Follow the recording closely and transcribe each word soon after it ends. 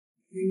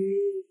老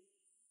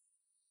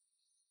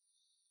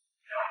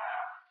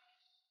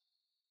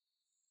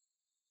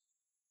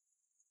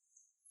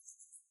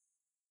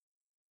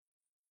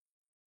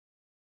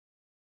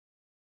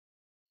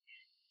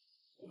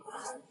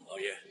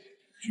爷，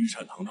聚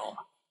餐堂到了，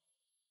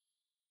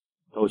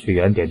都去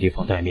远点地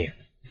方待命。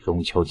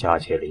中秋佳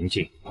节临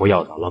近，不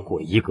要扰了诡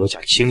异阁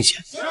下清闲。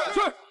是。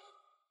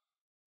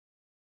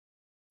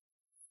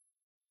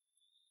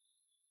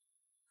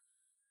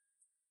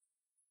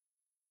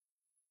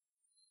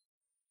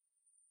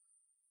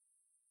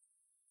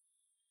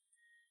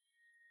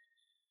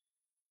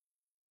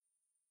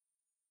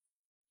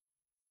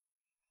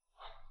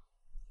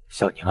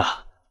小宁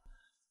啊，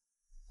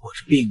我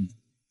这病……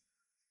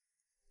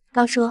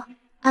高叔，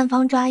按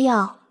方抓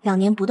药，2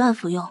年不断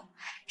服用，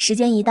时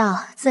间一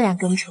到自然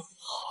根除。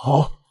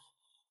好，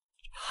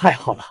太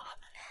好了，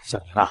小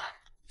宁啊，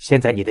现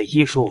在你的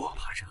医术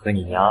怕是和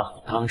你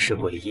娘当世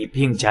诡医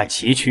并驾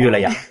齐驱了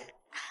呀。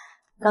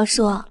高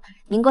叔，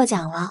您过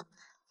奖了，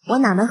我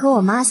哪能和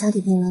我妈相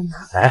提并论呢？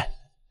哎，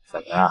小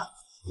宁啊，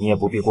你也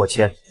不必过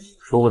谦，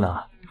叔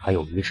呢还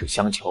有一事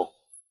相求。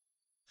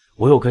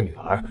我有个女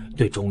儿，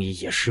对中医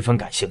也十分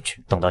感兴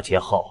趣，等到节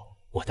后，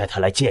我带她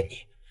来见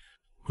你。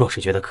若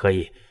是觉得可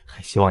以，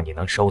还希望你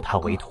能收她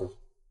为徒。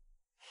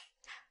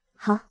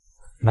好，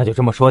那就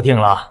这么说定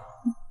了。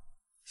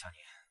小宁，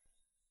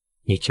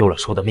你救了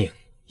叔的命，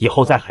以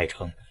后在海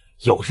城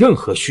有任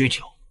何需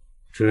求，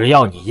只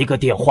要你一个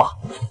电话，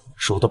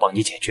叔都帮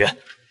你解决。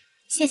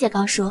谢谢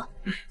高叔。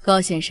高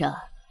先生，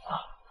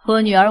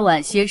我女儿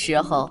晚些时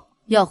候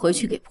要回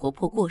去给婆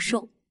婆过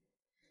寿，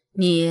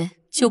你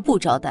就不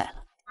招待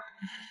了。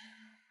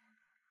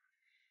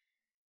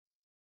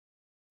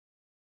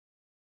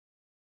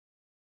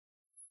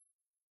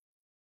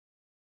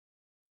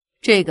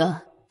这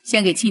个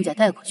先给亲家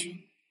带过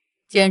去，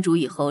煎煮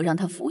以后让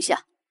她服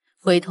下，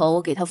回头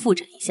给她复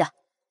诊一下。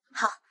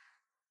好，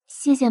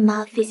谢谢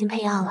妈费心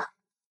配药了。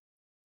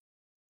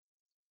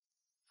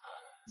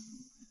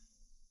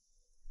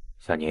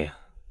小宁，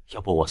要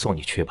不我送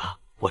你去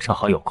吧，我正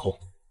好有空。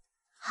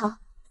好，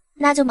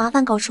那就麻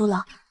烦高叔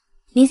了。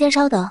您先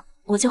稍等，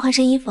我去换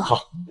身衣服。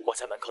好，我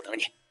在门口等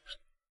你。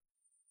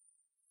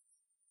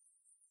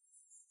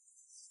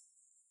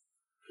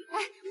哎，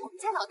我们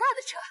家老大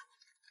的车。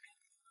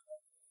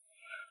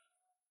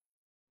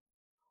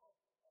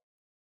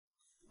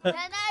奶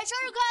奶生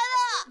日快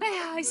乐！哎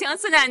呀，想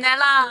死奶奶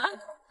了！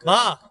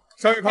妈，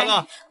生日快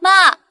乐！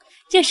妈，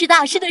这是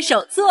大师的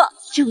首作，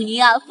祝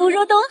您啊福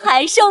如东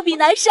海，寿比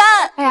南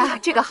山。哎呀，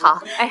这个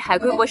好！哎，海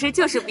龟博士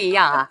就是不一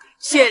样啊，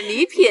选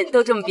礼品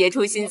都这么别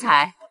出心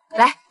裁。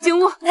来，进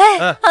屋。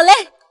哎，好嘞。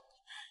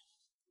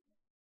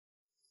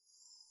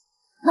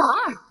老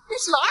二，这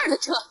是老二的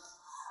车。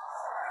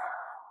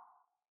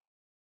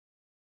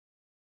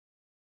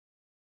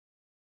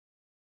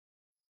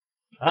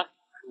来，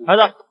儿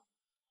子。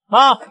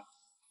妈，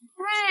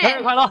生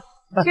日快乐！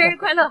生日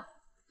快乐！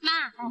妈，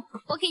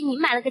我给你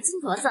买了个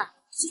金镯子，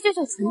是这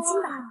种纯金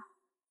的。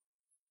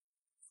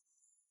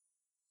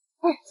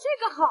哎，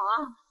这个好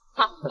啊！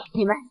好，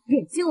你们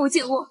也进屋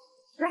进屋，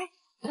来，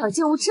要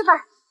进屋吃饭，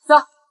走。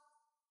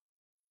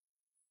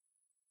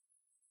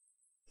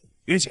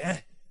月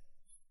姐，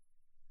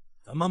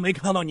怎么没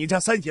看到你家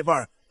三媳妇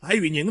白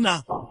宇宁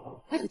呢？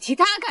哎呦，提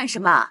她干什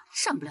么？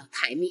上不了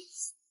台面。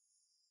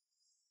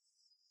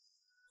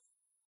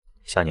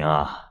小宁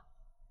啊。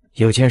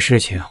有件事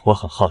情我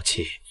很好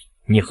奇，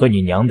你和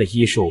你娘的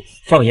医术，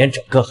放眼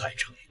整个海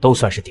城都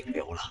算是顶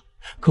流了，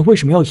可为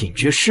什么要隐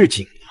居市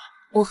井呢？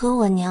我和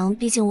我娘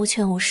毕竟无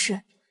权无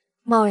势，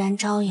贸然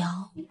招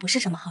摇不是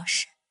什么好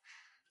事，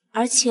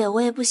而且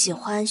我也不喜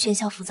欢喧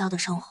嚣浮躁的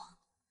生活。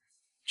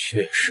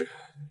确实，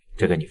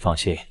这个你放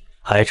心，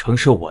海城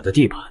是我的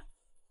地盘，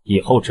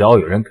以后只要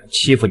有人敢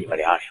欺负你们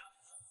俩，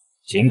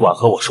尽管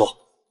和我说。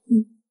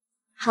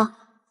好，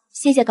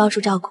谢谢高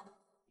叔照顾。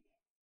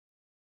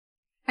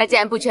那既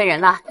然不缺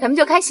人了，咱们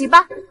就开席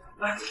吧。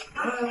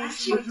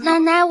奶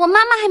奶，我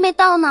妈妈还没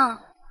到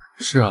呢。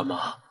是啊，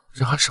妈，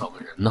这还少个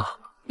人呢。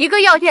一个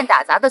药店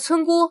打杂的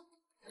村姑，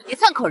也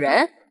算口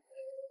人。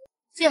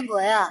建国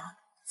呀，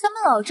咱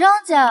们老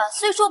张家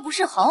虽说不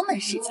是豪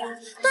门世家，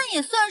但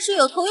也算是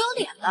有头有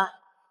脸了。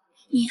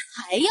你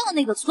还要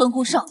那个村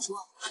姑上桌，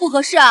不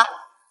合适啊！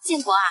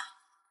建国啊，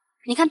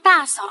你看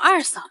大嫂、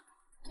二嫂，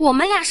我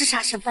们俩是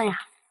啥身份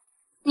呀？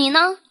你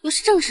呢，又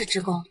是正式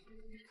职工。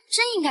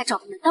真应该找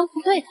个门当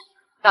户对的。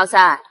老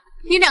三，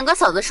你两个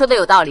嫂子说的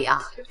有道理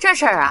啊，这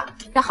事儿啊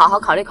要好好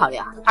考虑考虑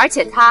啊。而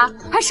且她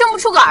还生不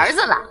出个儿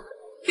子来，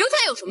留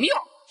她有什么用？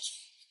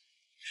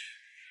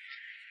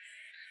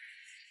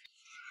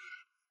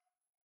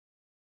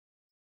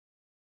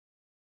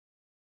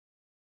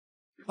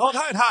老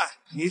太太，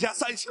你家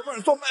三媳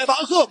妇从麦巴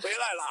赫回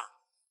来了。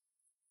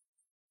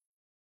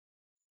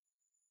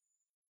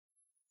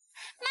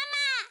妈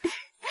妈，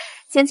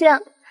晴晴，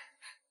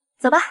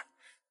走吧。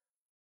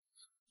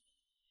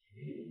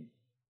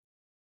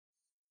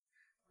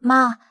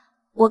妈，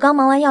我刚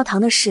忙完药堂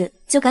的事，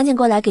就赶紧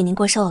过来给您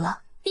过寿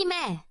了。弟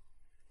妹，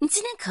你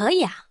今天可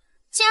以啊，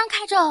竟然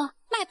开着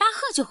迈巴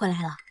赫就回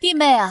来了。弟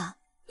妹啊，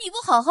你不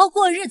好好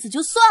过日子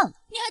就算了，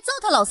你还糟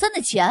蹋老三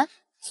的钱，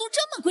租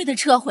这么贵的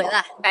车回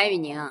来。白宇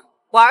宁，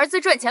我儿子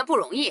赚钱不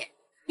容易，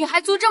你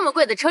还租这么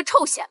贵的车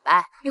臭显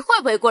摆，你会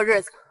不会过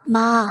日子？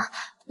妈，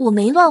我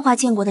没乱花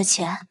建国的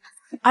钱，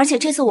而且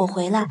这次我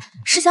回来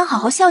是想好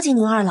好孝敬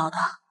您二老的。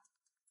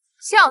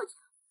孝敬？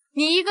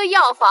你一个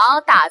药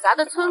房打杂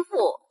的村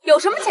妇，有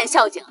什么钱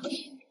孝敬？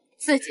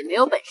自己没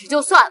有本事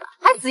就算了，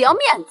还死要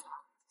面子，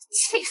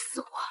气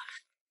死我了！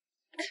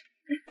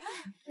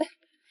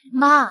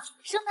妈，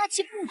生他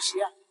气不值，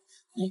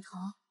回头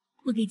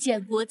我给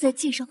建国再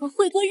介绍个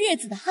会过日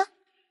子的哈。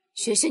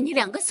学学你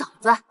两个嫂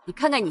子，你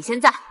看看你现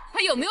在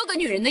还有没有个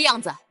女人的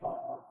样子？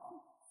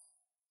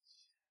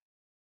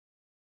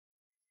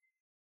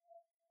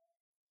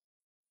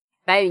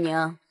白宇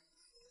宁，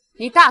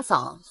你大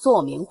嫂送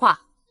我名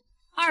画，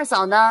二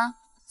嫂呢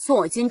送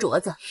我金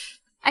镯子。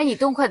哎，你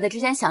动筷子之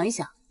前想一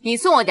想，你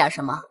送我点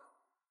什么？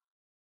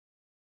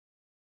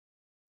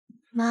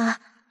妈，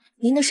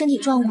您的身体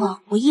状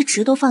况我一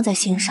直都放在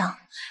心上，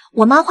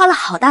我妈花了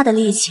好大的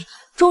力气，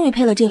终于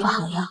配了这副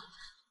好药。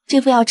这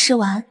副药吃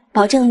完，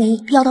保证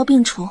您药到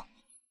病除。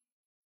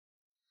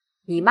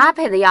你妈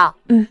配的药？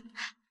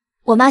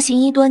我妈行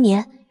医多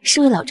年，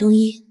是位老中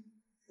医。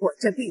我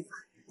这病啊，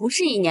不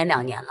是1年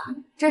2年了，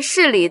这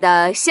市里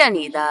的、县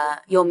里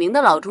的有名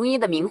的老中医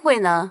的名讳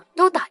呢，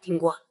都打听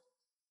过，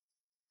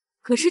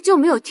可是就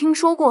没有听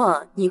说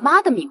过你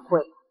妈的名讳。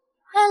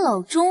还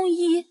老中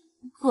医，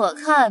我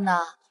看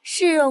呐，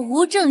是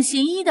无证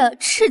行医的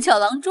赤脚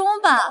郎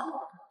中吧？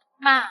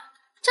妈，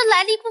这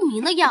来历不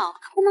明的药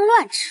可不能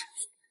乱吃，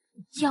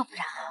要不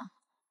然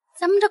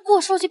咱们这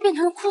过寿就变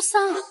成了哭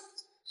丧了。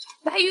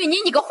白玉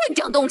妮，你个混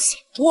账东西！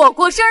我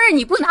过生日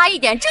你不拿一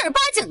点正儿八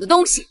经的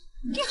东西，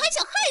你还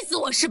想害死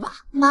我是吧？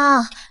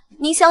妈，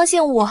您相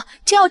信我，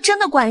这药真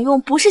的管用，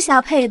不是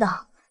瞎配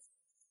的。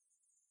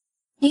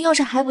您要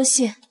是还不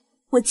信，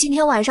我今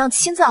天晚上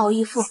亲自熬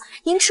一副，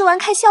您吃完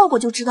看效果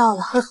就知道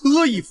了。还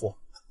喝一副？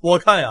我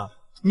看呀，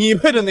你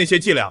配的那些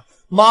剂量，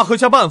妈喝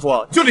下半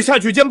副就得下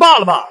去见爸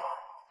了吧？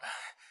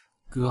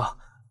哥，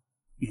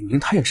宇宁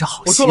他也是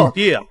好心。我说老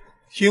弟，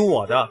听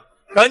我的，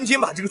赶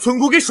紧把这个村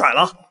姑给甩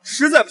了，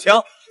实在不行，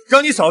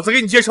让你嫂子给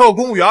你介绍个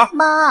公务员。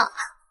妈，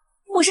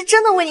我是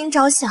真的为您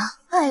着想。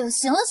哎呦，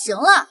行了行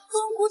了，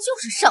村姑就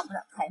是上不了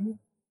台面。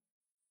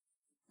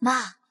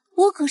妈，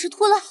我可是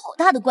托了好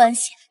大的关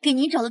系，给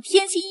您找了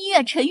天心医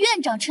院陈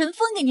院长陈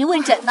峰给您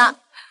问诊呢。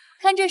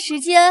看这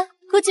时间，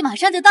估计马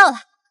上就到了。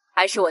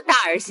还是我大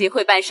儿媳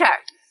会办事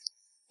儿。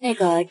那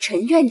个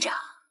陈院长，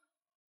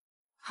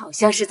好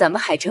像是咱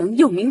们海城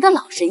有名的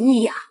老神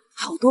医呀，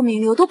好多名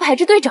流都排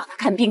着队找他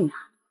看病呢。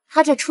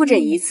他这出诊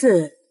一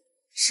次，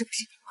是不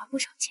是得花不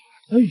少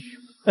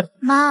钱？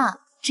妈，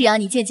只要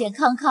你健健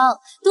康康，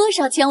多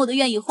少钱我都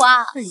愿意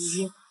花。哎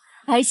呀，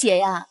而且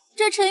呀，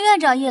这陈院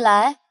长一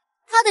来，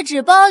他的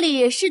纸包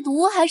里是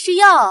毒还是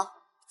药，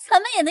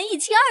咱们也能一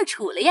清二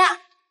楚了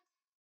呀。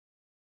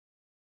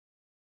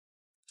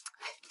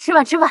吃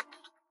吧吃吧。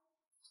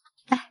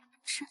来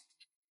吃，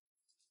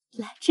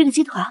来吃个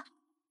鸡腿。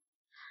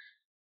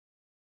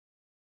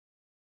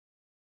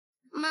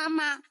妈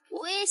妈，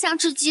我也想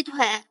吃鸡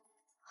腿。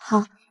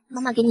好，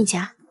妈妈给你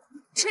夹。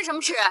吃什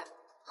么吃？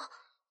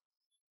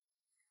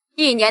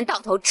一年到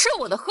头吃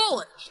我的喝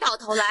我的，到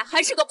头来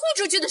还是个泼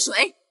出去的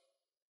水。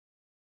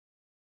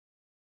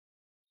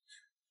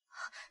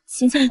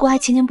晴晴乖，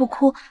晴晴不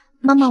哭，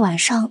妈妈晚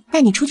上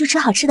带你出去吃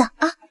好吃的啊。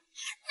奶奶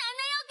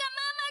要赶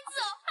妈妈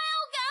走，还要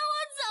赶我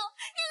走，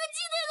连个鸡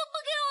腿都不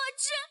给我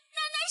吃，奶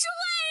奶是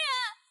坏人。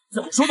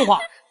怎么说的话？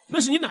那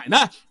是你奶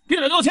奶，给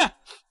奶奶道歉。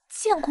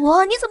建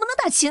国，你怎么能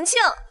打晴晴？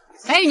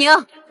白玉宁，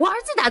我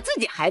儿子打自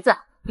己孩子，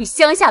你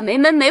乡下没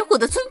门没户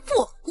的村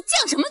妇，你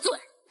犟什么嘴？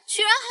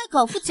居然还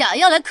搞副假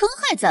药来坑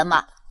害咱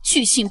妈，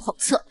居心叵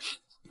测。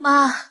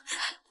妈，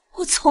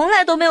我从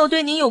来都没有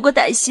对您有过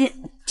歹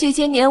心，这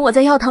些年我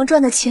在药堂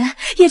赚的钱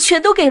也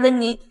全都给了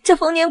您，这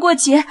逢年过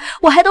节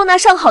我还都拿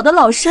上好的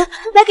老参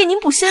来给您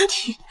补身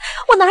体，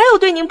我哪有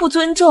对您不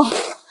尊重？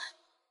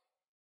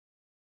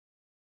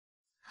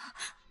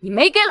你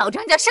没给老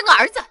张家生个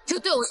儿子，就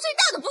对我最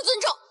大的不尊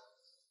重。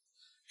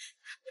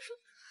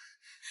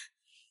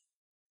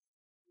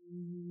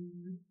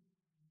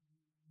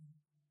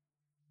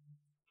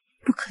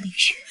不可理喻！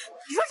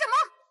你说什么？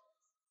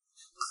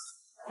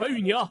白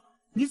宇宁，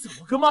你怎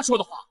么跟妈说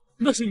的话？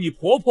那是你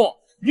婆婆，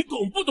你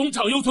懂不懂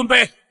长幼尊卑？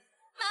妈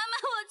妈，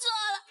我错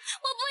了，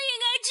我不应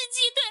该吃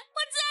鸡腿，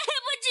我再也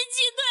不吃鸡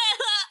腿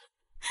了。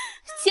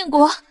建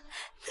国，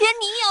连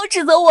你也要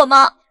指责我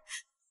吗？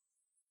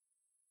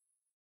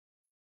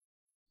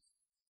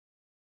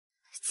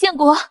建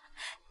国，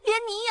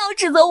连你也要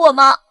指责我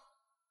吗？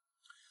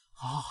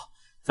好，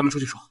咱们出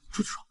去说，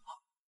出去说。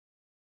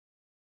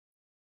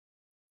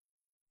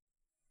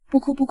不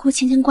哭不哭，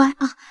晴晴乖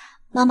啊！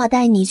妈妈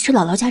带你去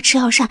姥姥家吃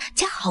药膳，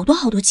加好多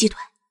好多鸡腿。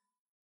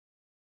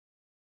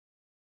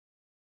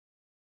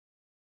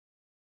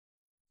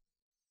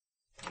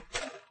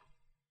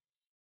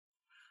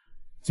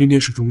今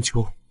天是中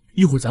秋，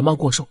一会儿咱妈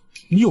过寿，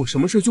你有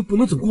什么事就不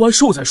能等过完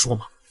寿再说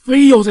吗？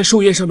非要在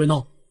寿宴上面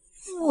闹？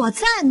我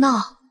在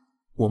闹，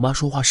我妈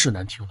说话是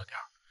难听了点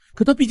儿，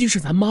可她毕竟是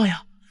咱妈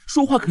呀，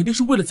说话肯定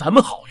是为了咱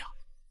们好呀。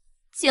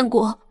建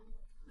国，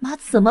妈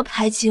怎么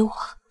排挤我，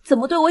怎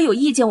么对我有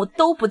意见，我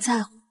都不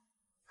在乎，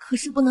可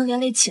是不能连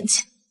累晴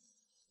晴，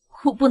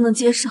我不能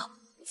接受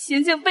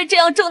晴晴被这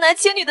样重男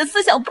轻女的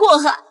思想迫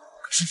害。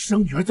可是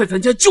生女儿在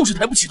咱家就是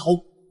抬不起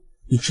头。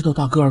你知道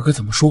大哥二哥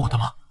怎么说我的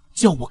吗？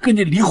叫我跟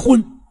你离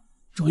婚，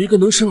找一个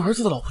能生儿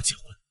子的老婆结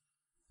婚。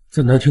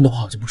再难听的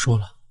话我就不说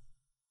了。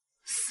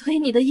所以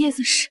你的意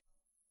思是，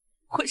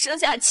我生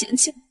下晴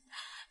晴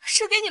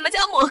是给你们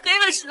家抹黑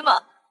了是吗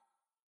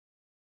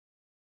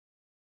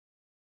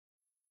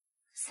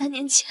？3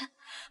年前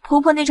婆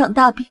婆那场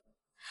大病，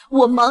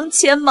我忙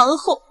前忙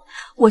后，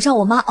我让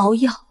我妈熬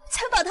药，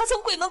才把她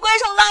从鬼门关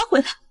上拉回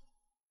来。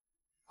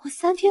我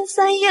3天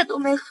3夜都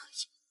没合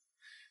眼，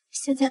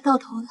现在到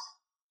头来，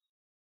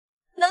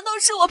难道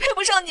是我配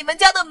不上你们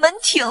家的门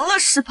庭了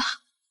是吧？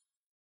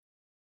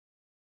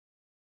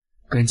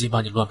赶紧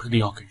把你乱喷的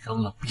药给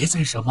扔了，别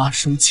再惹妈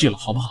生气了，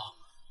好不好？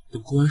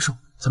等过完寿，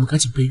咱们赶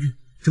紧备孕，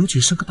争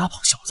取生个大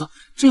胖小子，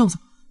这样子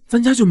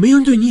咱家就没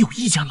人对你有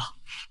意见了。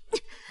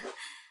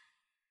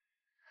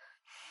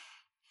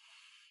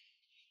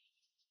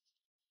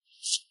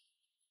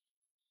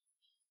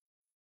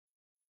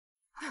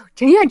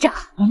陈院长，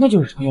那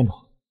就是陈院长。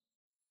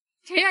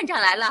陈院长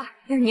来了，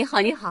你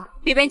好，你好，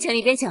里边请，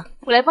里边请，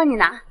我来帮你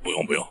拿。不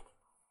用不用。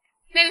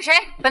那个谁，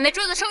把那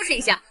桌子收拾一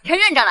下。陈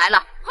院长来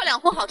了，喝2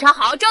壶好茶，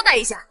好好招待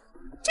一下。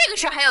这个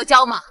事还要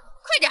教吗？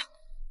快点！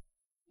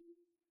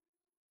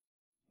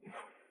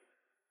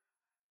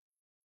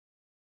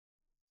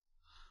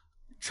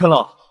陈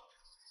老，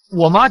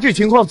我妈这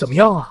情况怎么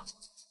样啊？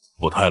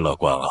不太乐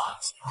观了。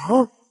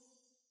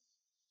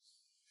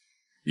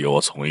以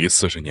我从医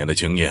40年的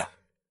经验，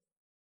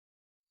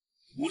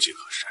无计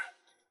可施。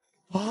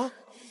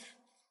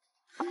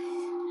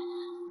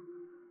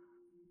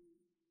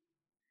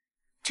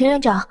陈院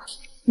长，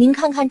您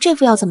看看这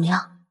副药怎么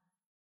样？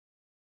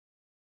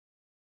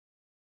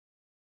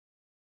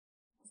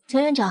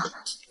陈院长，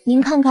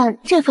您看看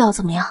这副药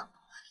怎么样？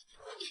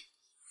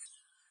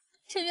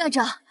陈院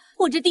长，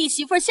我这弟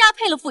媳妇瞎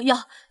配了副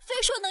药，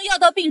非说能药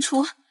到病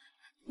除。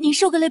您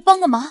受个累帮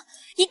个忙，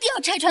一定要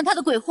拆穿她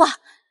的鬼话。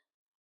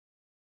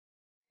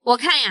我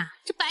看呀，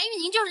这白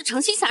玉宁就是诚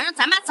心想让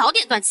咱妈早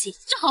点断气，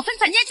正好分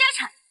咱家家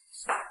产。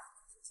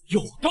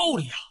有道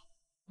理啊！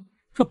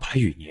这白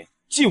宇宁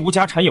既无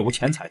家产也无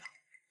钱财的，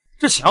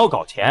这想要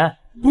搞钱，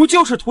不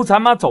就是图咱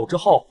妈走之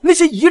后那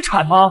些遗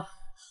产吗？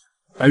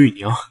白宇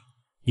宁，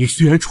你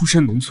虽然出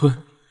身农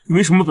村，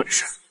没什么本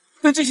事，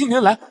但这些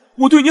年来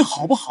我对你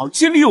好不好，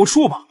心里有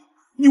数吧？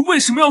你为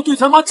什么要对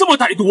咱妈这么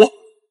歹毒？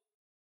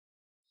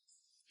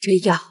这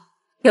药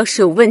要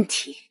是有问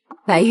题，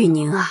白玉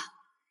宁啊，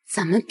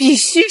咱们必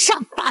须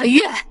上法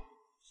院。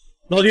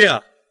老弟，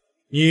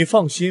你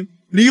放心，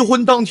离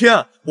婚当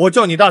天我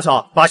叫你大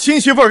嫂把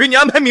新媳妇儿给你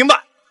安排明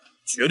白，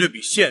绝对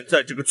比现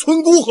在这个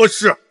村姑合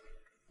适。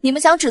你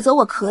们想指责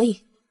我可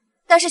以，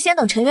但是先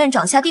等陈院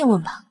长下定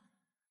论吧。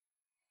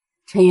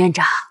陈院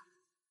长，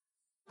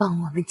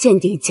帮我们鉴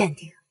定鉴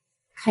定，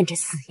看这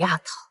死丫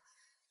头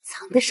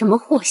藏的什么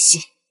祸心。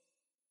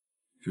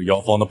这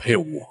药方的配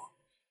伍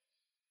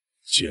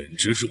简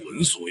直是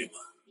闻所未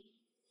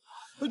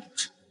闻。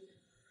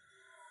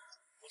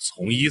我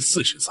从医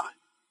40载，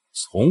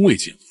从未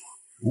见过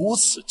如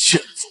此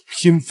剑走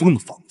偏锋的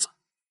方子。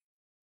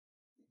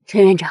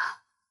陈院长，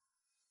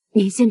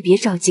您先别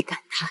着急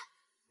感叹，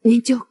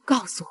您就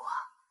告诉我，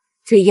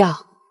这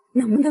药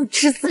能不能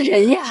吃死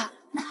人呀？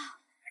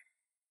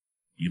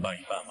一半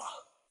一半吧，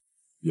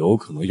有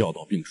可能药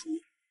到病除，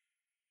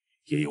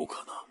也有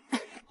可能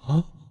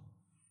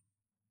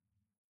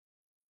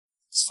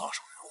撒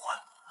手人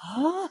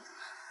寰。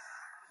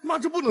妈，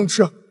这不能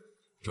吃。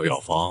这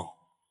药方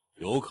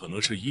有可能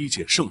是医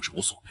界圣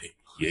手所配，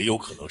也有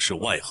可能是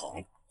外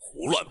行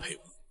胡乱配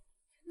伍。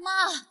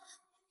妈，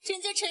人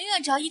家陈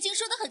院长已经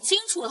说得很清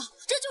楚了，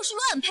这就是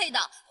乱配的，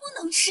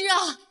不能吃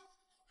啊。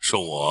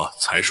受我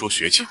才疏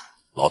学浅，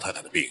老太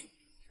太的病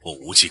我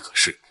无计可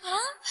施。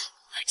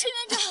陈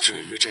院长，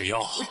至于这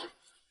药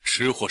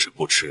吃或是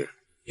不吃，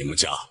你们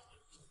家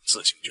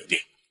自行决定。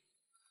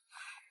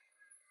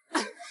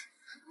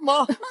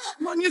妈，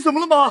你怎么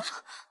了妈？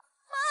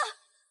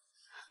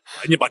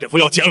赶紧把这副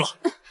药煎了，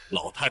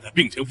老太太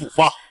病情复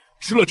发，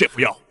吃了这副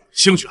药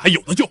兴许还有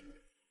的救。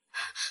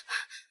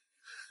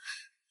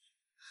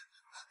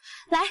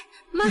来，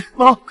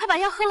妈，快把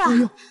药喝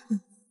了。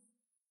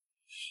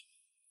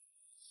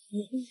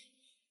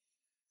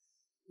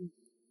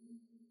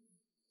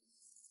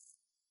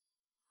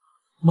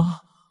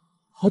妈，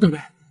好点没？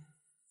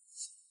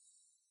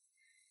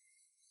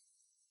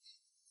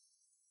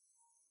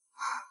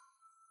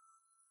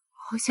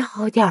好像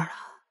好点了。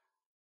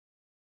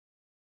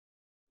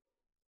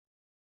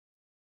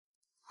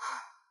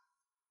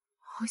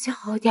好像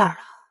好点了。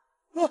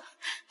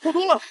好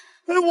多了。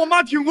我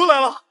妈挺过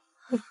来了。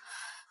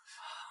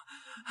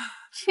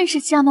真是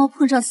瞎猫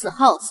碰上死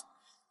耗子，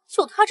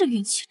就他这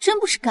运气，真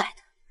不是盖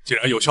的。既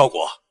然有效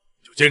果，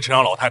就坚持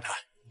让老太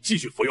太继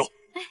续服用。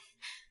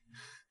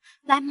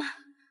来，妈。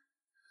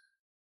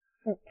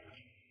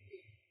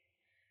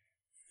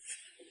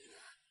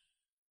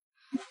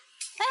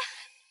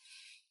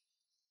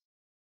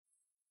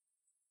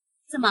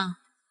怎么，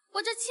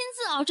我这亲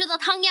自熬制的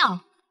汤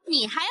药，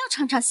你还要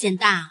尝尝咸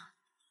淡啊？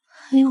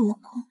黑蜈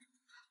蚣，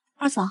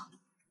二嫂，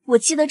我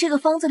记得这个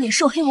方子里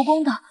是有黑蜈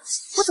蚣的，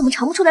我怎么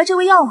尝不出来这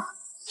味药啊？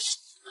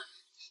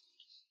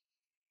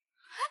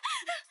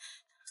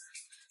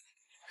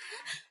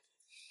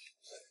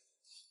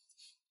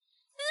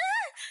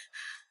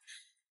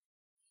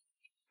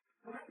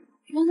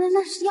原来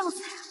那是药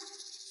材啊！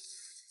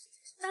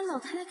但老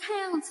太太看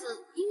样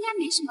子应该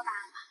没什么大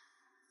碍吧？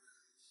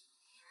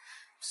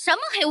什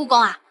么黑蜈蚣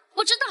啊！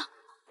我知道，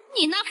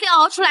你那副药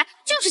熬出来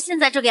就是现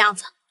在这个样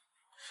子。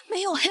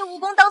没有黑蜈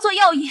蚣当做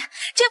药引，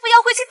这副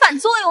药会起反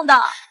作用的。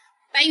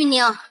白玉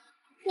宁，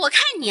我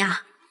看你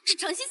啊，是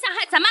诚心想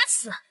害咱妈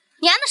死，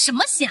你安的什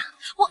么心啊？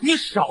你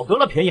少得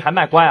了便宜还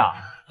卖乖啊！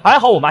还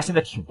好我妈现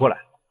在挺过来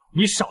了，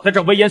你少在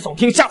这危言耸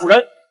听吓唬人。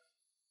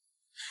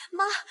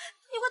妈，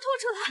你快吐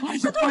出来！哎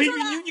呀，白玉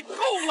宁，你够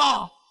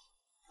了！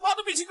妈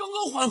的病情刚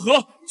刚缓和，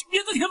你就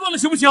别再添乱了，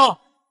行不行？妈，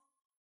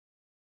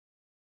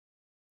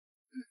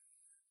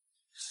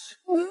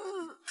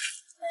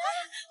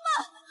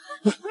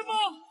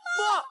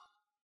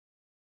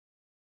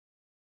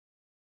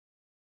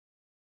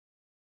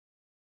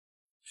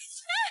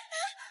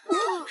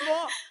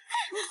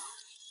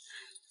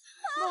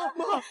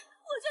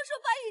我就说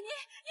白雨宁，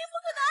你不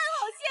可能安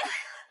好心，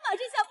妈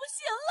这下不行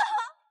了。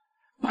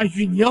白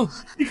玉宁，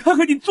你看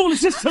看你做了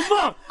些什么！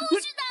不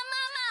是的，妈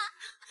妈。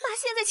妈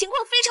现在情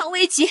况非常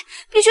危急，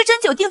必须针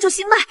灸定住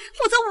心脉，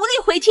否则无力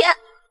回天。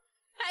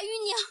白玉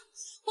宁，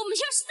我们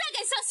要是再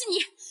敢相信你，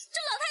这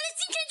老太太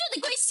今天就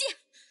得归西。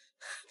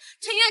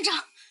陈院长，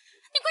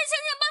你快想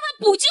想办法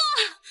补救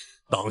啊！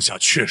当下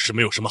确实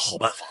没有什么好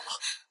办法了，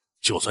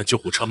就算救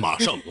护车马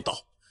上能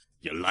到，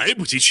也来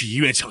不及去医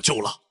院抢救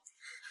了。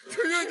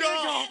陈院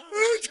长，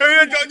陈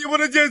院长，你不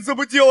能见死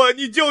不救啊！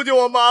你救救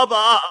我妈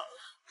吧！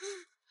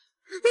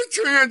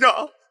陈院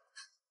长，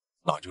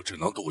那就只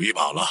能赌一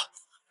把了，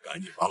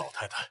赶紧把老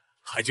太太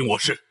抬进卧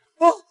室。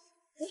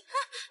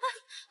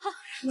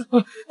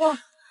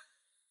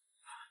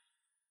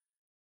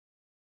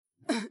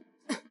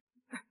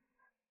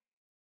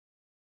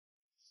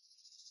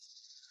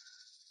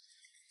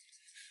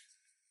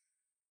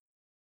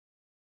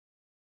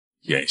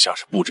眼下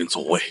是布阵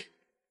走位。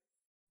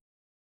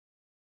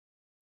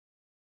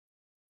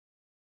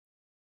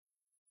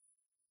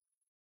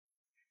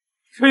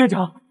陈院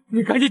长，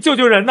你赶紧救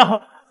救人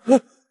呐！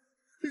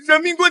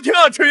人命关天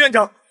啊，陈院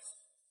长！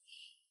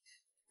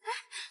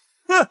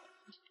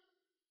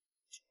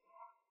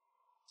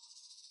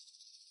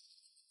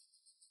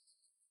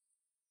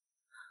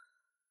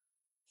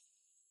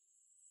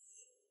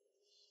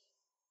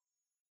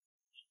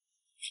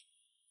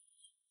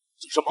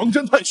这是盲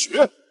侦探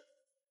学。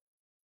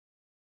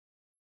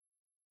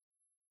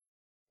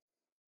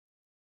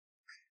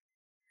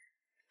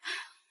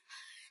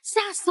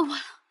吓死我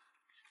了，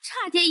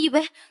差点以为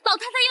老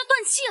太太要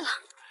断气了。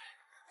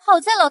好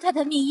在老太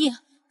太命硬，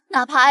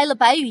哪怕挨了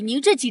白雨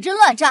宁这几针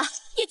乱扎，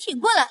也挺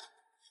过来了，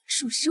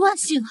属实万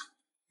幸啊！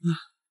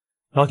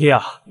老弟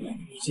啊，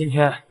今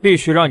天必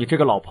须让你这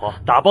个老婆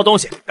打包东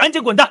西，赶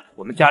紧滚蛋！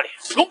我们家里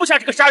容不下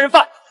这个杀人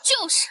犯。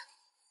就是，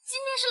今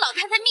天是老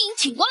太太命硬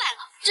挺过来了，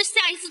这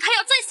下一次她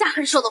要再下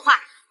狠手的话，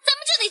咱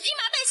们就得金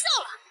麻戴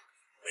孝了。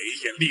没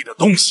眼力的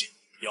东西，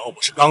要不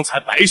是刚才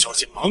白小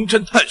姐盲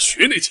侦探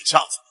学那几下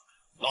子，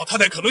老太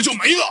太可能就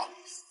没了。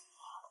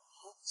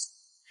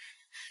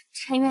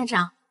陈院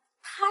长，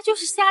他就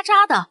是瞎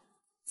扎的，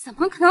怎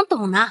么可能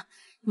懂呢？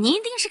你一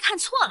定是看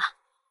错了。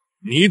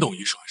你懂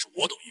医术还是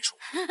我懂医术？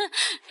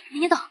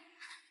你懂，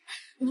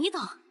你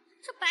懂。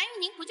这白玉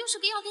宁不就是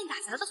个药店打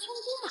杂的村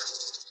姑吗？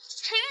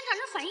陈院长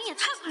这反应也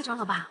太夸张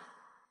了吧！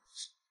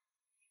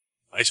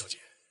白小姐，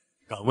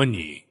敢问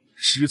你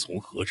师从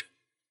何人？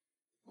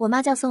我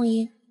妈叫宋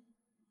英，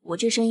我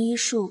这身医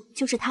术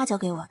就是她教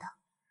给我的。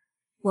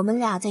我们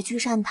俩在居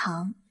善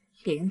堂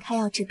给人开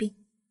药治病。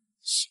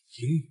宋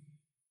英，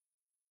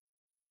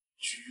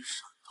居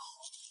善堂，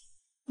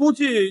估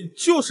计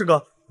就是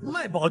个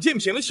卖保健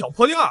品的小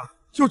破店儿。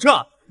就这，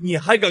你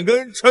还敢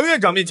跟陈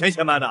院长面前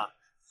显摆的？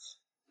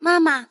妈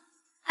妈，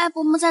艾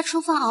伯母在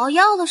厨房熬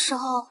药的时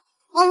候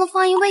忘了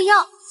放一味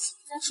药，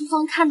在厨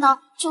房看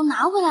到就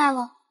拿回来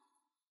了。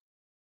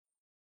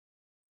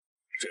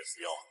这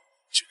副药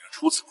竟然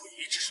出自诡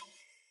异之手。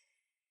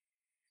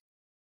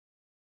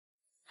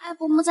艾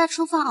伯母在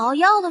厨房熬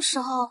药的时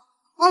候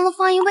忘了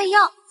放一味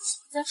药，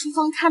在厨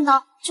房看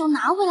到就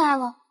拿回来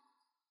了。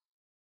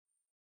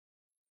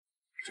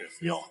这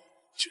副药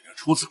竟然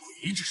出自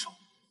诡异之手。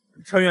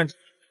陈院长，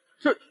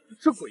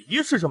这诡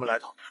异是什么来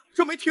头？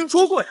这没听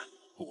说过呀。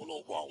孤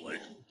陋寡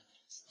闻，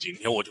今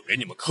天我就给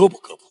你们科普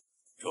科普。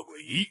这诡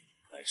异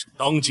乃是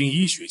当今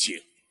医学界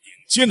顶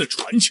尖的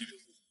传奇人物。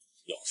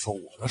要说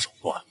我的手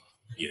段，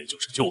也就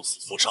是救死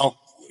扶伤，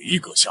诡异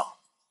阁下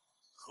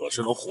可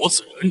是能活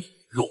死人、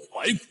肉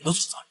白骨的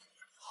存在。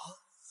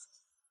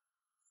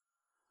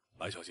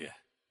白小姐，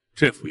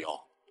这副药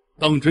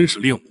当真是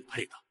令母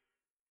配的，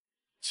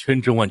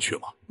千真万确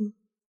吗？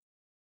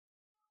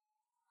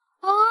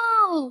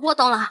哦，我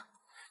懂了，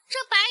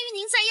这白玉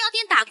宁在药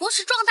店打工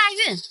时撞大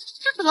运，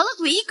这得了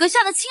诡异阁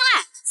下的青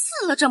睐，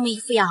赐了这么一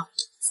副药，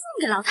送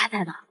给老太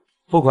太的。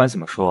不管怎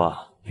么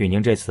说，雨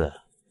宁这次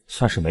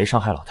算是没伤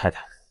害老太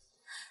太。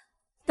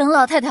等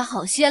老太太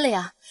好些了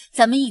呀，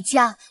咱们一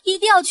家一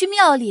定要去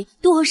庙里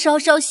多烧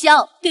烧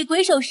香，给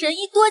鬼手神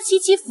医多祈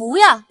祈福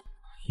呀！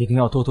一定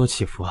要多多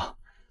祈福啊！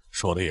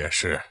说的也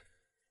是，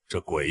这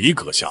诡异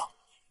阁下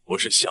不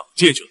是想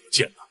见就能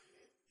见的。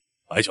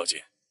白小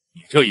姐，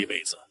你这一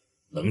辈子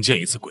能见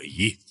一次诡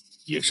异，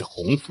也是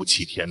鸿福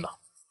齐天呐。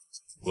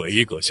诡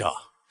异阁下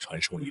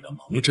传授你的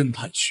盲侦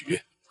探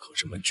学，可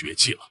是门绝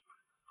技了。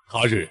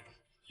他日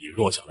你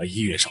若想来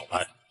医院上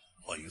班，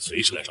欢迎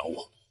随时来找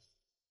我。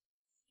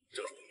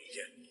这是我明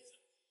天。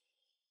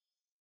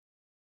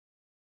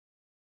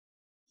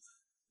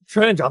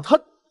陈院长他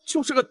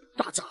就是个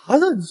打杂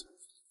的，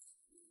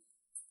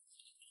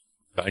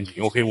赶紧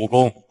用黑蜈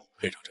蚣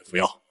配上这副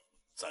药，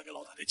再给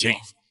老太太煎一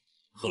副，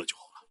喝了就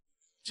好了。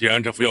既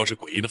然这副药是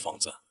诡异的方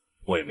子，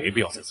我也没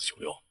必要再次久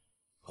留。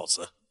告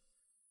辞。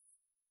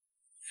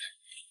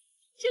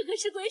这可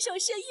是鬼手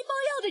神医包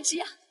药的纸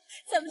啊，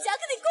咱们家可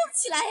得供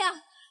起来呀！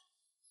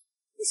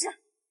不是，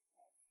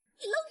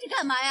你愣着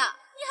干嘛呀？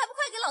你还不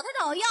快给老太太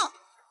熬药？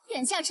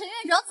眼下陈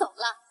院长走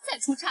了，再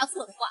出差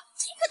错的话，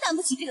你可担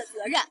不起这个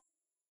责任。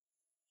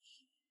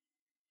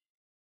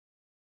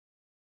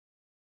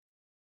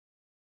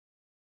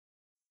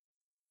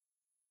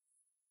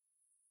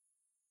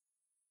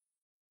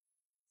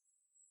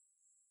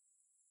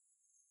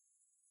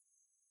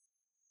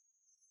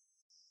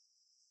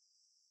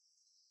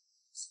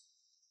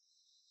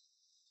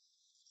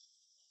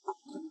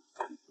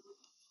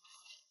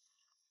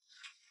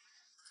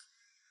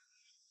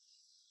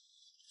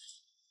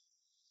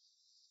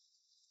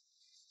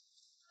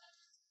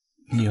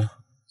宁，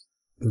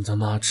等咱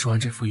妈吃完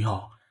这副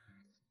药，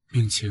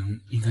病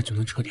情应该就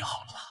能彻底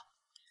好了吧？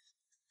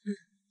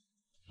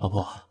老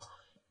婆，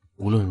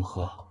无论如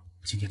何，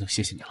今天都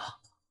谢谢你了。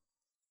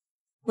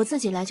我自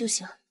己来就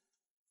行。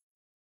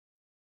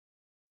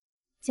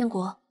建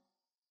国，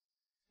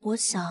我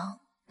想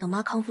等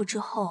妈康复之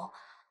后，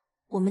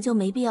我们就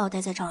没必要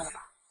待在这儿了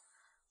吧？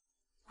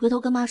回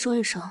头跟妈说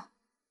一声，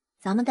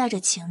咱们带着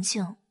晴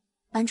晴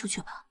搬出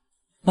去吧。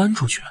搬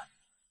出去？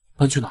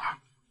搬去哪儿？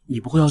你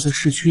不会要在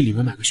市区里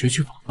面买个学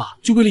区房吧？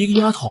就为了一个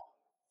丫头？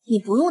你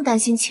不用担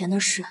心钱的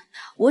事，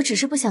我只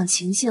是不想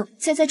晴晴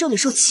再在这里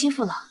受欺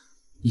负了。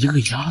一个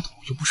丫头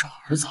又不是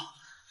儿子，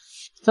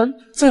咱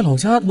在老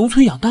家农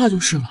村养大就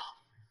是了。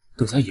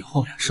等咱以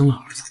后呀生了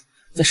儿子，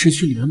在市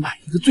区里面买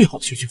一个最好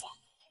的学区房。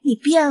你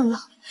变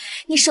了，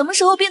你什么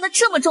时候变得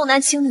这么重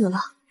男轻女了？难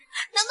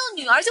道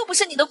女儿就不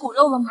是你的骨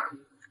肉了吗？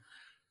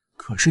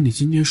可是你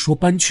今天说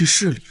搬去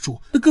市里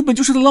住，那根本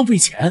就是在浪费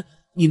钱。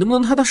你能不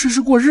能踏踏实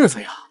实过日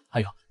子呀？还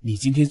有，你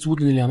今天租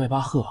的那辆迈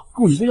巴赫，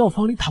够你在药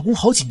房里打工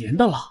好几年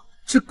的了，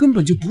这根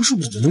本就不是我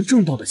们能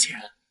挣到的钱。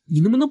你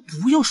能不能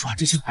不要耍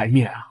这些牌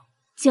面啊？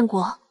建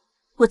国，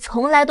我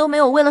从来都没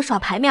有为了耍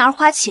牌面而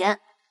花钱。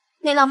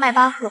那辆迈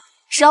巴赫，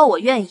只要我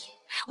愿意，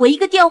我一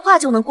个电话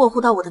就能过户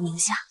到我的名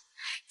下。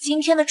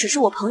今天的只是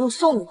我朋友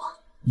送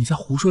我。你在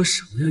胡说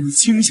什么呀？你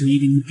清醒一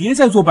点，你别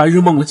再做白日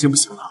梦了，行不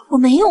行啊？我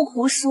没有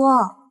胡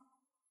说。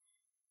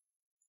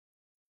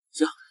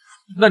行，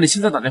那你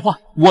现在打电话，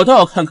我倒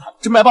要看看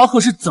这迈巴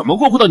赫是怎么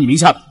过户到你名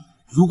下的。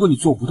如果你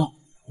做不到，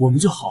我们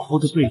就好好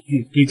的备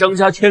孕，给张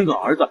家添个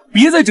儿子，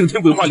别再整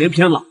天鬼话连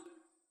篇了。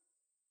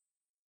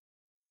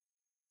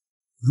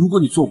如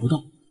果你做不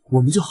到，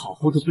我们就好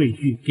好的备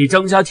孕，给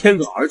张家添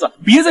个儿子，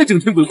别再整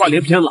天鬼话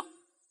连篇了。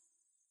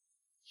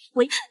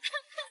我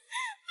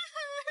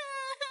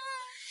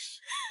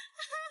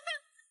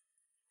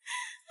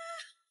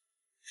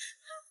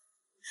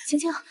晴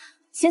晴，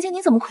晴晴，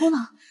你怎么哭了？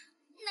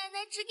奶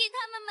奶只给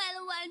他们买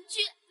了玩具，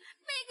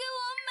没给我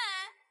买。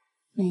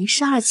没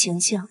事儿，晴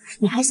晴，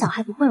你还小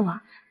还不会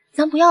玩，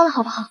咱不要了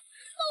好不好？不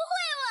会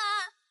玩。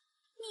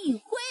你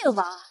会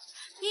玩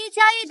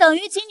？1+1等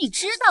于几？你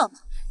知道吗？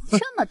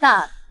这么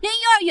大了，连幼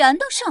儿园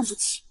都上不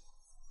起。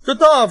这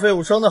大废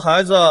物生的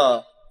孩子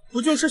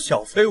不就是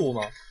小废物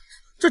吗？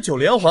这9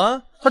连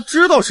环他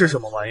知道是什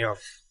么玩意儿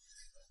吗？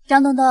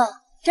张东东、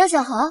张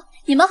小豪，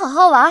你们好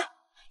好玩，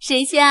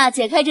谁先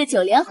解开这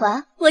9连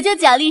环，我就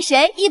奖励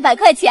谁100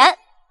块钱。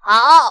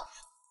好。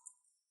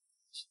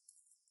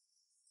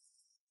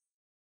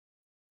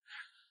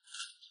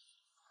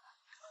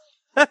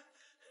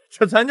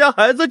这咱家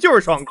孩子就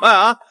是爽快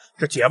啊，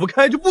这解不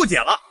开就不解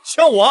了，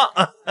像我。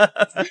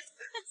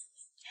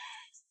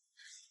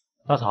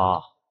大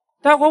嫂，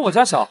待会儿我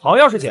家小豪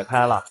要是解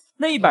开了，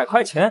那100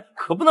块钱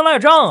可不能赖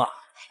账啊！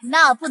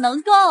那不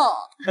能够。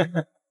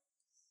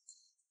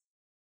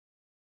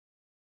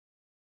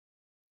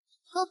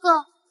哥哥，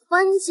我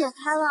帮你解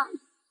开了，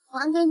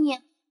还给你。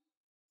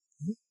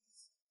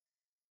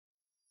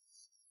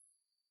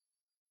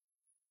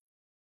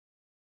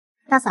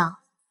大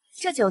嫂，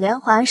这9连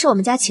环是我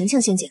们家晴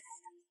晴先解开的，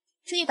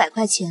这100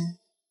块钱。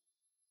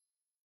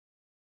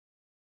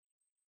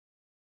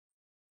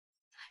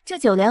这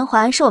9连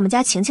环是我们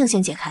家晴晴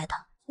先解开的。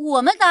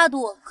我们大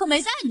度可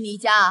没在你们一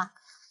家啊，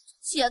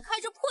解开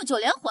这破9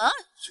连环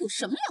有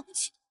什么了不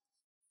起？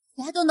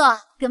来，东东，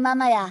跟妈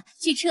妈呀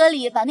去车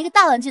里把那个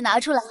大玩具拿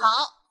出来。好，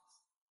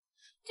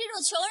这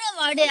种穷人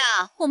玩的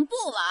呀，我们不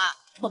玩，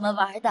我们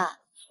玩的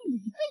是你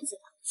一辈子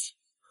的东西。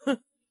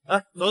哼，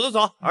哎，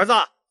走，儿子。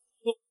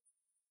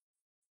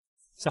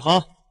小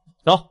恒，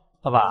走，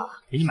爸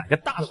爸给你买个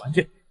大的玩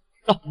具。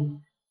走。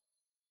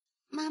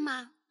妈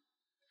妈，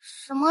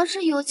什么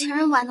是有钱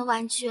人玩的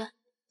玩具？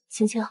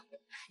青青，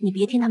你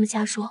别听他们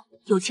瞎说，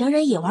有钱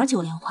人也玩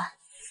9连环。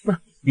不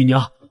是，雨宁，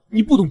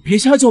你不懂别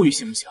瞎教育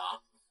行不行？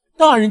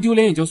大人丢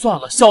脸也就算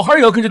了，小孩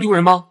也要跟着丢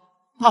人吗？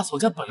大嫂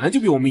家本来就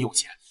比我们有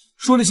钱，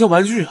说那些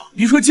玩具啊，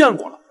别说见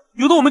过了，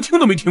有的我们听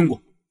都没听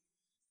过。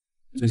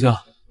青青，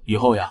以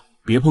后呀，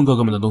别碰哥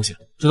哥们的东西，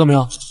知道没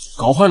有？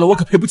搞坏了我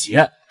可赔不起。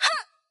哼！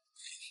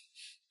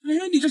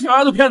哎，你这小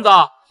丫头片子，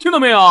听到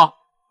没有？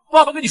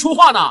爸爸跟你说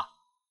话呢。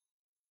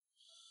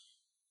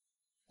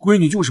闺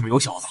女就是没有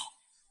小子。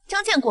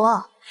张建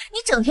国，你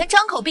整天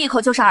张口闭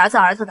口就是儿子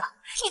儿子的，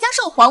你家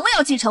是有皇位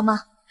要继承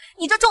吗？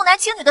你这重男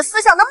轻女的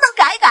思想能不能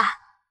改改？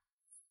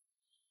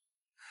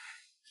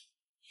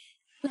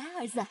来，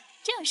儿子，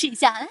这样试一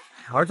下。来，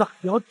儿子，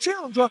你要这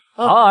样转。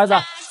好，儿子，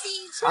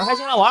玩开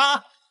心了，玩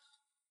啊！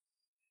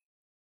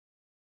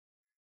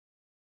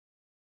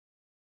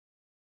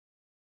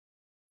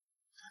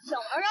小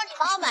文让你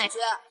妈买去，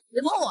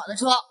别碰我的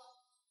车。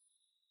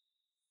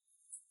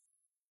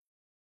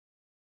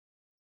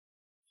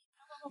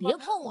别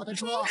碰我的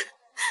车！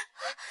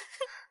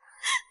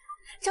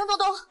张东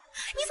东，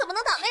你怎么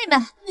能打妹妹？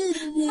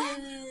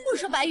不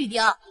说白雨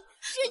丁，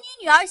是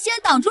你女儿先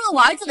挡住了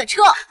我儿子的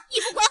车，你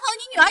不管好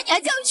你女儿，你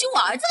还教育起我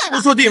儿子来了。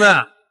我说弟妹，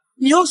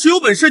你要是有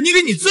本事，你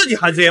给你自己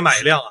孩子也买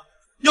一辆啊！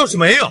要是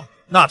没有，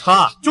那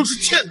他就是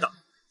欠的。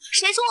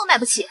谁说我买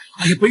不起？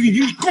哎呀，白雨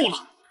宁，你够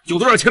了！有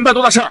多少钱办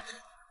多大事儿？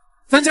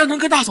咱家能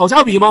跟大嫂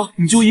家比吗？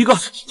你就一个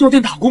药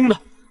店打工的，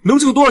能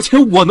挣多少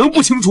钱我能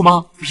不清楚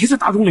吗？别再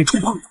打肿脸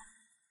充胖子。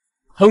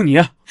还有你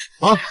啊，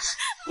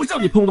不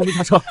让你碰动力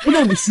卡车，不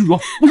让你虚荣，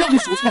不让你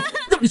数钱，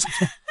让你数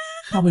钱。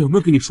爸爸有没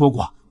有跟你说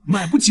过，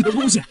买不起的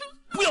东西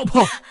不要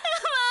碰？妈妈，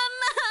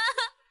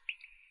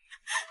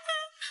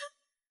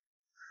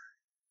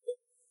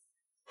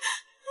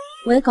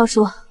喂，高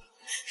叔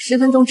，10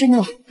分钟之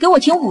内给我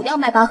停5辆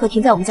迈巴赫，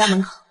停在我们家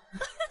门口。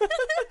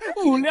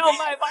5辆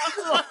迈巴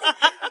赫，我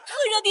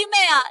说弟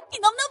妹啊，你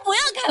能不能不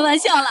要开玩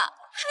笑了？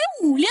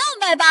还5辆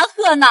迈巴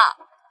赫呢？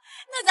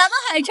那咱们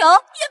海城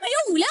也没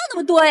有5辆那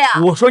么多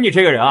呀。我说你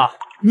这个人啊，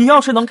你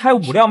要是能开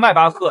5辆迈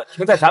巴赫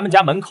停在咱们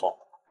家门口，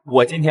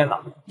我今天呢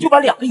就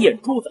把2个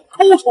眼珠子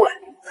抠出来。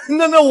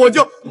那我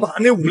就把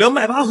那5辆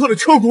迈巴赫的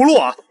车轱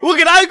辘啊，我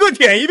给他挨个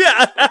舔一遍。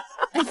哎呀！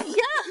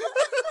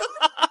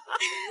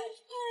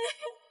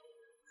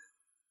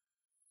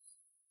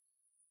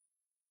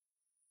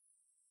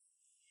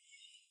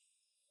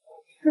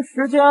这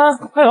时间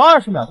还有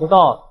20秒就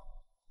到了，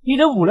你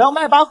这5辆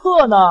迈巴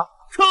赫呢？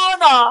车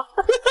呢？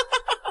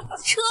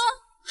车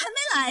还没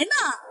来呢，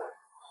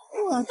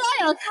我倒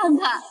要看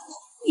看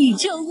你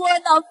这窝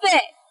囊废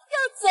要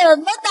怎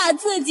么打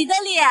自己的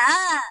脸。哎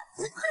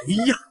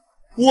呀，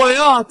我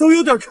呀都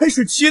有点开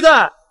始期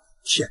待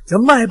舔着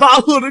迈巴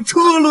赫的车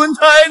轮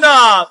胎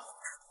呢。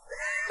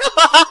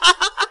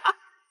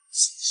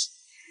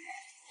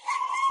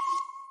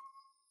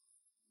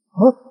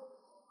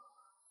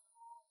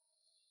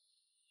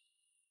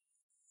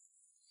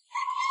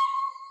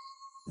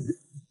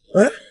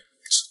哎，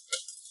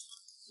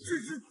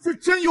这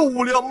真有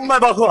5辆迈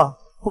巴赫？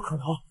不可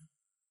能，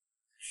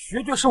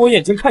绝对是我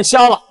眼睛看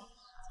瞎了。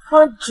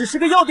他只是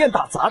个药店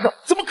打杂的，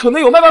怎么可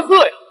能有迈巴赫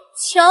呀？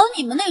瞧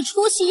你们那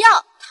出息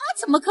样，他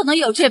怎么可能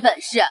有这本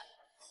事？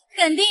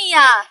肯定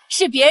呀，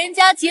是别人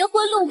家结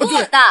婚路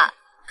过的。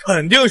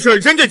肯定是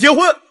人家结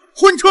婚，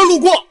婚车路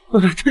过。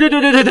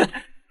对，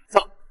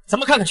走，咱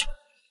们看看去。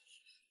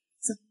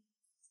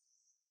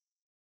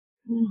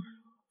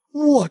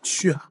我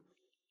去。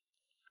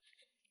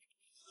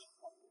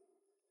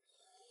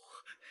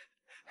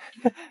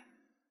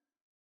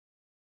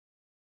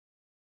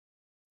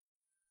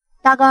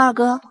大哥二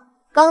哥，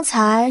刚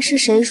才是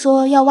谁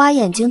说要挖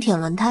眼睛舔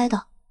轮胎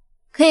的？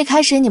可以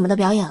开始你们的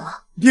表演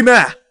了。弟妹，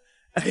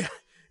哎呀，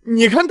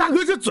你看大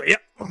哥这嘴呀，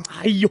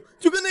哎呦，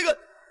就跟那个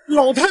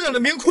老太太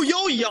的棉裤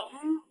腰一样，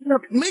那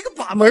没个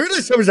把门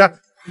的，是不是？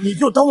你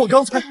就当我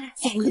刚才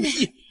放个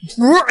屁，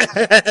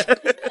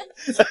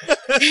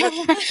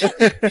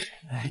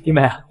弟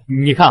妹，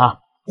你看啊，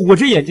我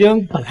这眼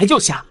睛本来就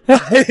瞎，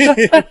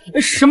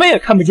什么也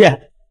看不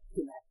见。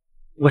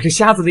我这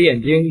瞎子的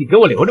眼睛，你给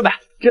我留着呗，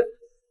这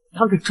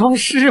当个装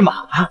饰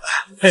嘛。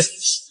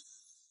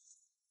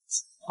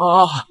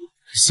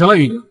行了，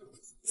雨宁，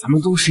咱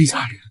们都是一家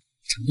人，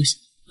什么都行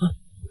啊。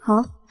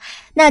好，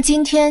那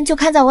今天就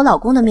看在我老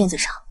公的面子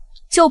上，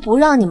就不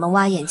让你们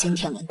挖眼睛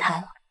舔轮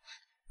胎了，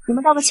你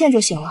们道个歉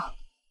就行了。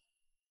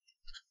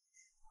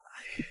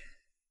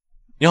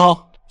你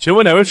好，请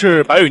问哪位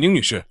是白雨宁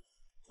女士？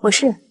我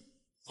是。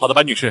好的，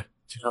白女士，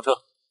请上车。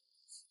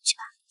去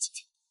吧，姐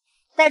姐，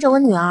带着我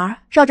女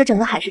儿绕着整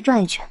个海市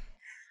转一圈，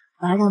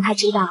我要让她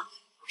知道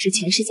我是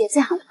全世界最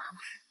好的妈妈。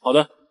好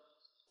的。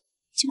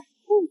去吧。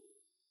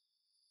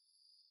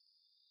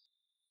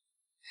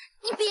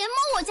你别摸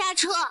我家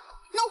车，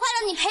弄坏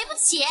了你赔不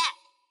起。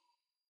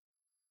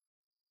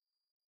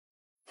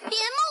别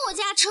摸我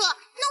家车，弄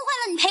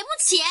坏了你赔不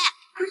起。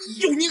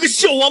有你个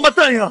小王八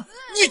蛋呀！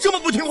你这么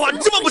不听话，你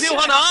这么不听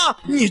话的啊！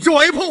你这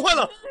玩意碰坏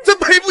了，咱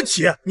赔不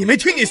起。你没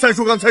听你三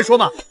叔刚才说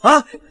吗？啊，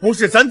不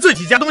是咱自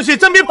己家东西，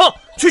咱别碰。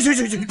去，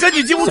赶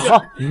紧进屋去。好，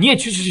你也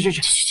去。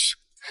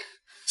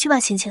去吧，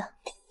晴晴。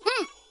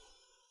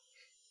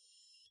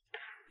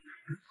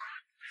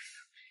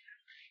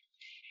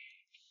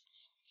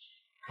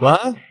喂，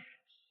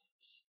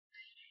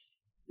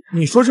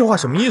你说这话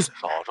什么意思？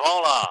少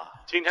装了。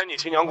今天你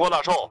亲娘郭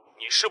大寿，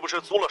你是不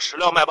是租了10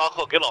辆迈巴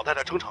赫给老太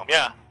太撑场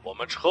面？我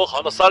们车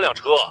行的3辆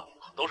车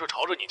都是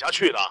朝着你家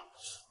去的。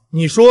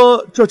你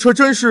说这车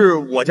真是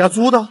我家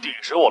租的？地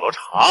址我都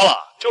查了，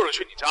就是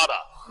去你家的。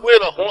为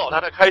了哄老太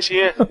太开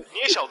心，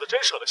你小子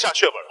真舍得下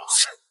血本啊！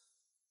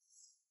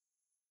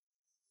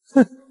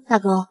哼，大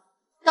哥，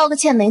道个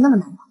歉没那么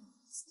难吧？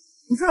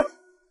不是，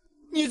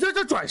你在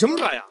这转什么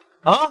转呀？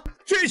啊，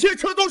这些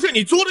车都是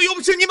你租的，又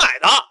不是你买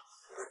的。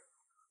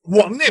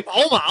我们那宝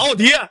马、奥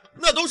迪，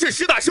那都是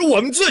实打实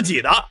我们自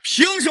己的，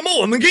凭什么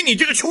我们给你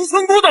这个穷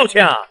村姑道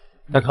歉啊？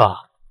大哥，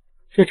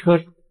这车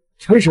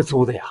真是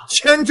租的呀？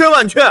千真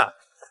万确，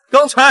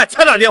刚才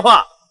打电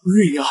话。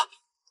瑞呀，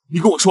你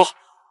跟我说，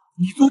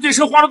你租这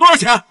车花了多少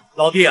钱？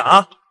老弟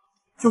啊，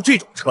就这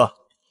种车，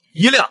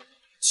一辆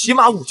起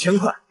码5000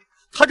块，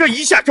他这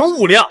一下整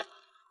5辆，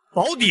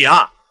保底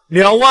啊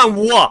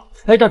25000。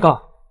哎，大哥，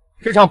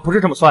这账不是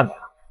这么算的呀！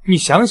你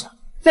想想。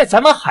在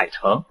咱们海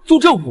城租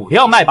这5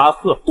辆迈巴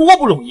赫多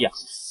不容易啊！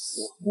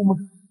我估摸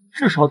着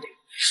至少得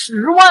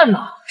10万呢。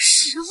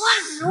10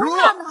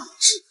万呢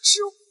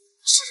？10万！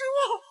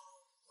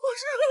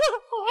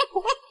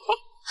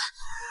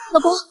老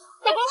公，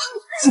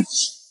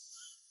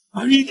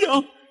二姨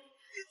娘，你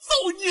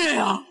造孽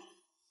呀！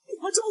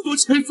花这么多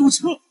钱租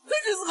车，这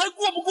日子还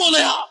过不过了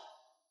呀？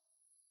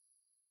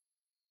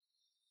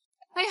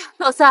哎呀，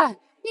老三，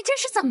你这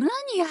是怎么了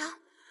你啊？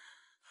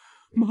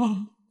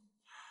妈。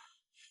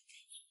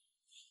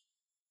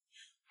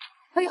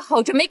哎呀，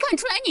好着没看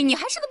出来你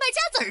还是个败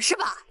家子儿是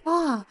吧？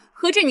啊，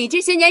合着你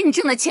这些年你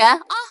挣的钱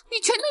啊，你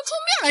全都出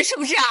面了是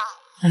不是啊？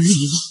二姨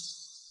娘，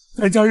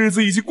咱家日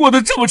子已经过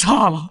得这么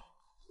差了，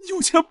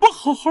有钱不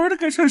好好的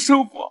改善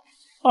生活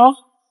啊？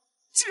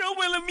竟然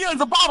为了面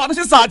子巴巴的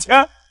去撒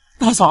钱！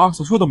大嫂二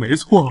嫂说的没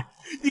错，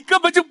你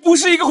根本就不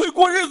是一个会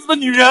过日子的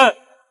女人。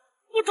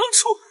我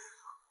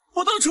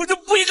当初就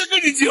不应该跟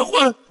你结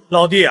婚。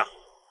老弟啊，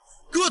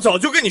哥早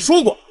就跟你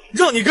说过。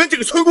让你跟这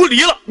个村姑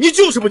离了，你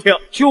就是不听。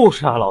就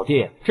是啊，老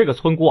弟，这个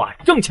村姑啊，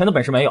挣钱的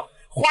本事没有，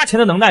花钱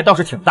的能耐倒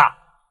是挺大，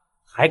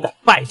还敢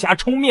败家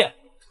充面，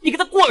你跟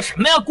他过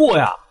什么呀过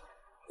呀？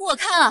我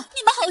看啊，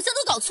你们好像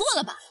都搞错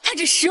了吧？他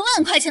这10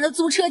万块钱的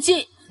租车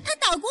金，他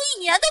打工1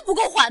年都不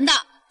够还的，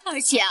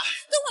而且啊，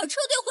等会儿车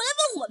队回来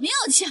问我们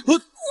要钱，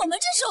我们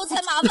这时候才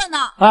麻烦呢。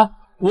啊，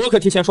我可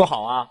提前说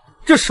好啊，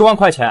这10万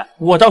块钱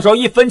我到时候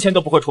1分钱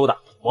都不会出的，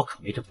我可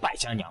没这败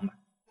家娘们。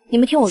你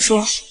们听我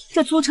说，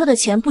这租车的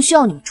钱不需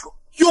要你们出，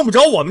用不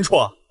着我们出。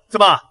怎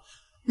么，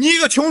你一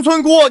个穷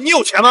村姑，你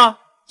有钱吗？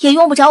也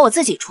用不着我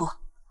自己出。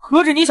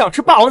合着你想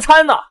吃霸王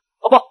餐呢？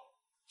哦不，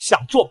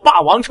想坐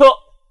霸王车。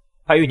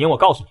白玉宁，我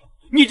告诉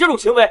你，你这种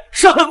行为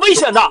是很危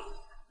险的。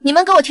你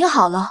们给我听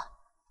好了，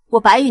我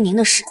白玉宁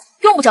的事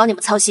用不着你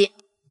们操心。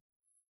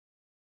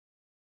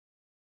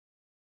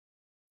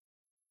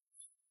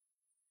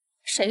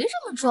谁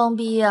这么装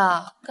逼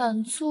呀？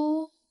敢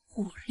租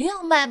5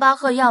辆迈巴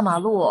赫压马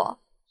路？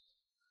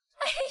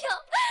哎呦，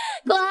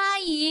郭阿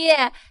姨，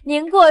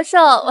您过寿，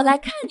我来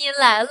看您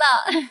来了。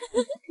哎呀，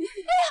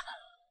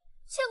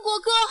建国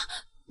哥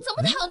怎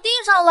么躺地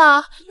上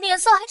了？脸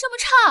色还这么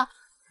差？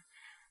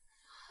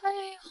哎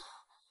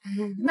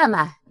呦，曼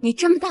曼，你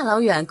这么大老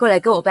远过来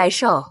给我拜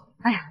寿，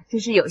哎呀，真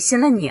是有心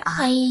了你啊！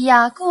哎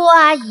呀，郭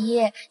阿姨，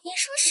您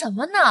说什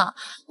么呢？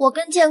我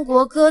跟建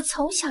国哥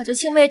从小就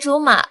青梅竹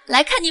马，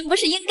来看您不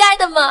是应该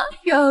的吗？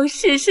哟，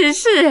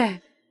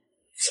是。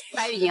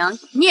白玉宁，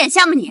你眼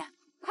瞎吗你？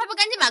还不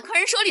赶紧把客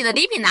人手里的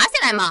礼品拿下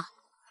来吗？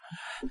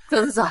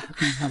走。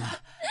妈妈，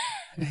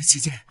姐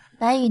姐，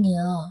白玉宁，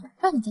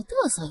让你再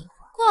嘚瑟一会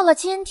儿。过了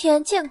今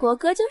天，建国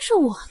哥就是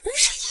我的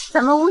事。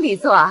咱们屋里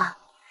坐啊。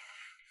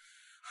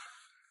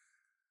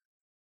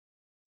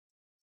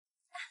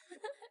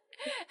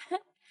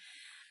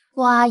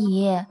郭阿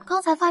姨，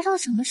刚才发生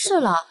什么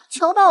事了？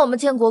瞧把我们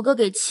建国哥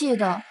给气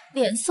的，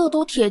脸色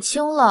都铁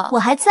青了。我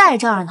还在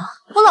这儿呢，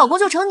我老公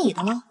就成你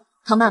的了。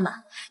唐曼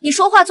曼，你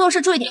说话做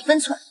事注意点分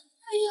寸。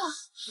哎呀，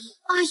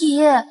阿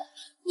姨，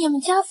你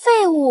们家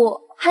废物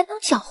还能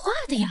讲话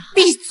的呀？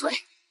闭嘴，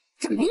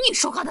这没你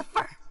说话的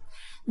份儿。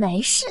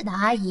没事的，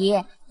阿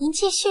姨，您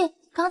继续。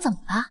刚怎么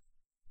了？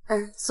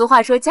俗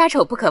话说家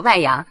丑不可外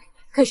扬，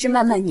可是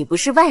曼曼你不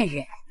是外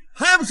人。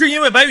还不是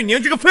因为白玉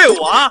宁这个废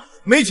物啊，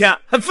没钱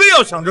还非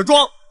要想着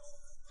装，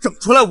整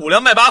出来5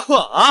辆迈巴赫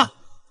啊，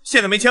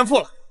现在没钱付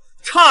了，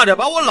差点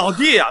把我老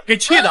弟呀给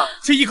气的，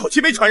是一口气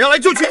没喘上来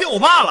就去见我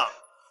爸了。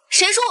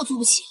谁说我租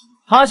不起？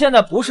他现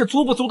在不是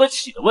租不租得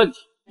起的问题，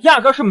压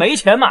根是没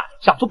钱买，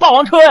想租霸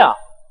王车呀。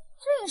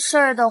这事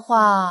儿的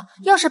话，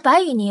要是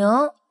白宇宁，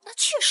那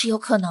确实有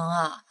可能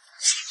啊。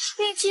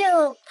毕竟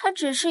她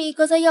只是一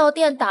个在药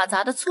店打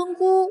杂的村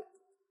姑，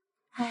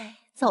哎，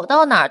走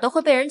到哪儿都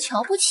会被人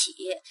瞧不起。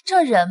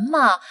这人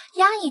嘛，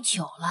压抑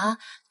久了，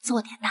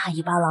做点大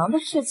尾巴狼的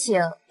事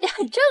情也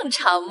很正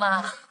常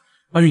嘛。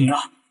白宇宁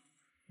啊，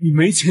你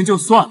没钱就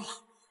算了，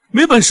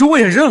没本事我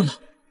也认了，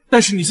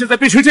但是你现在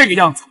变成这个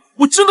样子，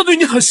我真的对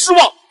你很失望。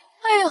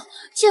哎呦，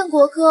建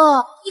国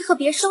哥，你可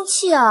别生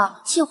气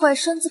啊，气坏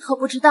身子可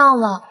不值当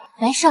了。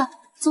没事，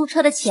租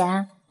车的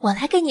钱我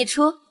来给你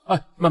出。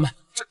哎，曼曼，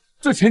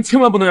这钱千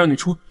万不能让你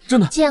出，真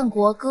的。建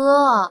国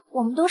哥，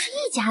我们都是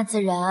一家子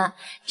人，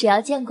只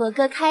要建国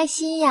哥开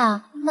心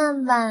呀，曼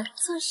曼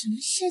做什么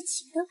事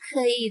情都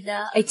可以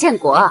的。哎，建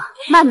国，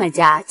曼曼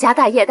家家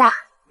大业大，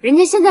人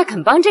家现在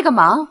肯帮这个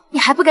忙，你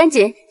还不赶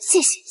紧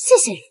谢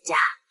谢人家？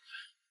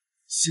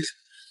谢谢。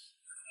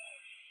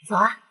走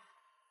啊！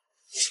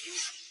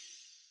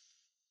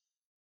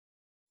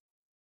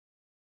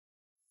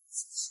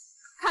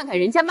看看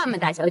人家曼曼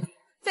大小姐，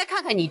再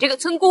看看你这个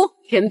村姑，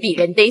人比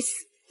人得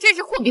死，真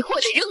是货比货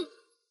得扔。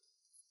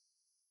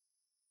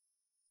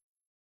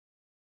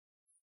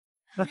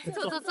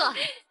坐。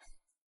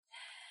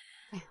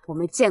哎，我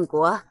们建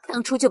国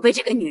当初就被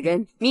这个女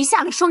人迷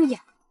瞎了双眼，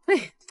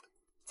哎，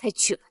才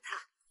娶了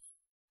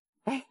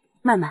她。哎，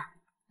曼曼，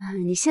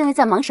你现在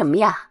在忙什么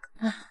呀？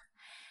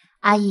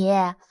阿姨，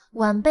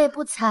晚辈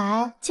不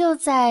才，就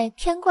在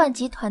天冠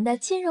集团的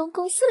金融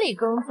公司里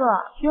工作。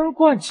天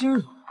冠金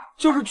融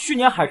就是去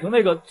年海城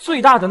那个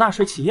最大的纳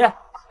税企业。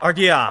二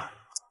弟啊，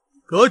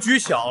格局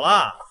小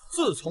了。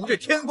自从这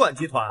天冠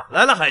集团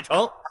来了海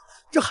城，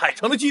这海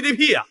城的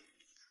GDP 啊，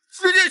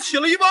直接起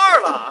了1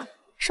半了。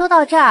说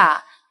到这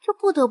儿，就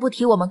不得不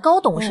提我们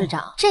高董事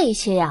长，这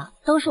些呀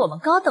都是我们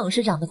高董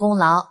事长的功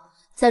劳。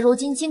在如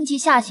今经济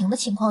下行的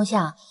情况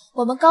下，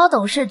我们高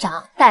董事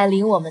长带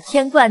领我们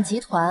天冠集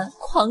团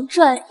狂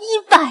赚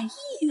100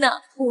亿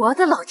呢！我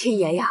的老天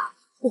爷呀！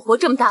我活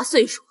这么大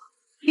岁数，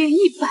连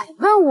100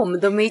万我们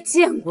都没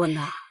见过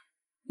呢。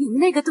你们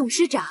那个董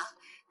事长，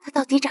他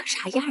到底长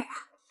啥样啊？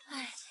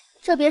哎，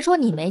这别说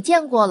你没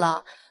见过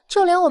了，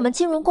就连我们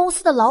金融公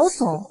司的老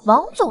总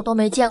王总都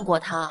没见过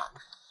他。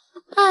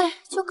哎，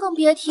就更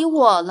别提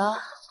我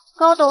了。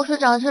高董事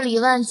长是李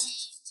万基，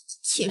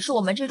岂是我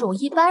们这种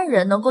一般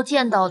人能够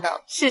见到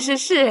的？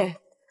是，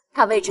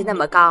他位置那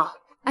么高，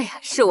哎呀，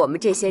是我们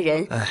这些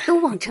人都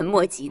望尘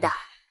莫及的。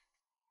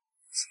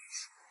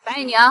白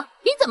宇宁，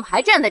你怎么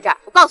还站在这儿？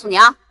我告诉你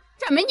啊，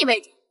这儿没你位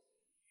置。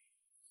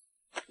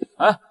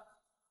哎，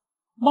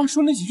妈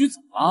说那几句怎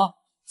么了？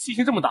气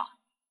性这么大？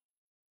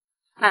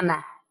曼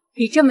曼，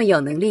你这么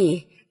有能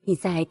力，你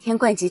在天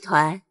冠集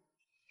团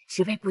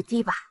职位不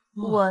低吧？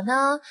我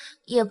呢，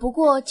也不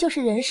过就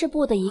是人事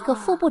部的一个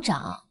副部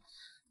长，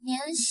年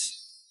薪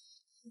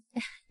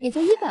也就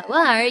100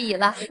万而已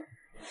了。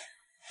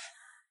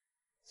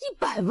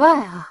100万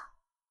啊！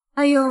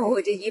哎呦，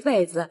我这一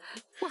辈子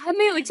我还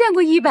没有见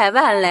过100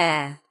万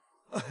嘞。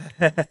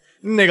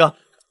那个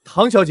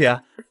唐小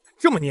姐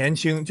这么年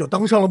轻就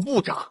当上了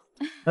部长，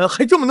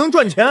还这么能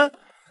赚钱，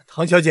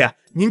唐小姐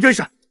您真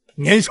是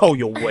年少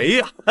有为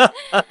呀！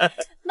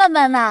曼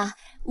曼呐，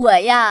我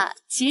呀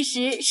其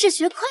实是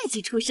学会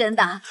计出身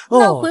的，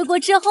那回国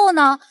之后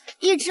呢，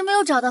一直没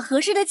有找到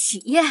合适的企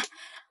业，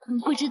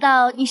不知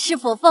道你是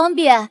否方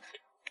便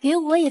给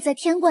我也在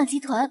天冠集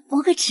团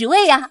谋个职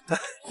位呀？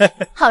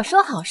好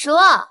说，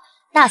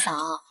大嫂，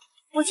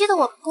我记得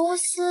我们公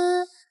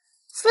司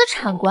资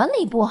产管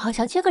理部好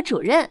像缺个主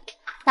任，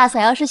大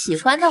嫂要是喜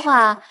欢的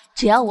话，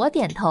只要我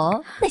点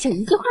头，那就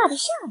一句话的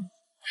事儿。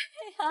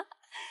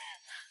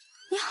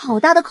你好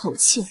大的口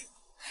气！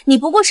你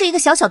不过是一个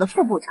小小的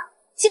副部长，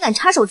竟敢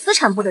插手资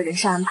产部的人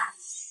事安排！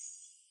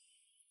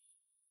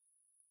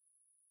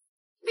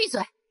闭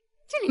嘴！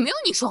这里没有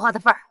你说话的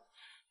份儿。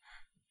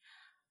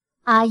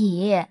阿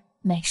姨，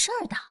没事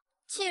的。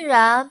既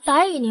然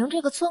白宇宁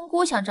这个村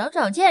姑想长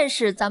长见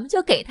识，咱们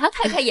就给她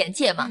开开眼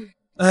界嘛。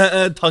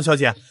唐小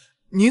姐，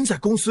您在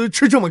公司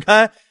吃这么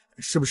开，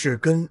是不是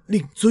跟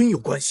令尊有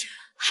关系？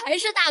还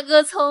是大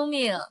哥聪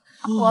明。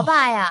我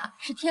爸呀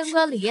是天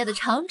冠铝业的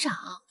厂长，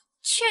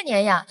去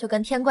年呀就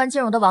跟天冠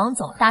金融的王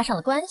总搭上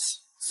了关系，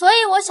所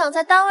以我想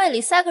在单位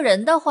里塞个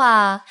人的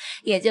话，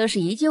也就是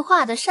一句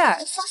话的事儿，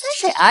洒洒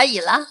水而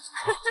已了。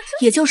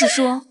也就是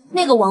说，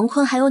那个王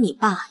坤还有你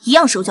爸一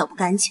样手脚不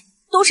干净，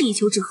都是一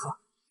丘之貉。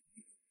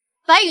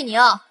白宇宁，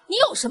你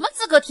有什么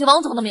资格提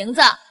王总的名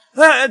字？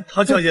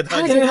唐小姐，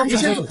唐小姐，你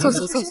先坐，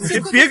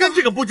别跟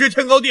这个不知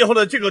天高地厚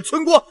的这个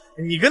村姑，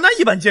你跟他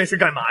一般见识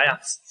干嘛呀？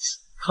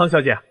唐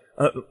小姐，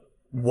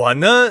我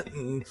呢，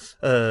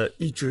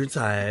一直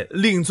在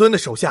令尊的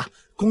手下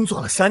工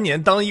作了3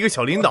年，当一个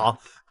小领导，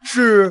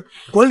是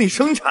管理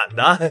生产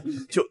的，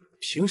就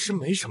平时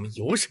没什么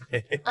油水。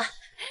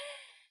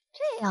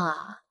这样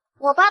啊，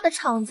我爸的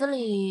厂子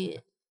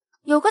里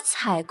有个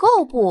采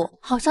购部，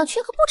好像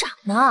缺个部长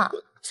呢。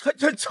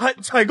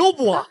采购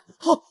部啊，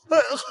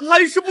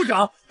还是部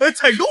长，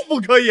采购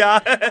部可以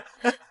啊。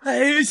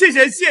谢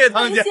谢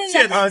唐姐，谢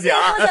谢唐姐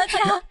啊。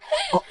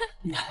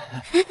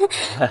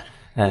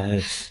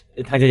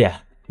唐小姐，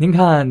您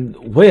看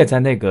我也在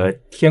那个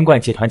天冠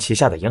集团旗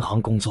下的银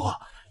行工作，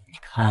你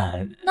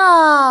看，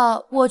那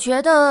我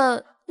觉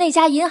得那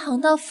家银行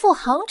的副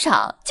行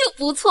长就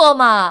不错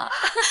嘛。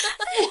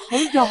副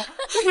行长，哎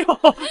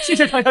呦，谢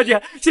谢唐小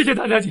姐，谢谢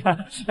唐小姐。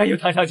哎呦，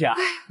唐小姐，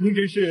您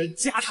真是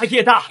家大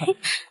业大。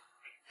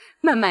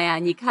曼曼呀，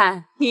你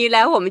看你一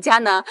来我们家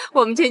呢，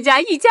我们全家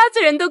一家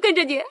子人都跟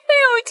着你，哎呦，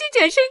鸡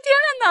犬升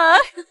天了呢。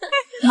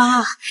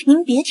妈，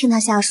您别听他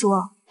瞎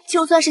说，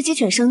就算是鸡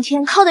犬升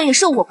天，靠的也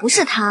是我，不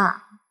是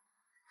他。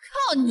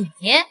靠你！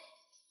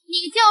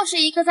你就是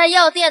一个在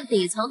药店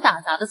底层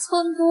打杂的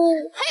村姑，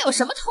还有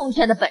什么通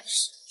天的本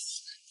事？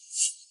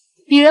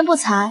鄙人不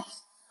才，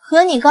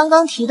和你刚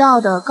刚提到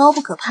的高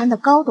不可攀的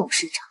高董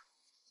事长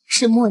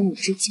是莫逆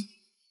之交。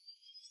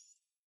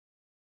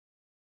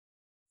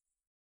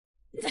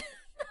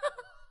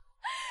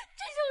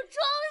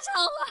装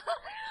上了！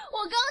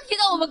我刚提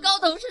到我们高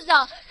董事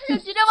长，他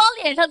就急着往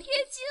脸上贴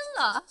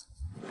金了。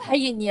白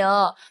宇宁，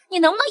你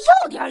能不能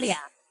要点脸？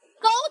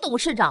高董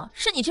事长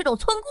是你这种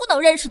村姑能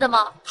认识的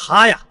吗？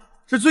他呀，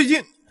是最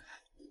近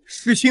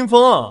失心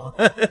疯。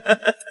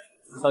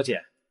小姐，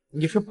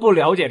你是不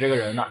了解这个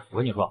人呢。我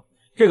跟你说，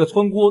这个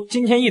村姑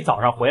今天一早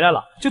上回来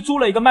了，就租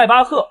了一个迈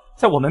巴赫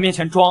在我们面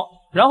前装，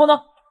然后呢，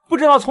不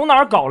知道从哪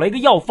儿搞了一个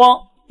药方，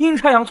阴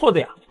差阳错的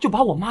呀，就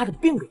把我妈的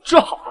病给治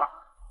好了。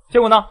结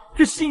果呢，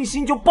这信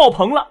心就爆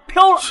棚了，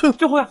飘了。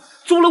最后呀，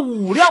租了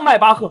5辆迈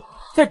巴赫，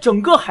在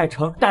整个海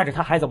城带着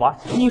他孩子玩。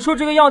你说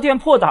这个药店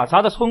破打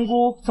杂的村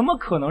姑，怎么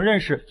可能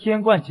认识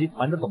天冠集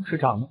团的董事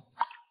长呢？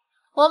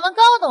我们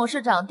高董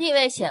事长地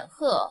位显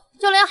赫，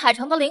就连海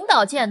城的领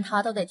导见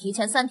他都得提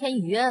前3天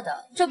预约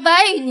的。这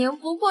白宇宁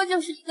不过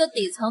就是一个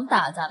底层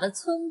打杂的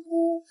村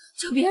姑，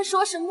就别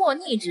说是莫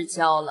逆之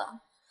交了，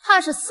怕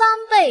是3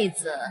辈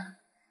子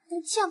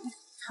都见不了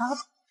他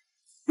吧。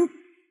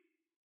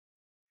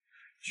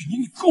雨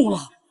宁，你够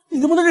了！你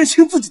能不能认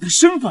清自己的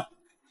身份？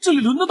这里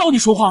轮得到你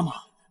说话吗？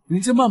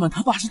人家曼曼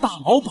他爸是大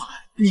老板，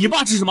你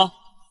爸是什么？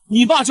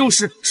你爸就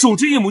是守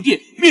着1亩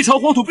地，面朝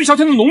黄土背朝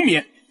天的农民，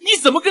你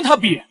怎么跟他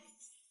比？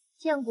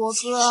建国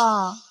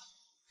哥，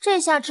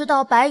这下知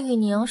道白宇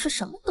宁是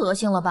什么德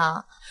行了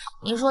吧？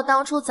你说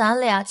当初咱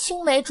俩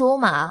青梅竹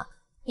马，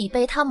你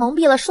被他蒙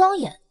蔽了双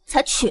眼，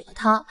才娶了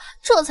她，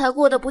这才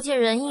过得不尽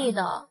人意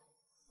的。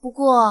不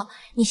过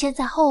你现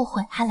在后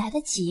悔还来得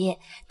及，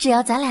只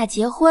要咱俩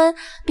结婚，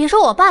别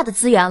说我爸的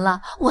资源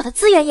了，我的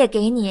资源也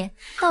给你，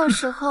到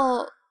时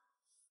候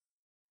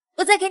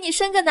我再给你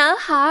生个男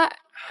孩。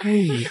哎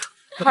呀，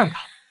看看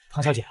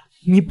唐小姐，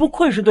你不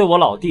愧是对我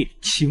老弟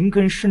情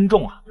根深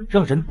重啊，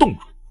让人动容。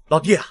老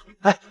弟啊，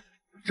哎，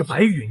这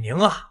白宇宁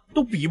啊，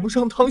都比不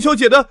上唐小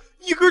姐的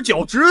一根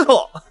脚趾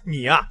头。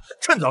你呀，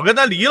趁早跟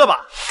他离了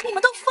吧。你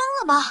们都疯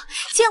了吗？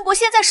建国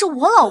现在是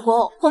我老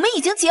公，我们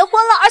已经结婚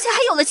了，而且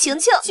还有了晴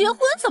晴。结婚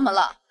怎么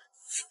了？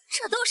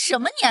这都什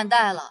么年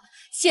代了？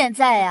现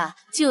在呀，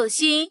就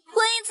兴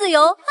婚姻自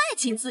由、爱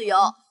情自由。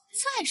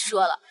再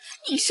说了，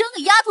你生个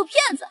丫头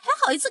片子还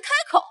好意思开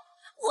口，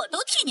我都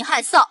替你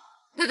害臊。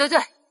对，早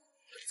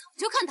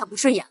就看他不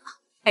顺眼了。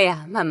哎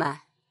呀，曼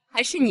曼，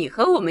还是你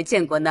和我们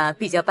建国呢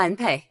比较般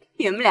配，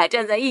你们俩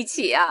站在一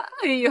起啊，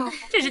哎呦，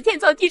这是天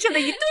造地设的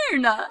一对儿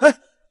呢。哎，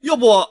要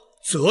不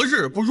择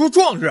日不如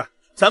撞日，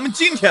咱们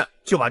今天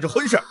就把这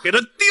婚事给他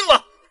定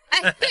了。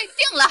哎，对，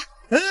定了。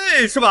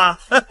哎，是吧？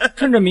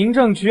趁着民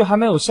政局还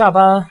没有下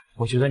班，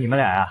我觉得你们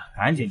俩呀，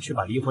赶紧去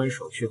把离婚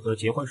手续和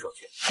结婚手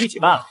续一起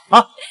办了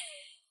啊！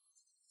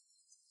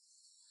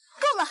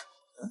够了！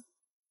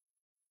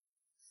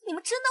你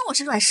们真当我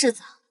是软柿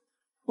子？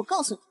我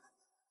告诉你们，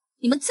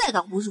你们再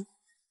敢侮辱我，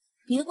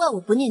别怪我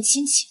不念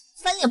亲情，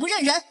翻脸不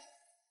认人。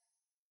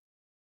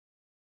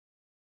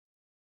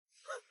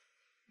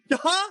呀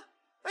哈！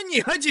哎，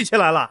你还记起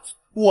来了？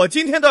我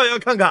今天倒要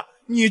看看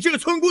你这个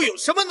村姑有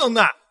什么能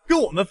耐，跟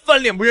我们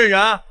翻脸不认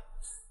人。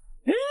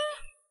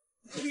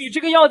你这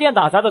个药店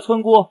打杂的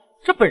村姑，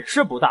这本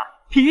事不大，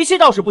脾气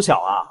倒是不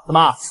小啊！怎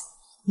么，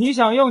你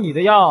想用你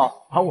的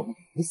药把我们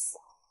毒死？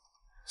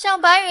像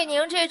白宇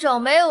宁这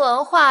种没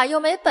文化又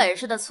没本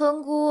事的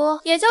村姑，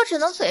也就只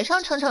能嘴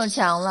上逞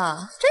强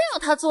了。真要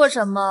他做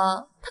什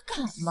么，他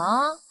敢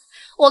吗？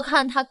我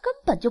看他根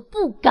本就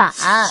不敢。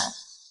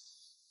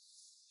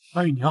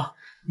白宇宁，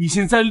你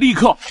现在立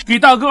刻给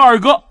大哥、二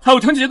哥还有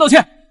堂姐姐道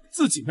歉，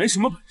自己没什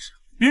么本事，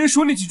别人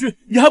说你几句，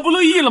你还不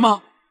乐意了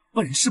吗？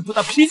本事不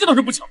大，脾气倒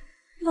是不小。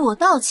我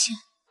道歉？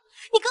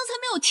你刚才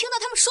没有听到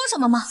他们说什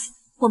么吗？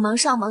我忙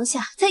上忙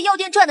下，在药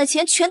店赚的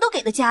钱全都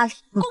给了家里，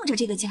供着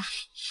这个家。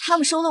他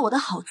们收了我的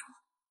好处，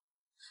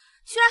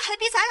居然还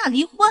逼咱俩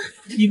离婚。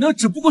你那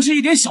只不过是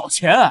一点小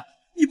钱，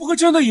你不会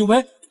真的以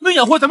为能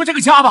养活咱们这个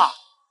家吧？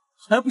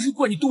还不是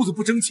怪你肚子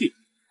不争气，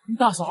你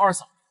大嫂、二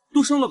嫂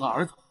都生了个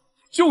儿子，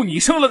就你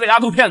生了个丫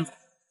头片子。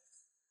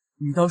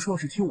你到时候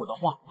是听我的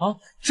话啊，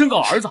生个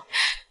儿子，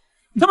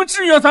他们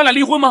至于让咱俩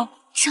离婚吗？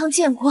张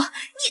建国，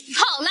你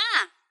好啦！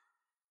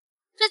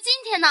这今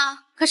天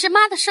呢，可是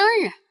妈的生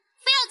日，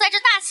非要在这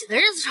大喜的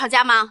日子吵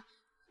架吗？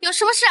有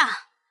什么事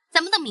啊？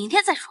咱们等明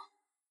天再说。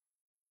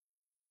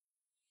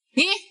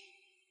你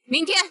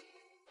明天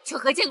就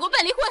和建国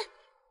办离婚。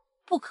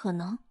不可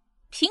能，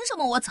凭什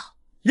么我走？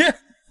耶！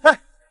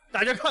哎，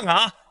大家看看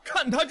啊，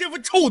看他这副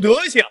臭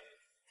德行。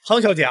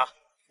唐小姐啊，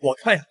我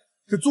看呀，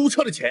这租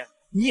车的钱呀，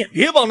你也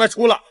别帮他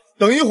出了。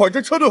等一会儿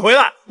这车队回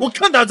来，我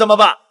看他怎么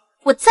办。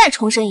我再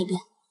重申一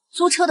遍，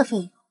租车的费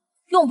用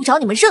用不着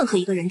你们任何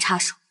一个人插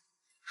手。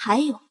还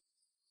有，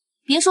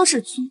别说是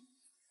租，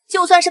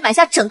就算是买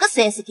下整个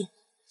 4S 店，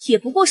也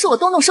不过是我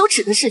动动手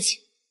指的事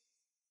情。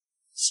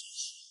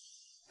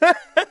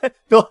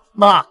得，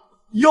妈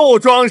又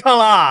装上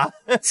了。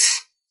对，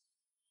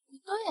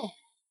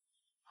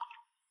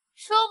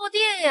说不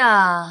定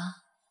呀，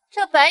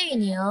这白宇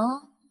宁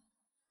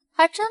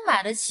还真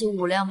买得起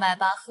5辆迈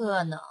巴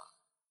赫呢。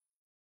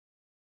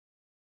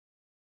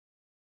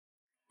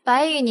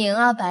白宇宁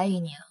啊，白宇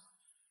宁，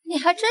你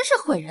还真是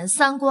毁人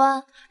三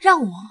观，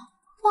让我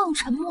望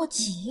尘莫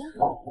及呀！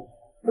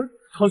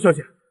唐小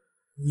姐，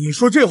你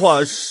说这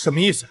话什么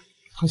意思？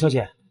唐小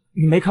姐，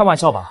你没开玩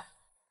笑吧？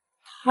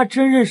他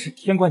真认识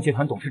天冠集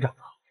团董事长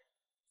啊？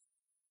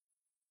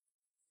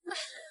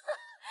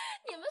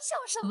你们想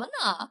什么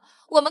呢？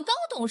我们高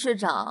董事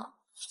长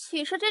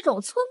岂是这种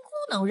村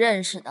姑能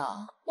认识的？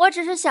我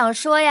只是想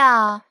说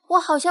呀，我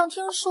好像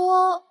听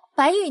说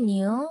白宇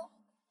宁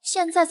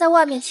现在在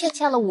外面欠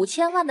下了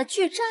5000万的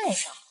巨债呢。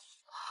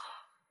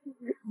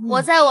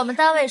我在我们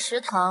单位食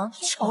堂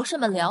听同事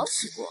们聊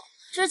起过，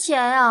之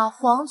前啊，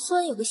黄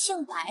村有个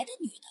姓白的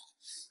女的，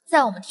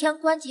在我们天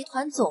冠集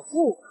团总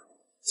部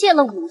借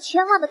了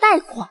5000万的贷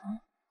款，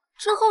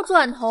之后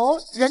转头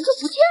人就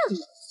不见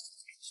了，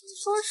听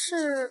说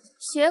是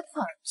携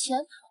款潜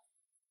逃。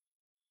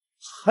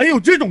还有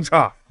这种事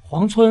儿？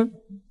黄村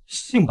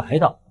姓白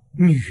的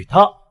女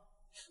的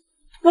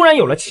突然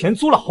有了钱，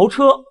租了豪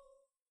车。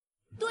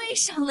对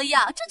上了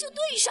呀，这就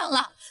对上了，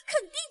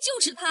肯定就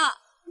是他，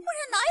不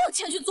然哪有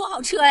钱去坐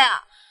好车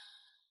呀？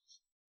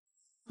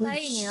白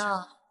宇宁，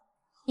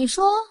你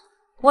说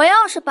我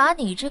要是把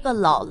你这个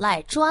老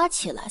赖抓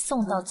起来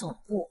送到总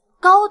部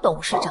高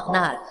董事长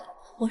那里，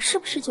我是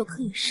不是就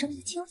可以升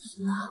个经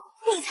理了？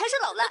你才是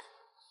老赖！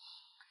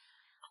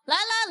来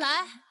来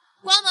来，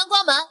关门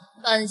关门，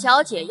本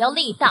小姐要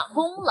立大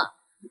功了，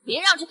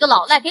别让这个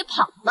老赖给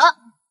跑了。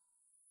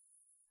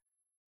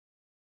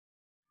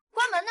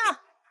关门呐！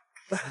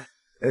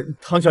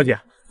唐小姐，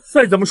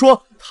再怎么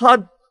说他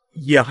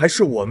也还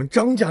是我们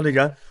张家的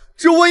人，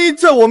这万一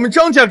在我们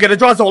张家给他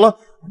抓走了，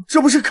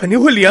这不是肯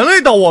定会连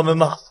累到我们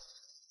吗？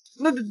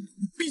那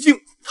毕竟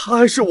她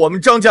还是我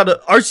们张家的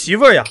儿媳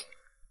妇呀。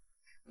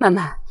妈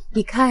妈，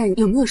你看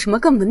有没有什么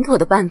更稳妥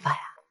的办法呀？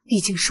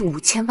毕竟是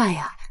5000万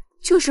呀，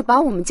就是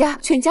把我们家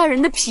全家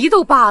人的皮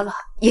都扒了，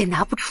也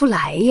拿不出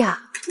来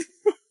呀。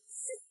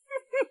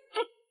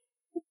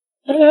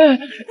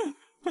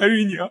白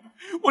玉宁，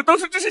我当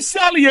时真是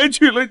瞎了眼，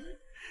娶了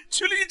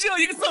你这样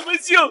一个丧门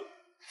星。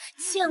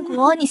建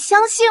国，你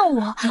相信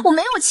我，我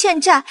没有欠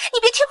债，你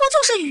别天风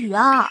就是雨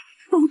啊！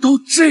都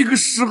到这个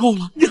时候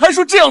了，你还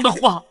说这样的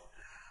话？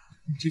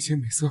你之前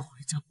每次回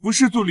家不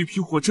是坐绿皮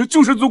火车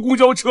就是坐公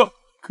交车，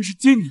可是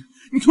今年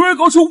你突然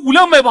搞出5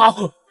辆迈巴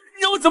赫，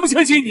你让我怎么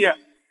相信你？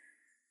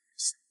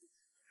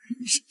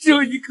你是这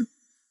样一个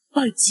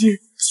爱钱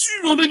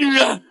虚荣的女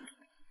人。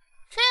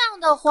这样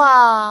的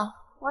话，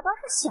我倒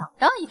是想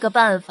到一个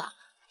办法，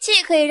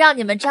既可以让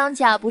你们张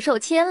家不受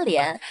牵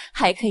连，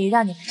还可以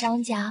让你们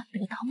张家得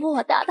到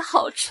莫大的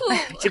好处。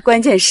这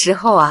关键时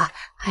候啊，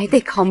还得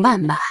靠曼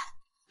曼。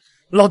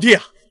老弟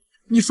啊，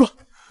你说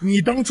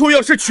你当初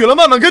要是娶了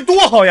曼曼该多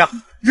好呀，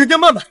人家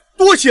曼曼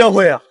多贤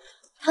惠啊。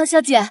唐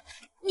小姐，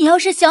你要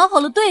是想好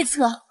了对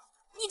策，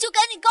你就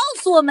赶紧告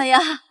诉我们呀。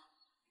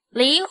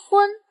离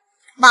婚，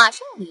马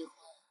上离婚。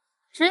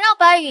只要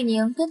白宇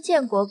宁跟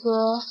建国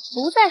哥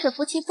不再是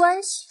夫妻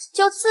关系，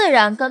就自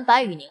然跟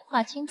白宇宁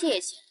划清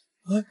界限。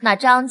那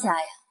张家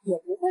呀，也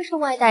不会是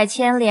外带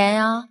牵连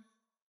呀。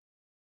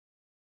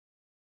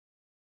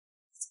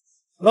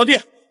老弟，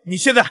你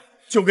现在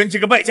就跟这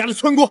个败家的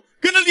村姑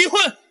跟他离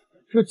婚。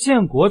这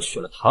建国娶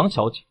了唐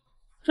小姐，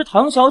这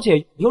唐小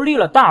姐又立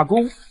了大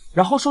功，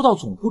然后受到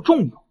总部重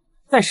用，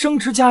再升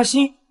职加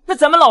薪，那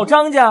咱们老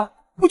张家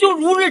不就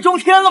如日中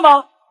天了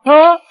吗？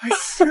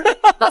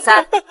老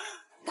三，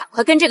赶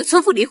快跟这个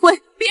村妇离婚，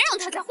别让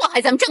他再祸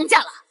害咱们张家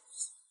了。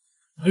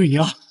白玉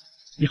宁，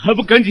你还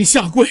不赶紧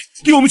下跪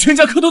给我们全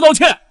家磕头道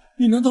歉？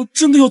你难道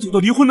真的要走到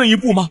离婚那一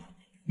步吗？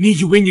你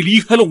以为你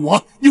离开了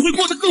我，你会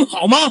过得更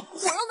好吗？我又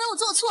没有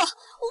做错，我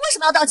为什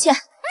么要道歉？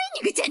哎，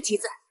你个贱蹄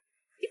子，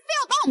你非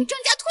要把我们张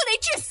家拖累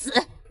致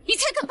死，你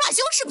才肯罢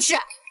休是不是？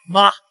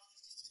妈，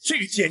这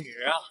个贱女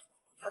人啊，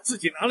她自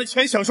己拿了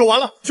钱享受完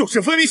了，就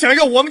是分明想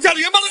让我们家的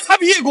人帮她擦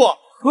屁股。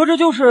合着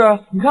就是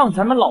让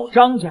咱们老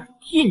张家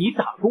替你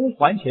打工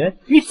还钱，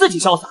你自己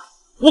潇洒。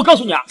我告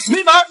诉你啊，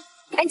没门！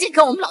赶紧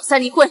跟我们老三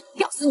离婚，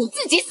要死你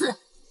自己死，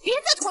别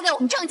再拖累我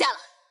们张家了。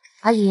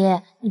阿姨，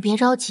你别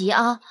着急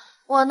啊，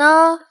我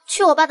呢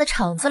去我爸的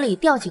厂子里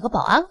调几个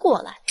保安过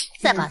来，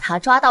再把他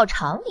抓到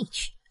厂里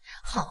去，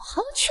好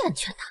好劝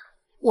劝他。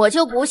我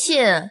就不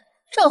信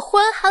这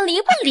婚还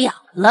离不了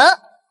了。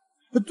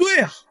对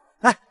呀，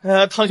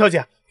唐小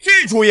姐，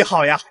这主意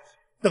好呀。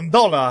等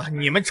到了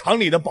你们厂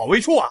里的保卫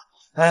处啊，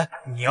哎，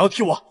你要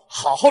替我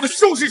好好的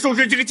收拾收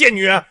拾这个贱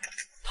女人。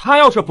她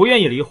要是不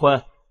愿意离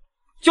婚，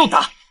就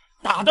打，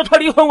打到她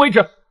离婚为止。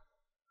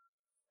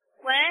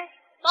喂，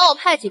帮我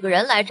派几个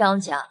人来张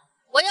家，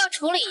我要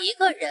处理一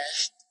个人。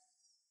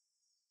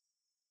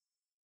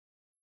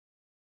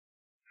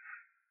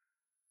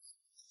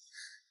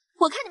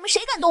我看你们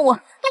谁敢动我，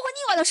都活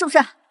腻歪了是不是？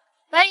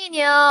白玉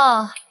宁，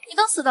你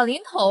都死到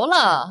临头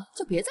了，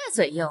就别再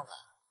嘴硬了。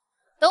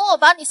等我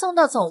把你送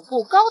到总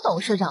部高董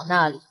事长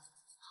那里，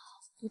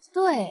不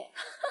对，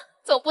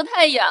总部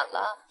太远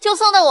了，就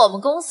送到我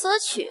们公司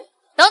去。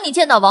等你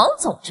见到王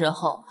总之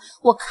后，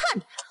我看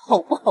你还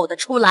吼不吼得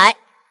出来。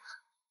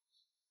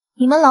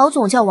你们老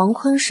总叫王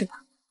坤是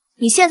吧？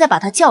你现在把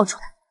他叫出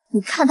来，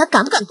你看他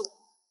敢不敢动？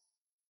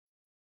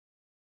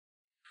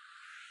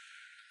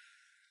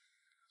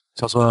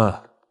小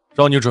孙，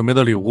让你准备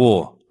的礼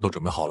物都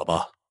准备好了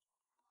吧？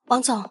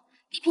王总，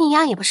礼品一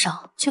样也不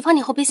少，全放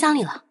你后备箱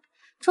里了。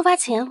出发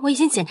前我已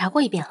经检查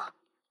过一遍了。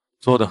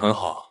做得很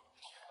好，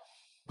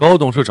高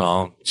董事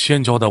长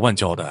千交代万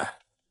交代，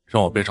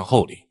让我备上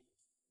厚礼，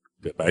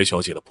给白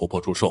小姐的婆婆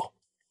祝寿，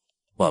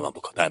万万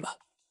不可怠慢。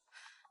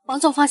王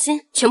总放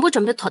心，全部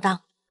准备妥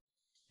当。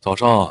早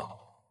上，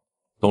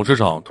董事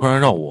长突然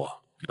让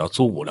我给他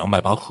租5辆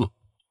迈巴赫，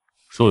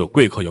说有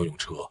贵客要用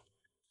车。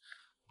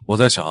我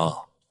在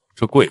想，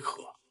这贵客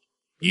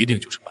一定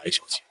就是白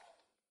小姐。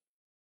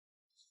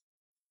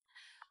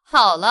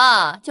好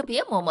了，就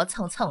别磨磨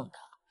蹭蹭的，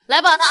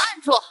来把他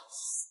按住。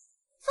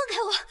放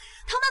开我，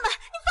唐曼曼，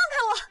你放开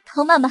我！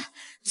唐曼曼，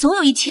总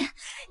有一天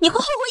你会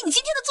后悔你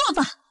今天的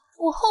做法。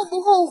我后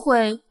不后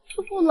悔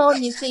就不劳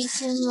你费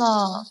心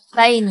了。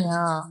白以宁，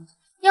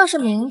要是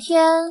明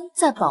天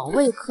在保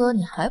卫科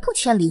你还不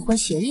签离婚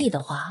协议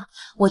的话，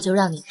我就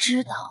让你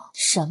知道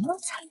什么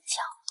才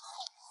叫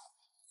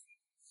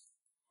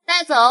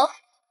带走。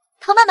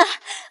唐曼曼，放开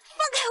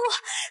我！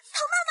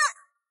唐曼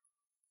曼。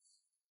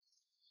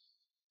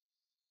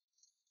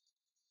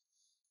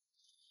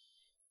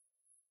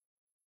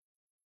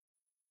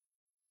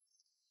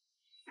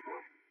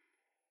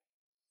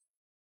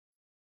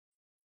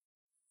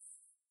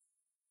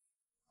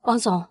王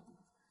总，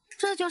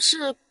这就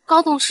是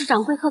高董事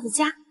长会客的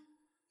家，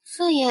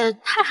这也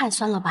太寒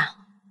酸了吧？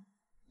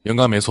应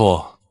该没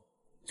错，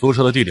租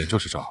车的地点就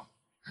是这儿，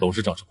董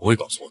事长是不会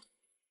搞错的。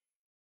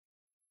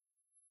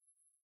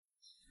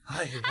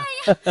哎呀，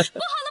不好了，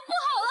不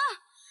好了！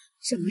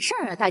什么事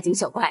儿啊，大惊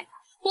小怪的？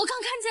我刚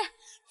看见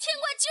天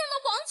怪惊人的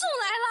王总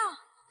来了。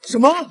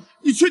什么？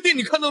你确定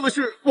你看到的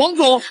是王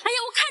总？哎呀，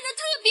我看得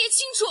特别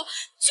清楚，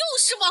就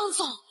是王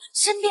总，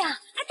身边还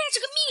带着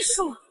个秘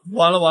书。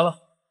完了完了，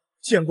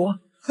建国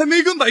还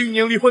没跟白玉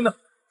宁离婚呢，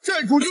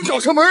债主就找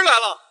上门来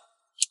了。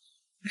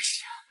哎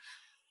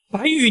呀，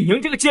白玉宁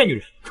这个贱女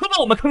人可把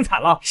我们坑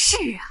惨了。是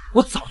啊，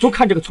我早就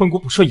看这个村姑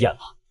不顺眼了，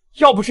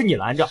要不是你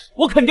拦着，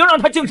我肯定让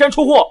她净身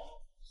出户。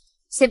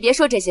先别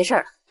说这些事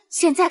儿了，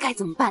现在该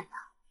怎么办呢？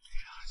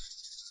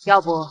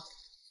要不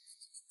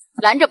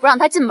拦着不让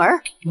他进门？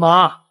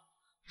妈，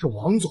这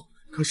王总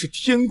可是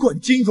天冠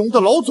金融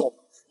的老总，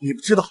你不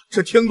知道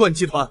这天冠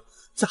集团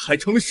在海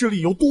城的势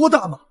力有多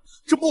大吗？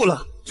这不拦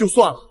就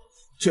算了，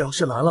这要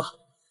是拦了，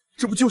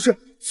这不就是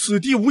此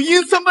地无银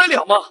300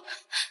两吗？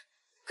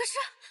可是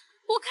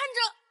我看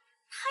着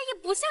他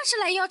也不像是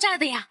来要债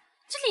的呀，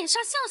这脸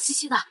上笑嘻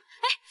嘻的，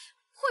哎，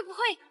会不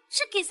会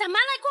是给咱妈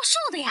来过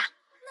寿的呀？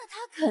那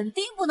他肯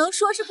定不能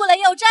说是过来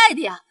要债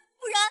的呀，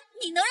不然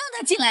你能让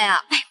他进来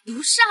啊？哎，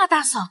不是啊，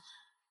大嫂，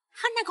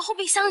他那个后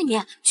备箱里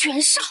面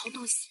全是好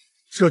东西。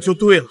这就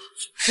对了。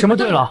什么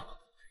对了？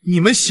你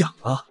们想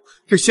啊，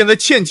这现在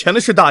欠钱的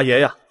是大爷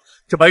呀，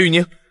这白玉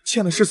宁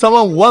欠的是3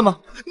万5万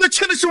吗？那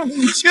欠的是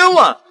5000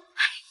万。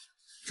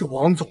这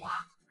王总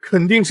啊，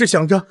肯定是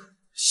想着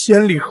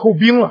先礼后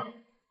兵了。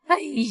哎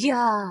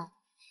呀，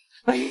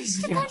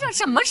这摊上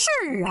什么事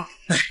儿啊？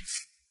哎，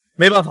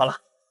没办法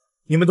了，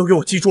你们都给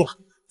我记住了，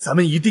咱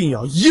们一定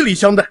要以礼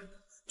相待，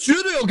绝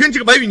对要跟这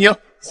个白玉宁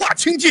划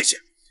清界限。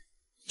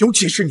尤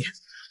其是你，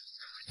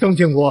张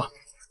建国，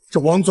这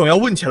王总要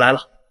问起来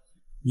了，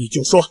你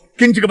就说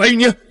跟这个白玉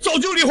宁早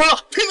就离婚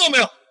了，听到没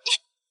有？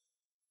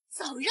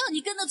早让你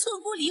跟那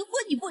村姑离婚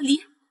你不离，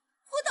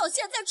活到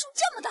现在出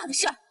这么大的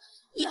事儿，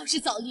你要是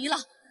早离了，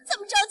咱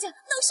们张家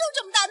能受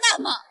这么大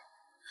难吗？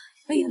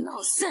哎呀，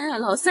老三啊，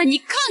老三，你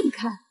看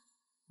看。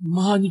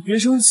妈，你别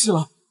生气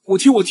了，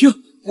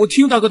我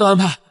听大哥的安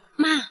排。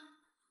妈，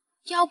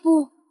要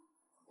不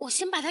我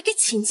先把他给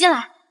请进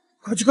来。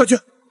快去快去，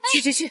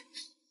去。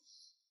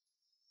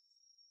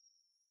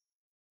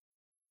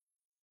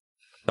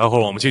待会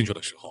儿我们进去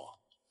的时候，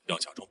要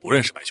假装不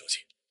认识白小姐，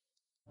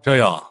这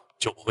样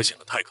就不会显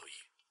得太刻意。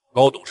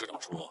高董事长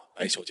说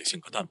白小姐性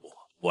格淡薄，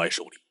不爱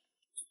收礼。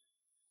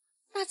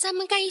那咱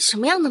们该以什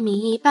么样的名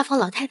义拜访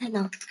老太太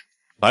呢？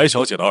白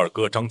小姐的二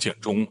哥张建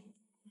中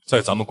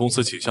在咱们公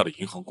司旗下的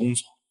银行工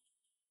作，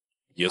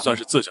也算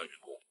是自家员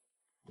工。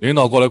领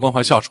导过来关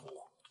怀下属，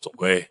总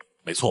归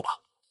没错吧？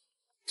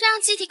这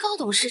样既替高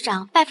董事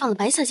长拜访了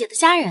白小姐的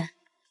家人，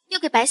又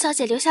给白小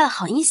姐留下了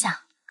好印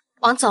象。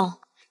王总，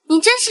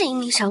您真是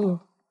引领神武。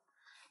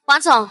王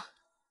总，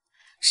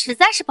实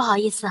在是不好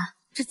意思，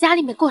这家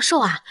里面过瘦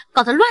啊，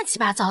搞得乱七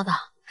八糟的，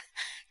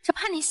这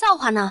怕你笑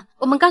话呢。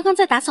我们刚刚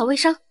在打扫卫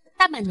生，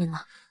怠慢您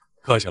了。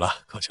客气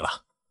了，客气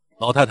了。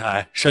老太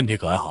太身体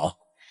可还好？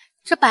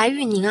这白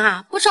玉宁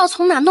啊，不知道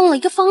从哪弄了一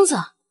个方子，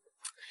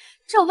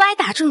这歪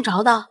打正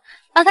着的。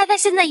老太太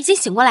现在已经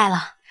醒过来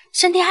了，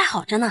身体还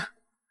好着呢。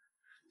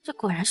这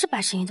果然是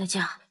白神医的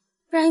家，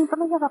不然也不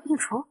能药到病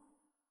除。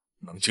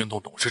能惊动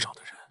董事长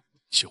的人，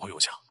岂会有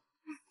假？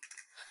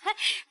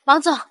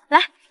王总，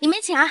来，里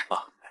面请啊。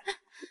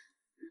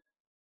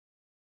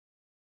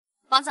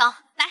王总，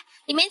来，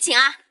里面请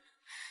啊。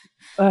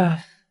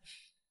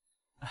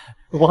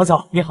王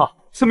总你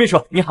好，孙秘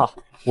书你好，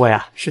我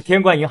呀是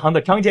天冠银行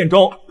的张建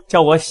中，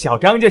叫我小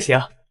张就行。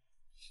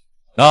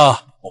那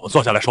我们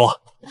坐下来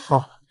说。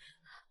好。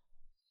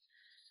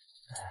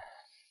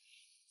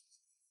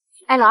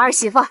哎，老二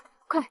媳妇，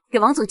快给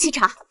王总沏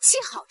茶，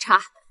沏好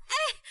茶。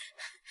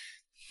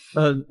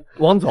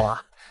王总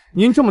啊，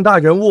您这么大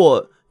人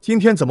物，今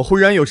天怎么忽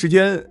然有时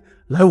间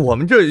来我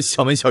们这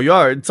小门小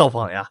院造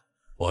访呀？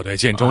我对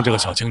建中这个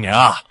小青年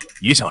啊，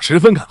一向十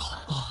分看好。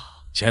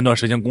前段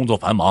时间工作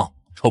繁忙，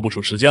抽不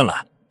出时间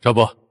来，这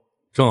不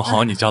正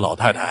好你家老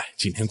太太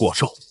今天过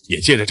寿，也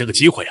借着这个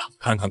机会啊，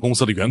看看公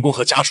司的员工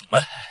和家属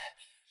们。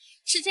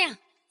是这样，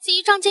基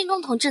于张建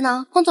中同志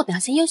呢工作表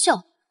现优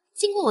秀，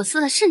经过我司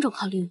的慎重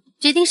考虑，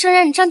决定升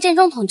任张建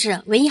中同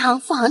志为银行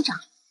副行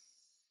长。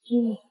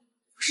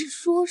不是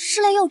说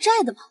是来要债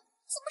的吗？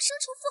怎么升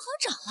成副行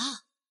长了？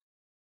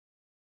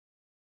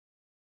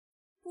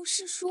不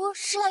是说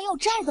是来要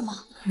债的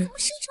吗？怎么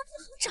升成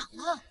副行长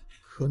了？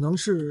可能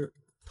是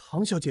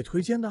唐小姐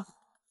推荐的。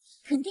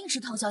肯定是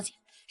唐小姐，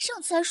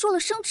上次还说了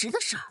升职的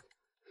事儿。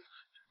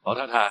老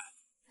太太，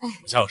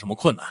手下有什么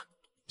困难，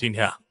今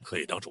天啊可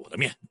以当着我的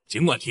面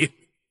尽管提。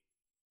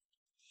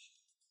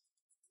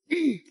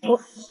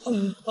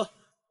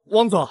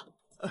王总，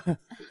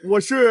我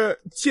是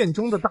建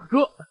中的大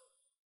哥。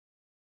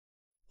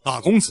大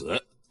公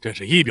子真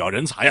是一表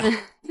人才呀！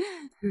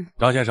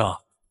张先生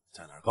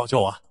在哪儿高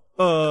就啊？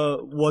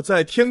我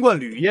在天冠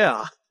铝业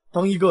啊，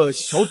当一个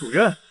小主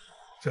任，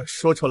这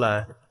说出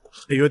来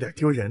还有点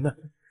丢人呢。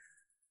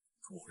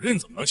主任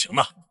怎么能行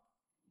呢？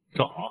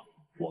正好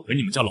我跟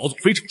你们家老总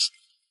非常熟，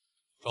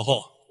稍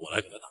后我来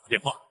给他打个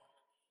电话。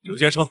刘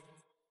先生，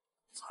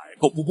采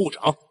购部部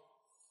长，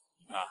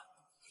你看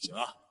行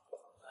啊？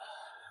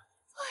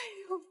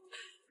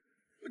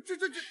这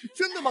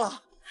真的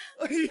吗？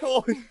哎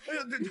呦，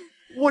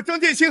这我张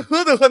建新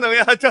何德何能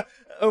呀？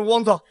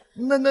王总，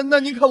那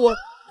您看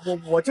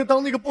我这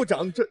当那个部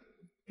长，这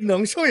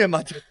能胜任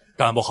吗？这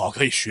干不好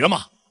可以学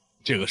嘛。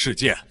这个世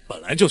界本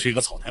来就是一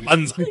个草台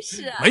班子，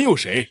是啊，没有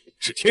谁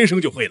是天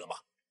生就会的嘛。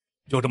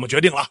就这么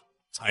决定了，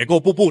采购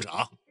部部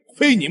长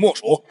非你莫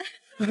属。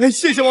哎，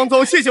谢谢王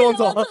总，谢谢王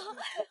总。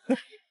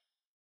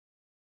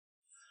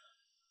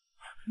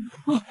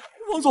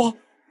王总，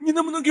你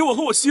能不能给我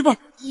和我媳妇儿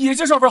也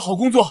介绍份好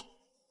工作？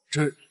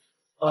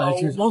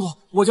王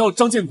总，我叫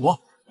张建国，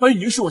白宇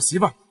宁是我媳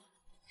妇儿。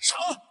啥？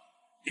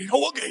你让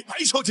我给白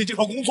小姐介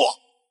绍工作？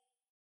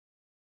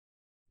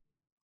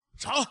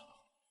啥？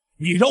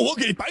你让我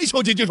给白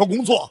小姐介绍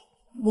工作？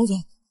王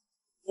总，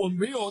我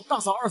没有大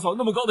嫂二嫂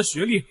那么高的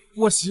学历，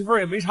我媳妇儿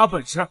也没啥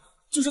本事，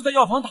就是在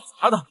药房打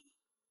杂的。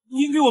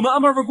您给我们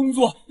安排份工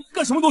作，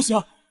干什么都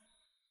行。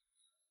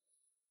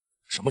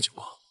什么情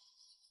况？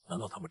难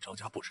道他们张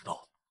家不知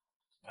道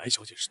白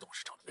小姐是董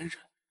事长的恩人？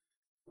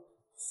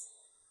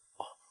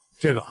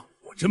这个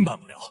我真办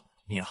不了，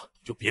你呀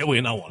就别为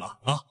难我了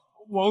啊！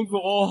王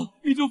总，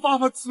你就发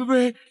发慈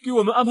悲，给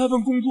我们安排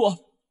份工作。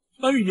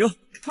白宇宁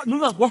他能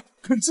干活，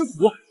肯吃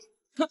苦，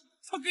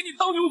他给你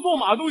当牛做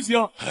马都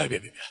行。哎，别，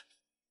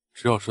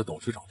只要是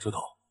董事长知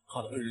道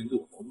他的恩人给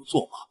我工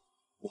作嘛，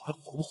我还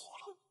活不活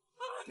了？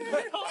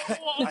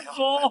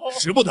王总，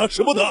使不得，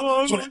兄弟，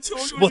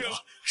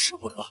使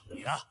不得！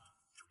你呀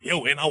就别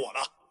为难我了。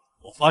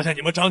我发现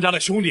你们张家的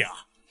兄弟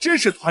啊，真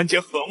是团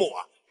结和睦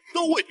啊，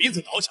都为彼此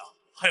着想。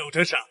还有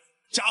真是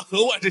家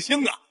和万事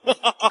兴啊！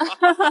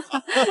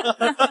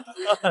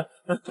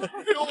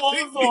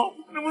王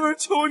总，能不能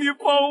求你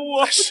帮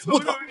我？使不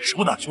得，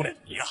兄弟，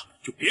你呀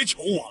就别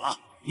求我了，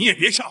你也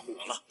别吓唬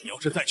我了。你要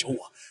是再求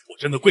我，我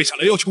真的跪下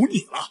来要求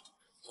你了。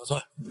小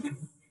孙，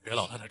给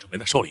老太太准备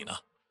的寿礼呢？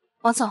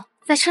王总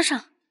在车上。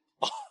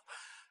哦，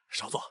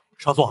稍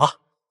坐啊。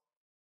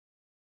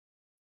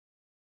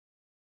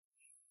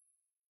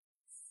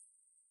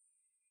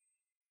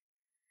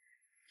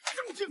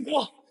张建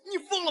国，你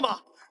疯了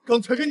吗？刚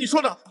才跟你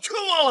说的全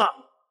忘了。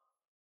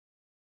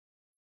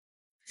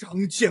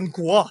张建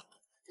国，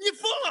你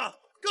疯了！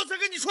刚才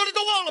跟你说的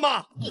都忘了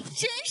吗？你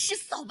真是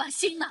扫把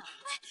星呐！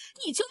哎，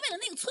你就为了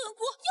那个村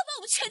姑，要把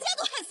我们全家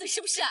都害死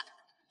是不是？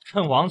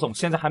趁王总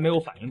现在还没有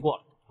反应过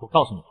来，我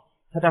告诉你，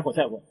他待会儿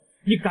再问，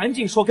你赶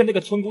紧说跟那个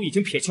村姑已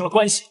经撇清了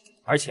关系，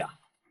而且啊，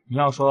你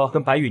要说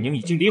跟白宇宁已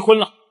经离婚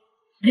了，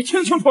你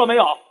听清楚了没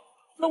有？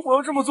那我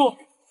要这么做，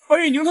白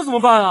宇宁他怎么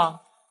办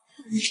啊？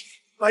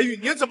白宇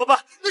宁怎么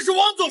办？那是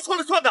王总说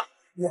了算的。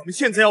我们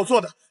现在要做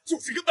的就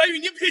是跟白宇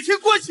宁撇清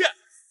关系。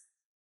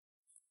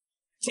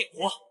建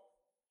国，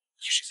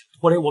你是想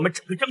拖累我们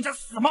整个张家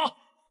死吗？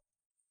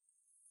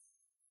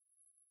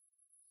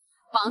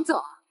王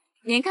总，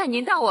您看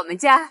您到我们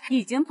家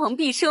已经蓬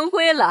荜生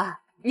辉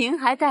了，您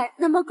还带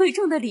那么贵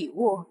重的礼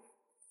物，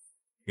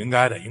应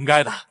该的，应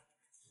该的。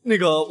那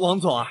个王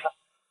总啊，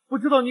不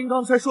知道您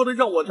刚才说的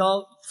让我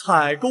当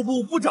采购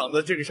部部长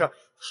的这个事儿，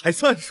还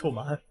算数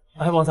吗？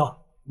哎，王总，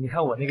你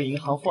看我那个银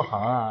行副行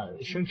啊，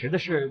升职的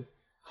事。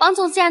王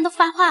总既然都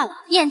发话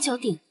了，一言九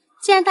鼎，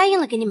既然答应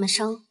了给你们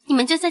升，你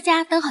们就在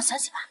家等好消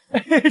息吧。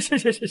谢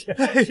谢，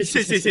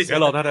谢谢。给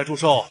老太太祝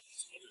寿。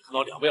看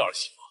到2位儿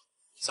媳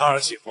妇，3儿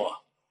媳妇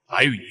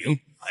白宇宁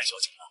白小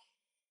姐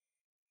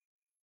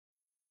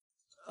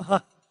了。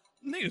啊，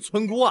那个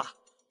村姑啊，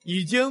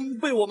已经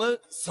被我们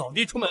扫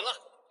地出门了。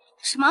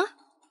什么？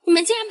你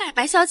们竟然把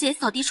白小姐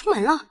扫地出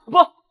门了？不，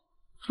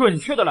准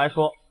确的来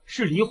说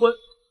是离婚。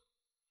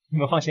你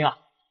们放心啊，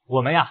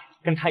我们呀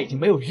跟她已经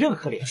没有任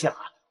何联系了。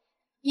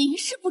您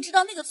是不知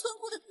道那个村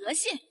姑的德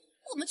性，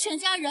我们全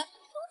家人都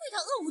对她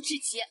恶无至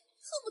极，恨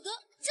不得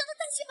将她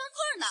大卸八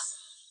块呢。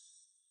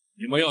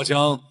你们要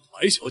将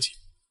白小姐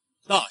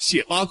大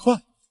卸8块？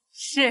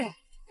是，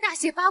大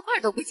卸8块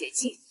都不解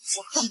气，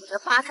我恨不得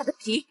扒她的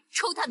皮，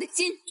抽她的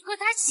筋，喝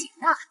她血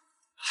呢。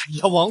哎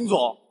呀，王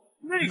总，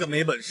那个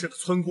没本事的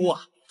村姑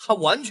啊，她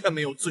完全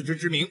没有自知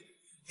之明，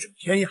整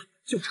天呀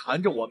就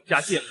缠着我们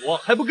家建国，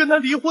还不跟她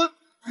离婚。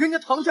人家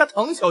唐家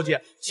唐小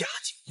姐家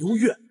境优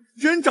越，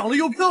人长得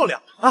又漂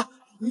亮啊，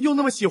又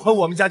那么喜欢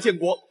我们家建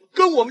国，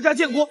跟我们家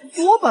建国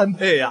多般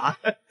配呀！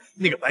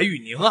那个白宇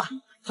宁啊，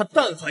他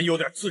但凡有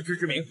点自知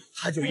之明，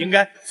他就应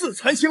该自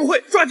惭形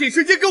秽，抓紧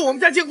时间跟我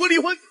们家建国离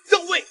婚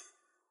让位。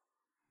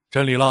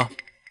真离了？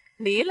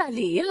离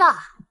了，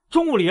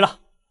中午离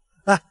了。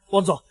哎，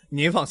王总，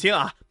您放心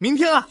啊，明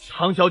天啊，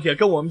唐小姐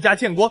跟我们家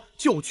建国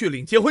就去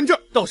领结婚证，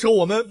到时候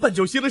我们办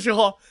酒席的时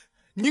候，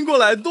您过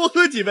来多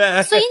喝几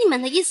杯。所以你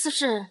们的意思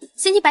是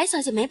嫌弃白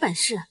小姐没本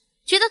事，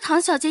觉得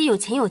唐小姐有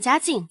钱有家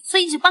境，所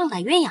以就棒打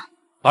鸳鸯。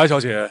白小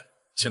姐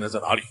现在在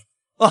哪里？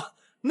啊，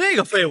那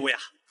个废物呀，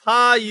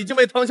他已经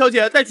被唐小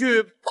姐带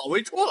去保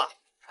卫处了。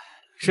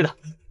是的，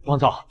王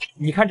总，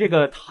你看这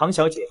个唐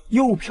小姐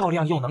又漂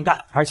亮又能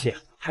干，而且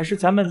还是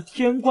咱们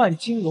天冠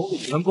金融的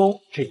员工，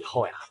这以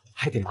后呀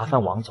还得麻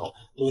烦王总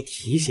多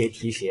提携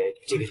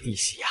这个弟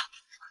媳呀。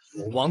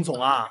王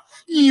总啊，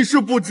你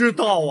是不知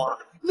道啊，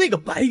那个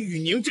白宇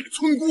宁这个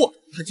村姑，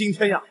她今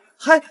天呀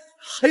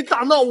还大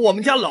闹我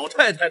们家老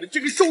太太的这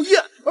个寿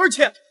宴，而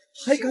且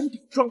还敢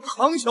顶撞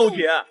唐小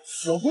姐。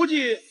我估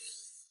计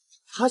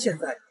她现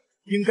在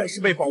应该是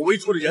被保卫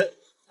处的人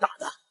打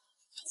得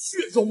血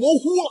肉模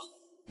糊了。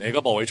哪个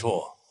保卫处？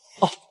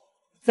哦，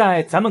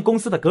在咱们公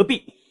司的隔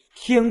壁，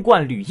天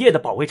冠铝业的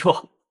保卫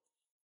处。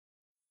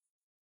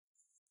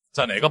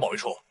在哪个保卫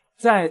处？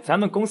在咱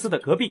们公司的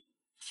隔壁，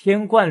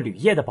天冠铝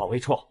业的保卫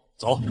处。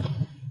走。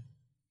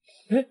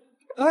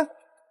王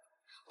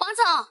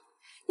总，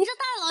你这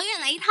大老远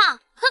来一趟，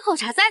喝口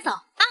茶再走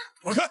啊！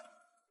滚开！王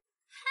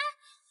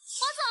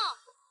总，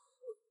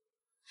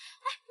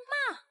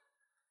妈，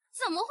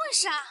怎么回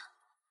事啊？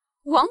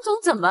王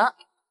总怎么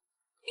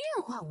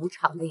变化无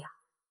常了呀？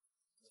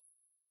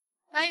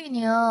白宇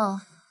宁，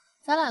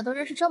咱俩都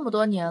认识这么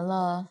多年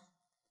了，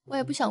我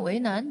也不想为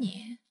难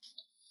你。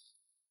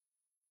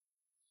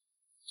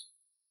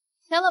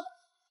签了吧。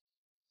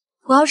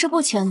我要是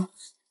不签呢？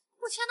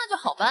不签那就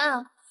好办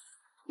啊。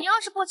你要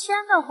是不签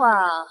的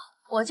话，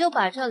我就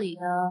把这里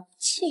的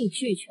器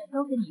具全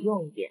都给你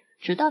用一遍，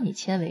直到你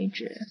签为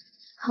止。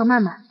唐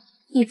曼曼，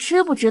你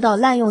知不知道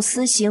滥用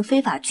私刑、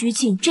非法拘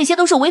禁，这些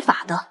都是违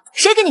法的？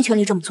谁给你权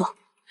利这么做？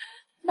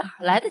哪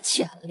来的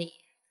权利？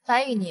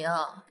白宇宁，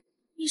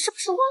你是不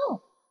是忘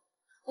了？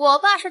我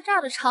爸是这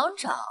儿的厂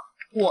长，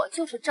我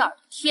就是这儿的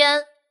天，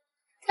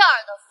这儿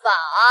的法。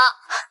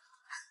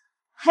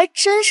还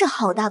真是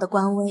好大的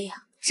官威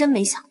呀！真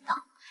没想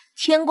到，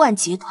天冠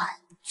集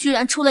团居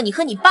然出了你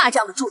和你爸这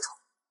样的蛀虫。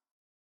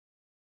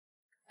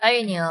白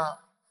宇宁，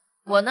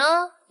我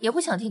呢也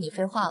不想听你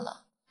废话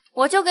了，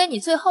我就给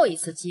你最后一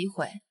次机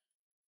会，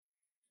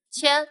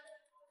签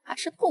还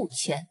是不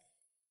签？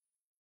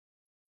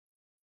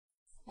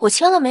我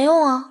签了没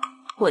用啊，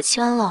我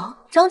签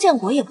了，张建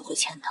国也不会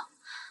签的。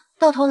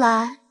到头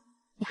来，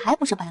你还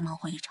不是白忙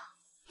活一场。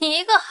你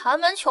一个寒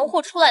门穷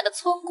户出来的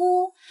村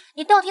姑，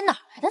你到底哪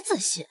来的自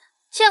信？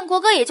建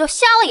国哥也就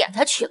瞎了眼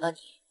才娶了你，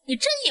你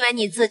真以为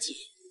你自己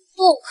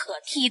不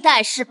可替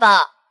代是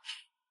吧？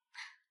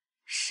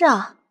是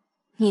啊，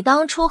你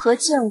当初和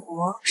建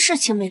国是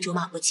青梅竹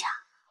马不假，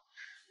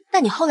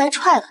但你后来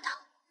踹了他，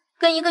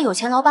跟一个有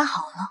钱老板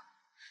好了，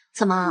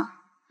怎么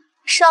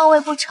上位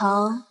不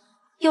成，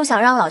又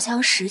想让老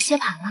相识接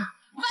盘啊？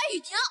白雨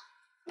婷，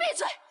闭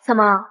嘴！怎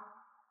么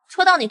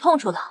戳到你痛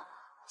处了？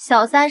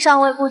小三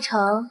上位不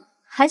成，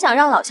还想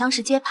让老相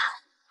识接盘？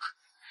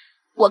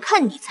我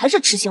看你才是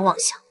痴心妄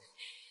想。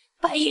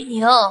白雨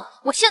宁，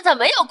我现在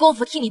没有功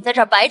夫听你在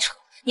这儿白扯，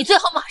你最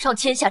好马上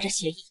签下这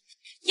协议，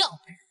要不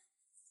然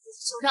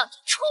就让你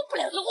出不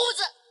了这屋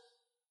子。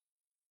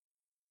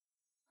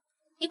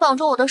你绑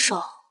住我的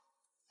手，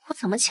我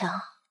怎么签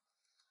啊？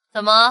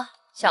怎么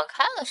想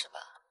开了是吧？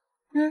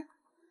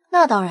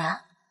那当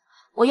然，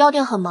我药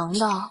店很忙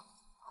的，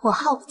我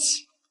耗不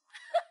起。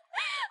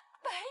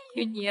白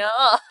玉宁，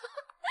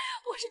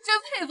我是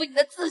真佩服你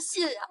的自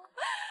信啊！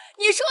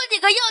你说你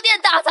个药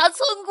店打杂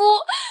村姑，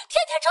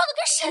天天装的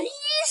跟神医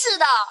似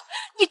的，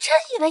你真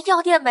以为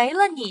药店没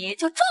了你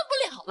就赚不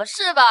了了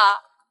是吧？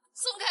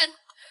松开！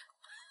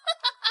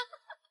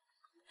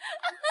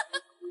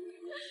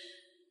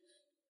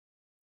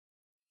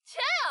切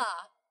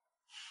啊！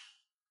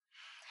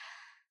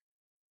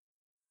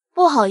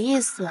不好意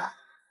思，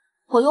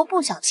我又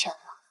不想签了。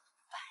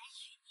白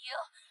玉宁，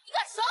你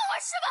敢耍我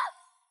是吧？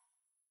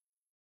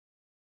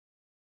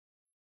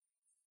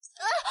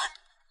疼！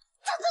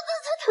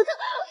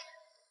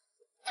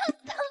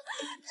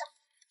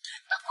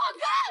放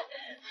开！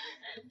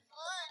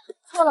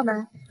错了没？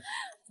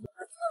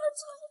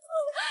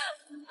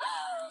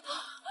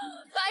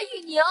白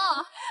玉宁，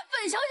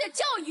本小姐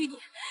教育你，你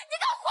敢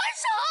还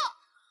手！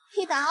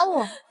你打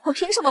我，我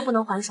凭什么不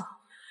能还手？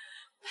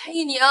白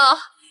玉宁，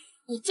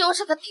你就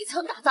是个底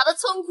层打杂的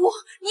村姑，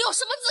你有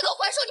什么资格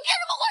还手？你凭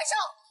什么还手？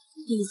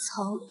底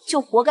层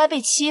就活该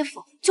被欺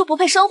负，就不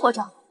配生活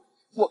着。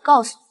我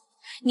告诉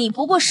你，你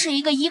不过是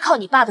一个依靠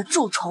你爸的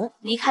蛀虫，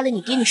离开了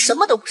你爹，你什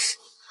么都不是。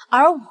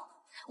而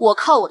我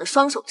靠我的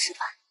双手吃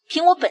饭，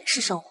凭我本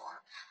事生活，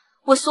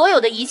我所有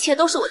的一切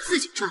都是我自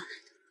己赚来的，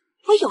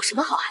我有什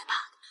么好害怕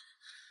的？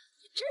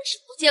你真是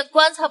不见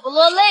棺材不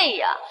落泪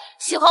呀！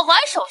喜欢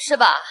还手是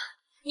吧？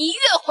你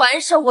越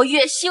还手，我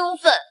越兴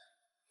奋，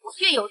我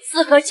越有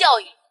资格教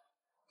育你。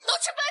都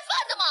吃白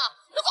饭的吗？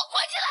都给我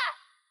滚进来！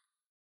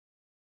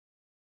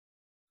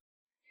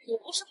你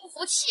不是不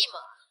服气吗？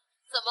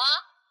怎么，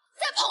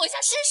再碰我一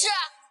下试试？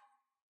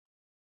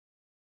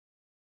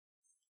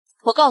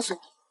我告诉你，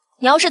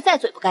你要是再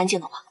嘴不干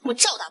净的话，我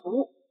照打不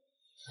误。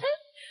哼，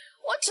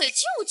我嘴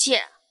就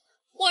贱，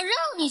我让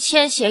你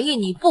签协议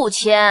你不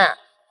签，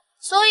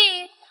所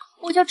以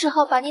我就只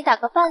好把你打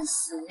个半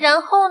死，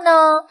然后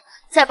呢，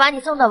再把你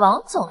送到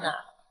王总那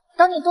儿。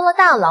等你蹲了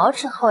大牢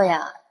之后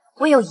呀，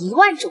我有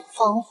10000种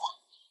方法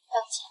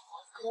让建国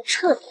哥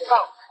彻底忘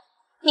了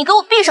你。给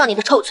我闭上你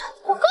的臭嘴！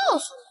我告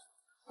诉你，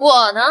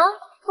我呢，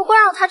如果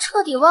让他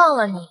彻底忘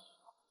了你，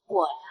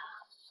我呀，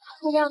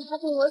会让他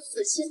对我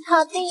死心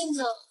塌地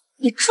呢。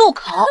你住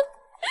口！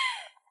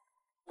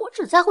我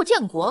只在乎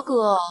建国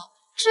哥，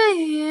至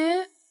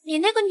于你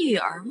那个女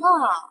儿嘛，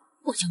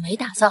我就没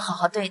打算好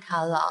好对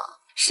她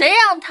了。谁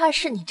让她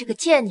是你这个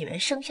贱女人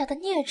生下的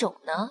孽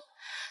种呢？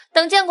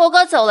等建国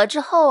哥走了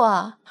之后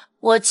啊，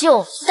我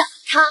就打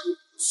他、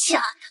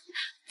掐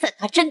他，再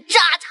拿针扎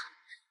他。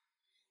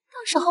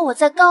到时候我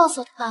再告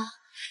诉他，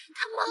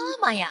他妈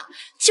妈呀，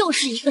就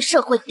是一个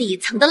社会底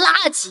层的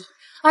垃圾，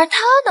而他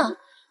呢，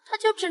他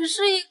就只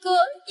是一个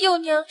有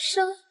娘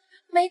生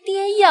没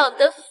爹养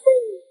的废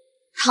物。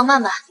唐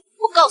曼曼，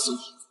我告诉你，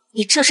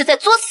你这是在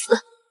作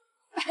死！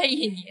白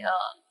姨娘，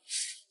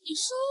你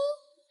说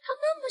他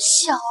那么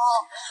小，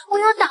我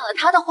要打了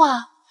他的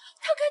话，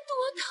他该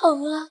多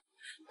疼啊！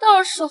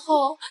到时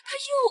候他又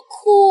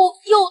哭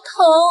又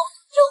疼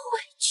又委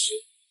屈，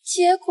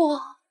结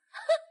果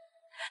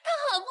他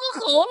喊破喉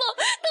咙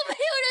都没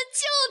有人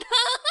救他。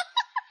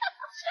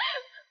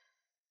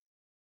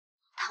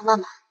唐曼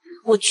曼，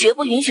我绝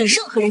不允许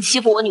任何人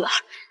欺负我女儿。好，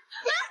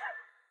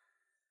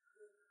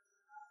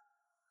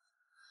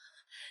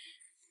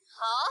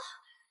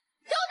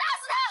给我打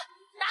死他！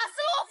打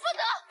死了我负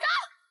责！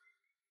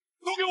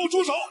都给我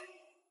住手！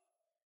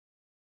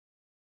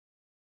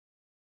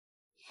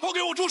都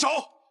给我住手！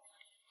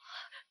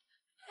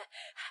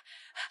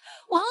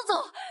王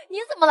总，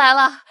您怎么来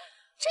了？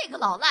这个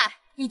老赖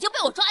已经被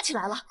我抓起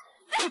来了。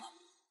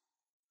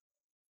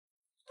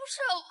不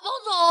是，王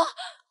总，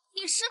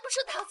你是不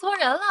是打错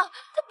人了？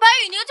他白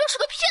宇宁就是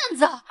个骗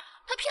子，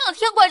他骗了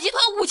天管集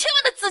团5000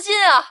万的资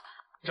金啊！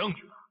证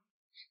据呢？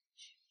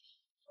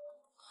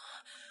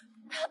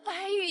他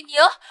白宇宁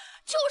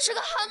就是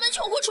个寒门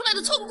穷户出来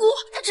的村姑，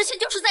他之前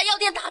就是在药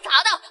店打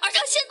杂的，而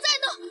他现在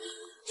呢，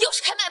又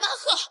是开迈巴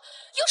赫，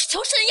又是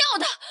求神药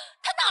的，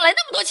他哪来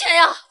那么多钱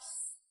呀？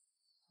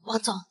王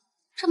总，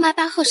这迈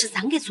巴赫是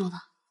咱给做的，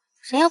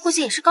神药估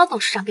计也是高董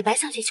事长给白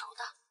小姐求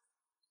的。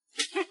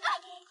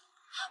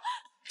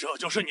这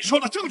就是你说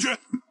的证据？不是王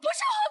总，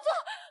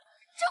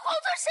这王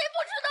总谁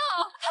不知道？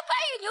他白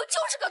宇宁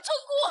就是个村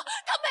姑，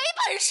他没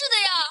本事的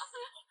呀！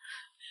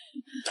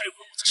待会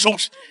我再收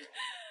拾你。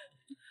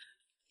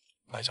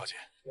白小姐，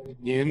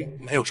您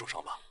没有受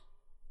伤吧？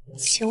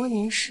请问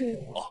您是？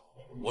哦，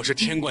我是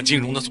天冠金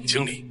融的总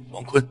经理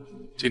王坤，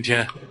今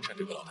天趁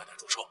这个老太太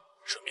出售，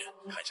顺便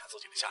看一下自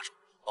己的下属。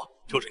哦，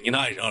就是您的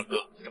爱人二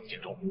哥郑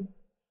建中，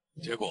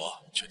结果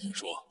却听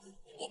说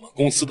我们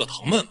公司的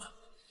唐曼曼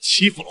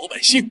欺负老百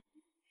姓。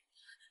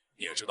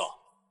你也知道，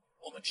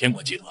我们天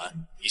管集团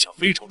一向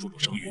非常注重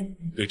声誉，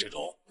对这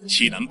种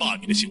欺男霸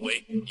女的行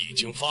为已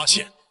经发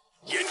现，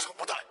严惩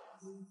不贷。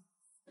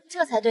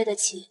这才对得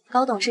起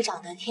高董事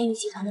长的天娱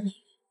集团的美誉。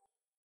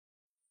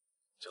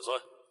小孙，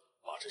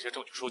把这些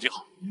证据收集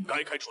好，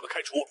该开除的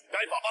开除，该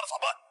法办的法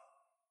办。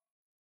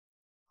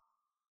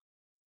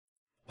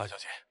白小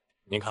姐，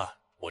您看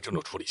我这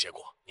种处理结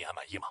果，你还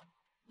满意吗？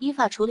依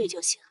法处理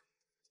就行。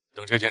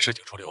等这件事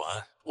情处理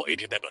完，我一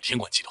定代表天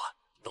管集团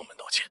登门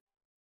道歉。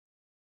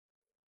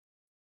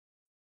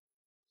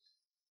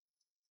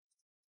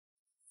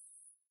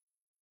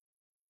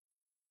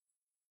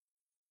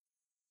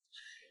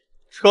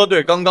车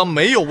队刚刚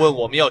没有问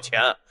我们要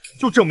钱，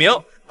就证明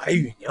白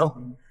宇宁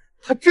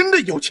他真的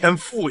有钱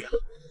富呀。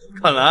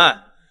看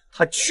来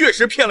他确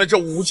实骗了这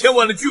5000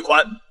万的巨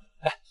款。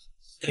哎，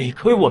得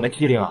亏我们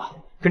机灵啊，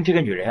跟这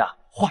个女人啊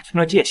划清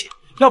了界限，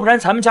要不然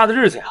咱们家的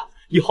日子呀，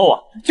以后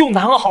啊就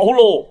难熬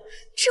喽。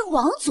这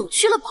王总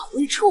去了保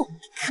卫处，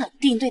肯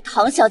定对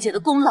唐小姐的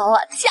功劳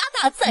啊加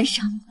大赞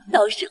赏，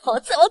到时候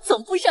再往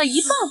总部上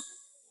一报，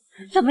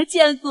咱们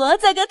建国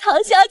再跟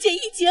唐小姐一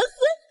结婚。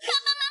爸爸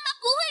妈妈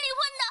不会离婚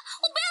的，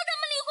我不要他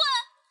们离婚。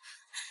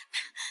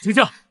静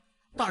静，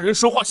大人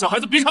说话，小孩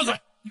子别插嘴。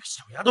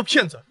小丫头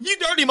片子，一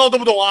点礼貌都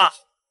不懂啊！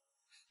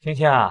青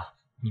青啊，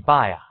你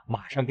爸呀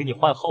马上给你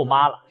换后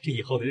妈了，这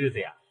以后的日子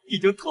呀，你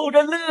就偷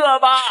着乐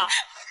吧。我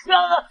不要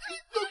有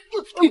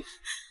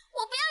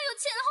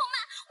钱的后妈，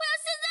我要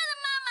现在的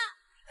妈妈。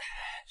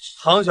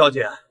唐小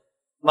姐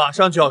马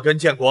上就要跟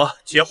建国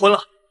结婚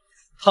了，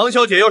唐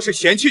小姐要是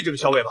嫌弃这个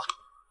小尾巴，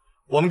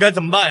我们该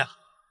怎么办呀？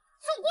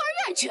送孤儿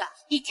院去，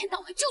一天到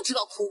晚就知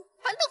道哭，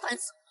烦都烦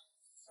死了。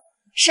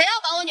谁要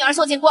把我女儿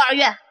送进孤儿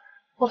院？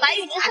我白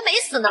玉宁还没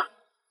死呢。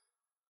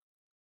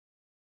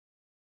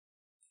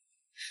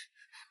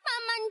妈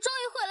妈，你终于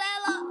回来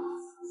了。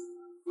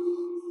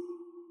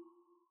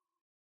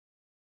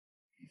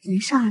没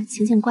事儿，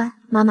晴晴乖，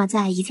妈妈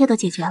在，一切都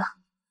解决了。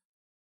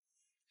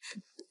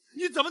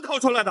你怎么逃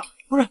出来的？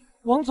不是，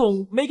王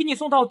总没给你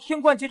送到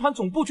天冠集团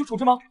总部去处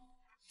置吗？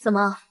怎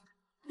么，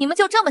你们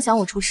就这么想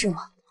我出事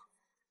吗？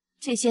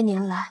这些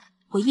年来，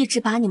我一直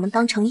把你们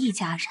当成一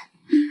家人，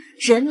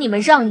忍你们，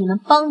让你们，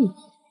帮你们，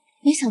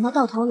没想到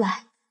到头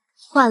来，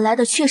换来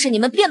的却是你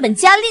们变本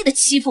加厉的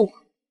欺负我。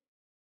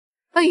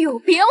哎呦，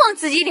别往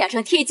自己脸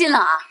上贴金了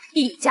啊！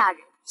一家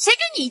人，谁跟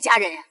你一家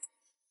人呀？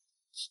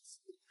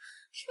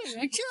这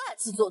人真爱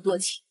自作多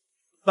情。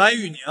白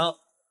玉宁，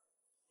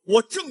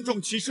我郑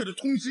重其事的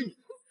通知你，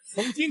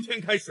从今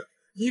天开始，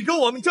你跟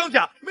我们张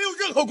家没有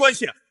任何关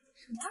系。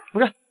不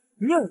是，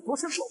你耳朵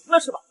是聋了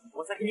是吧？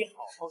我再给你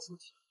好好说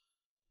清，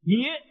你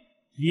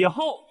以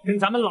后跟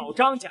咱们老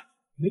张家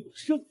没有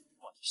任何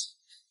关系，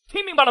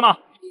听明白了吗？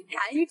你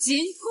赶紧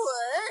滚！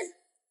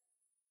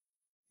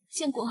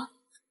建国，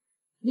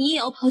你也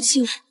要抛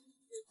弃我，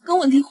跟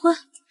我离婚？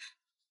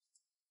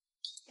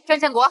张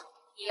建国，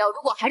你要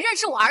如果还认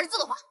识我儿子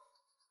的话，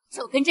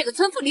就跟这个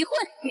村妇离婚，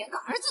连个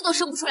儿子都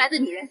生不出来的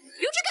女人，留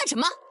着干什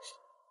么？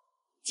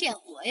建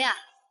国呀，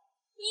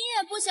你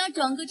也不想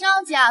整个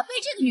张家被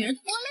这个女人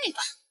拖累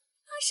吧？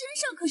她身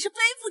上可是背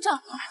负着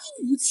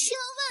5000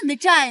万的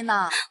债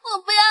呢。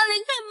我不要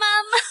离开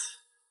妈妈。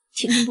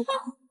晴晴不哭，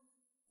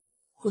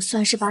我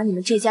算是把你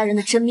们这家人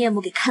的真面目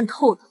给看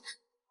透了。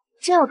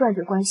真要断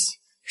绝关系，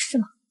是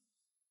吗？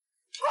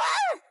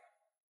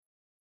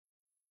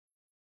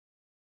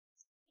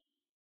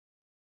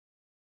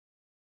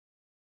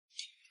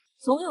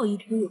总有一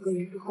天有个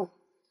人会后悔，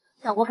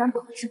但我敢保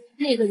证，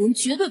那个人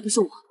绝对不是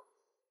我。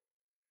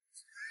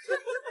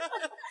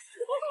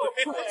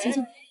晴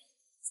晴，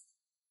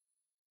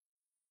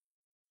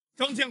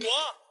张建国，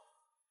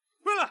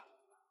回来！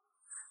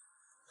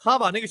他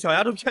把那个小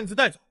丫头骗子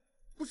带走，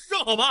不是正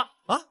好吗？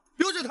啊，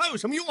留着他有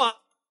什么用啊？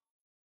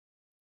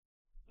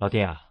老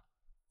弟啊，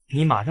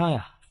你马上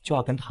呀就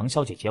要跟唐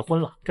小姐结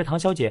婚了，这唐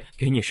小姐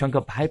给你生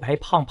个白白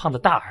胖胖的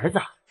大儿子，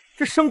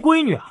这生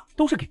闺女啊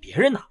都是给别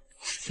人的，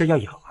这要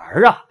有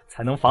儿啊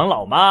才能防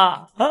老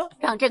嘛！啊，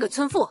让这个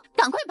村妇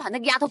赶快把那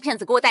个丫头片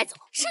子给我带走，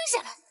生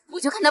下来我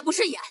就看她不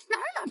顺眼，哪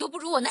都不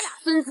如我那俩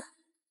孙子。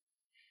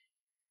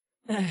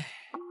唉，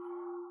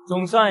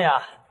总算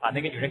呀把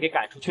那个女人给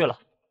赶出去了，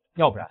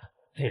要不然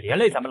得连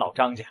累咱们老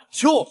张家。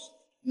就是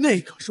那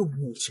可是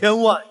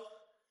5000万，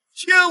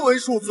天文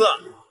数字。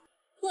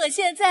我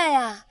现在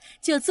呀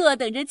就坐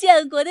等着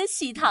建国的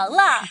喜糖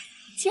了。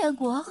建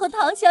国和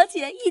唐小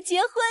姐一结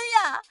婚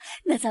呀，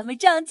那咱们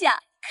张家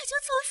可就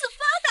从此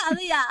发达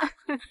了呀。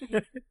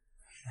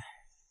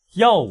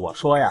要我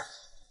说呀，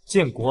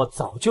建国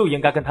早就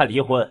应该跟他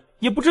离婚，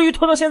也不至于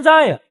拖到现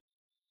在呀。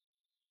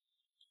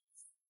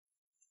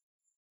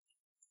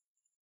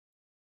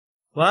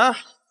喂，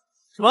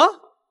什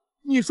么？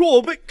你说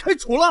我被开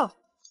除了？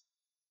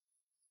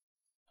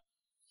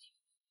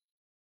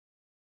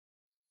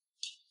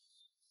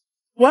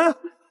喂喂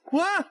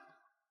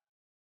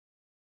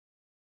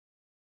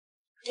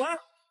喂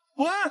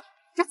喂，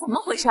这怎么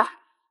回事？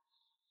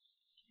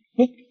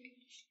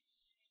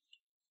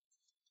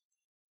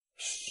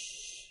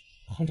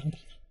行长打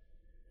的。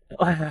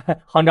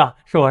哎，行长，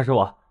是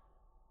我。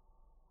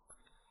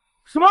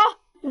什么？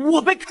我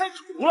被开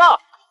除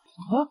了？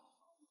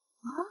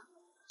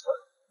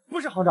不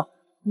是行长，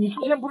你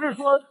之前不是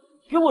说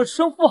给我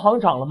升副行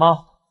长了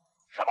吗？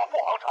什么副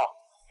行长？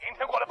明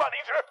天过来办离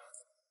职。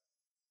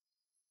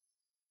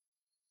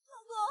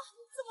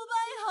怎么办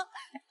呀？我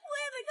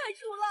也被开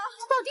除了。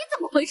到底怎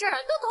么回事？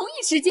都同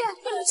一时间，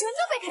你们全都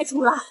被开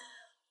除了。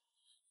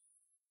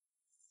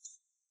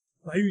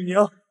白玉宁，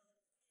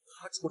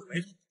他出了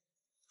眉头，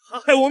他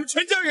害我们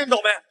全家人倒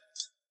霉。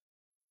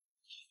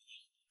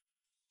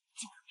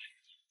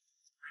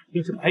肯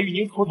定是白玉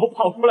宁偷偷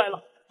跑出来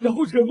了，然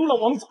后惹怒了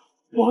王总，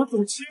王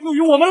总迁怒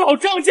于我们老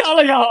张家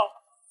了呀！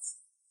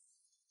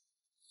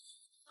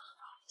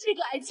这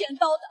个爱剪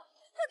刀的，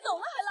他走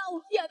了还拉我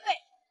垫背，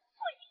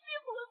我一定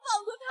不会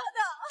放过他的。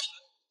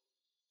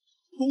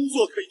工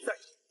作可以再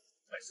做，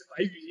但是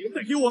白宇宁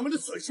带给我们的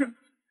损失，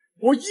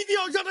我一定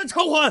要让他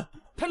偿还。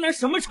他拿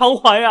什么偿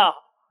还呀？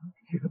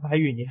这个白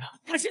宇宁，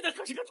他现在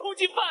可是个通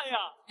缉犯呀！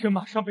这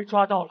马上被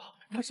抓到了，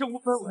他身无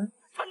分文，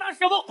他拿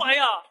什么还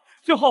呀？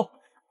最后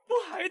不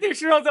还得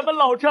是让咱们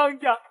老张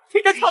家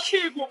替他擦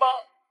屁股吗？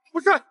不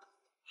是，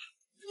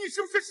你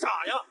是不是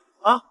傻呀？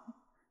啊，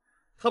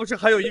他不是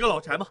还有一个老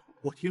宅吗？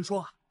我听说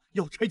啊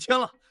要拆迁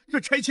了，这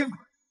拆迁款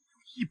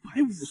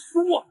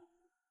150万，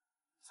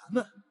咱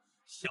们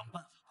想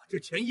办法把这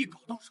钱一搞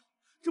到手，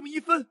这么一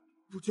分，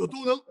不就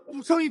都能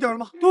补上一点了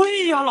吗？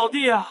对呀，老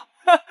弟呀，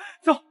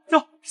走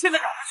走，现在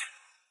赶快去。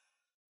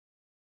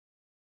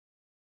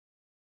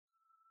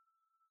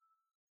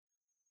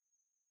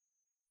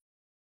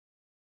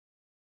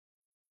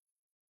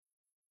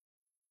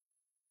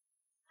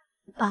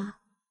爸，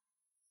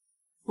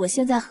我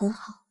现在很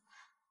好，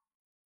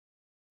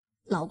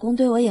老公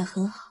对我也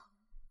很好，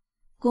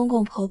公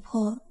公婆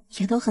婆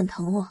也都很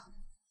疼我，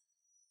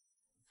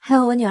还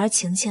有我女儿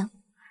晴晴，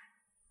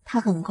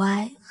她很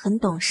乖，很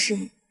懂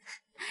事，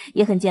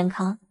也很健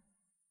康。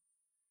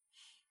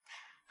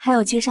还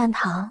有居善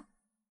堂，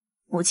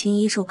母亲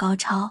医术高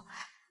超，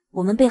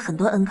我们被很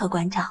多恩客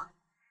关照，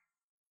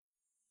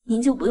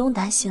您就不用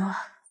担心了。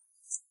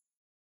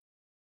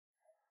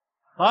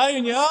白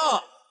玉娘，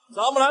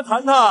咱们来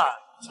谈谈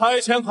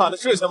拆迁款的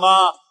事情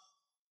吧。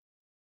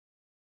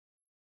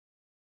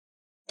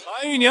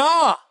白玉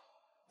娘，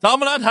咱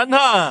们来谈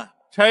谈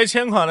拆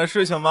迁款的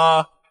事情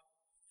吧。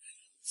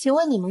请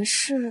问你们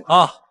是？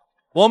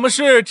我们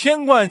是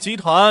天冠集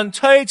团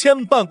拆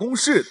迁办公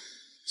室。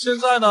现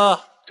在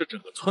呢，这整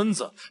个村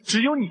子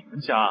只有你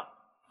们家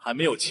还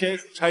没有签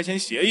署拆迁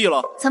协议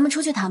了。咱们出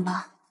去谈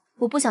吧，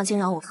我不想惊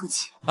扰我父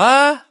亲。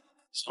哎，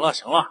行了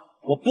行了，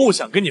我不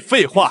想跟你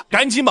废话，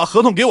赶紧把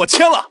合同给我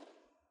签了。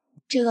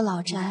这个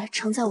老宅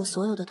承载我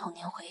所有的童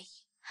年回忆，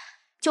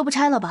就不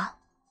拆了吧，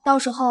到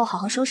时候好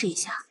好收拾一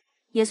下，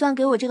也算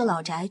给我这个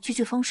老宅聚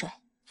聚风水。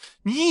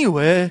你以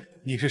为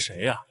你是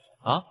谁呀？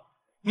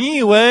你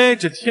以为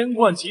这天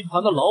冠集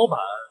团的老板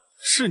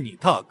是你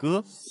大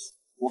哥？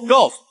我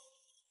告诉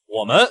你，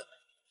我们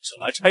是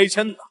来拆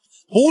迁的，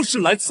不是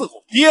来伺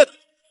候爹的。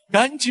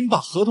赶紧把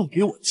合同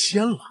给我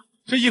签了，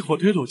这一会儿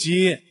推土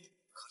机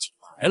可就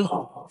来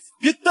了，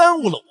别耽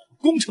误了我们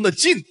工程的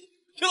进度，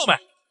听到没？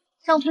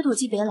让推土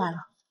机别来了，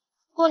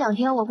过2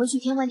天我会去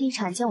天冠地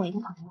产见我一个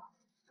朋友，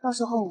到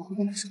时候我会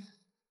跟他说。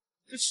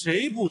这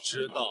谁不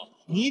知道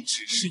你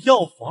只是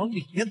药房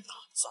里面打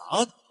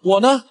杂的，我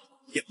呢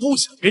也不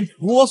想跟你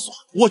啰嗦，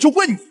我就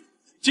问你，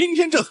今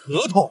天这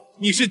合同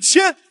你是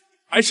签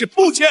还是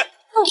不签？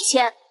不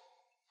签。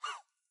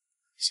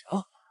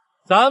行，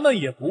咱们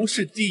也不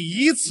是第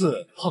一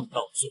次碰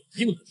到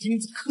嘴硬的钉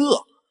子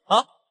客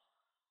啊。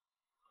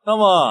那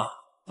么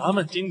咱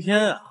们今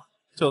天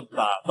就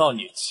打到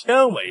你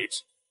签为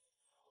止。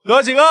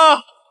哥几个，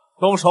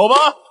动手吧！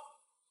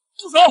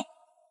住手！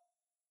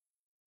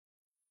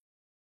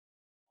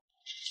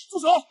住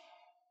手！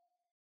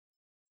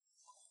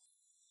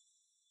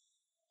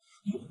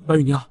白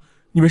雨宁，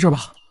你没事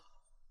吧？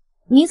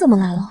你怎么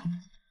来了？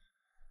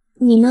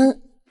你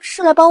们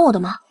是来帮我的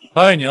吗？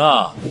白雨宁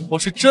啊，我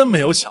是真没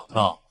有想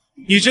到，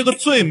你这个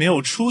最没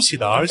有出息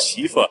的儿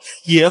媳妇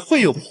也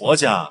会有婆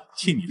家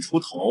替你出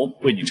头，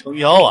为你撑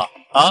腰啊！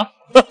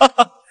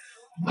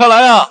看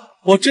来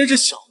我真是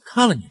小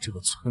看了你这个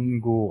村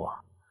姑啊。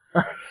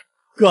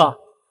哥，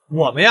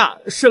我们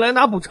是来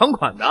拿补偿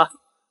款的。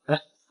哎，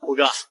虎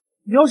哥，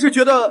你要是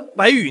觉得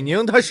白宇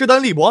宁他势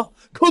单力薄，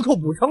克扣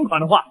补偿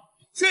款的话，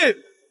这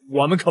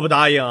我们可不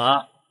答应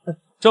啊。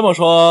这么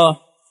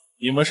说，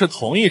你们是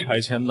同意拆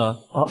迁的？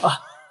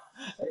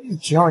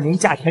只要您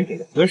价钱给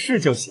的合适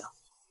就行。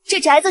这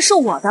宅子是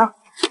我的，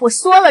我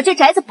说了，这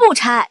宅子不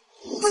拆。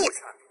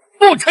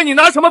不拆，你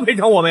拿什么赔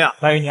偿我们呀？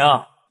白玉宁，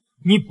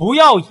你不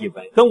要以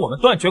为跟我们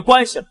断绝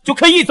关系了就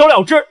可以一走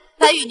了之。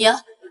白宇宁，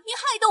你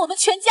害得我们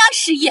全家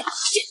失业，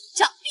这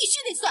账必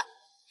须得算，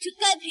这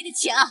该赔的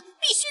钱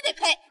必须得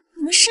赔。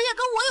你们失业跟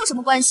我有什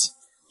么关系？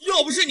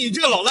要不是你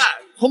这个老赖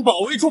从保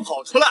卫处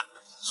跑出来，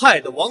害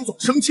得王总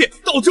生气，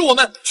导致我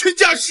们全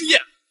家失业，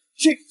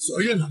这个责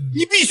任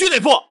你必须得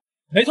负。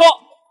没错，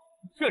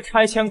这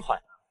拆迁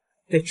款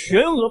得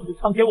全额补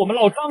偿给我们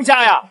老张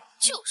家呀。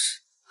就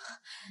是，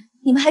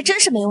你们还真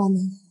是没完没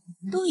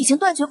了，都已经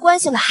断绝关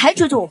系了，还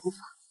追着我不放，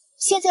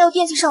现在又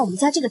惦记上我们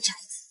家这个宅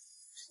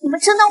子，你们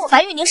真当我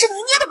白玉宁是泥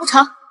捏的不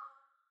成？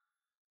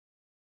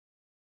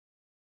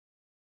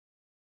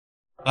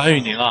白玉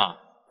宁啊，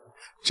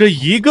这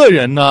一个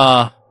人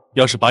呢，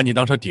要是把你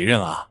当成敌人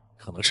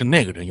可能是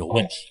那个人有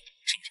问题，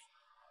是不是？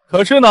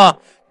可是呢，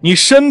你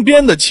身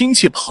边的亲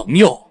戚朋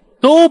友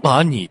都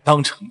把你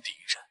当成敌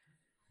人，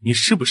你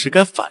是不是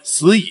该反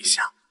思一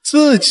下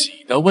自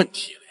己的问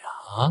题了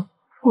呀？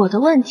我的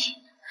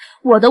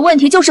问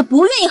题就是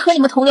不愿意和你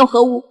们同流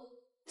合污，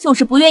就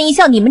是不愿意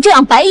像你们这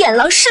样白眼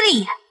狼势利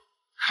眼。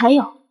还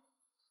有，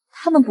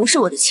他们不是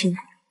我的亲人，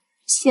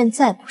现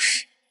在不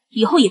是，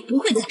以后也不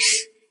会再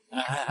是。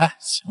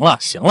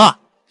行了，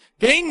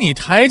给你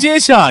台阶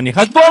下，你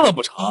还端了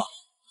不成？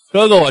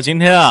哥哥，我今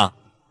天啊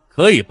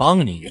可以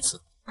帮你一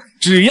次，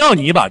只要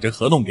你把这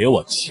合同给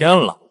我签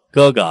了，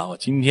哥哥，我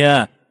今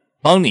天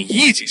帮你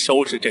一起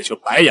收拾这群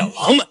白眼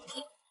狼们。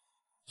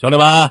兄弟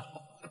们，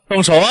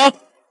动手啊！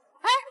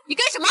哎，你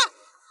干什么？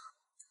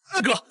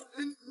大哥，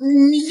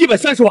你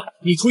130万，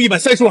你出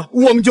130万，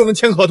我们就能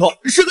签合同。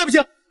实在不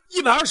行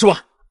，120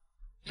万。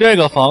这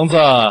个房子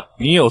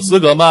你有资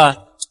格卖？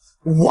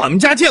我们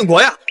家建国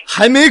呀，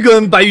还没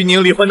跟白玉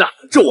宁离婚呢。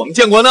这我们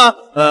建国呢，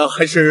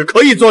还是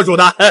可以做主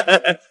的。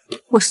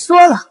我说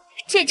了，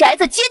这宅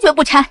子坚决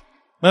不拆。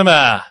妹妹，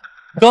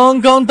刚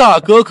刚大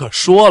哥可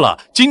说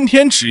了，今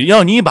天只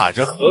要你把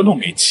这合同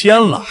给签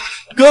了，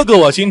哥哥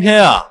我今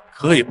天啊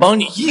可以帮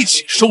你一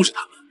起收拾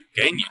他们，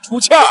给你出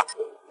气儿。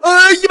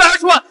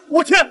120万，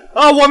我签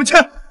啊，我们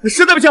签。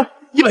实在不行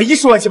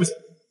，110万行不行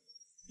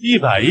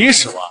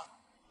？110万，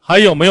还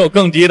有没有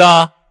更低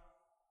的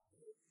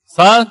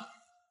？3、2、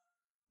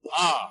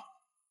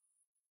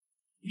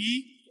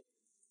1，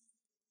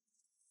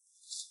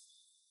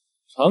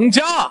成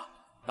家！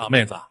大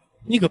妹子，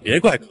你可别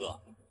怪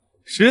哥，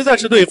实在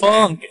是对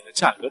方给的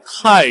价格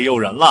太诱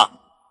人了。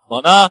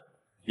我呢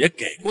也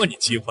给过你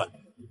机会，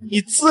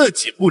你自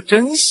己不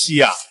珍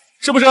惜啊，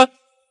是不是？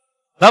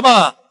来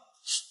吧，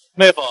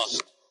妹夫，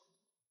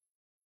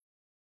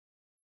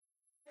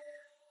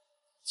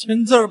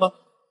签字吧。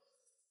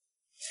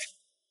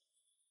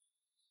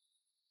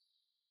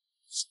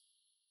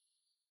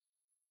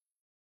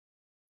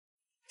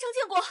张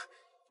建国，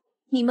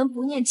你们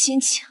不念亲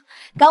情，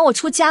赶我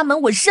出家门，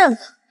我认了。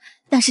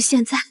但是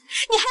现在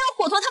你还要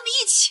伙同他们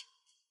一起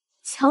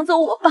抢走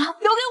我爸留给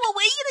我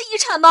唯一的遗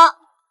产吗？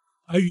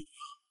白宇，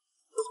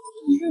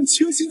你认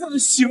清现在的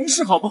形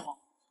势好不好？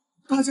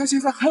大家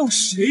现在还有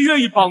谁愿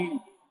意帮你？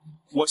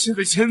我现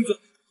在签字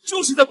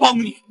就是在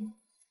帮你。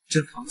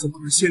这房子不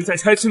是现在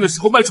拆迁的时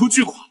候卖出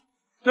巨款，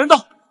难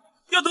道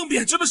要等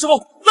贬值的时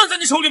候烂在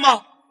你手里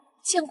吗？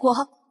建国，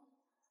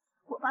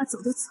我爸走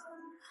的早，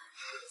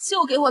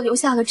就给我留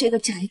下了这个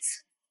宅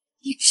子，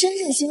你真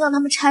忍心让他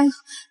们拆了？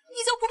你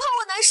就不怕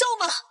我难受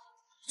吗？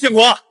建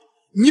国，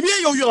你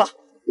别犹豫了，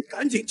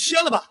赶紧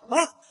签了吧！啊，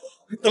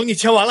等你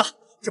签完了，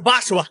这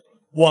80万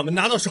我们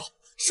拿到手，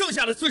剩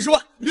下的40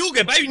万留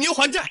给白玉宁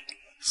还债，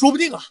说不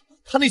定啊，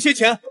他那些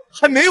钱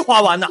还没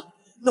花完呢，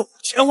那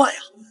5000万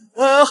呀，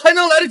还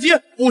能来得及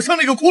补上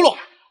那个窟窿。你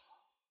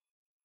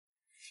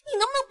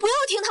能不能不要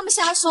听他们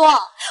瞎说？我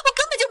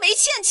根本就没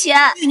欠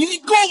钱。你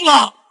够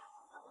了！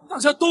大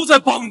家都在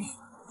帮你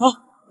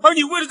啊，而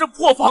你为了这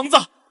破房子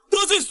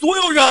得罪所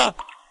有人。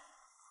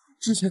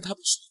之前他们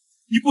说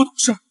你不懂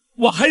事，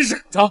我还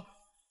忍着，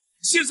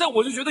现在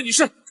我就觉得你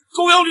是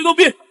狗咬吕洞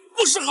宾，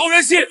不识好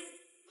人心。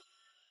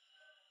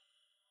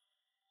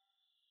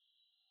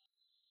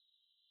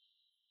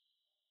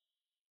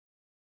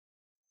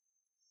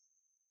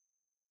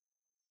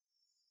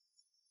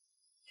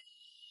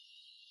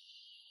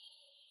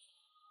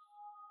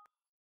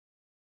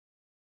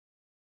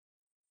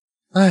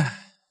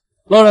哎，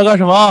愣着干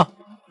什么？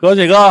哥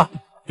几个，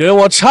给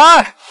我拆！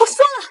我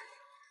说了，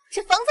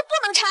这房子不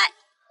能拆。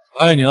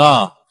白宁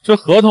啊，这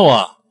合同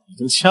啊已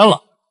经签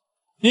了，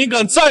你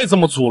敢再这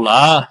么阻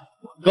拦，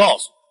我告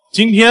诉你，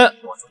今天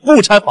我就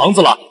不拆房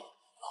子了，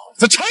老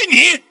子拆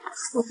你！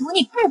我赌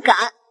你不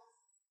敢。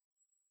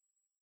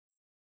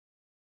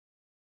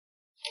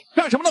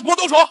干什么呢？给我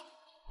动手！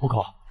不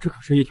够，这可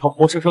是一条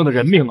活生生的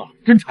人命啊！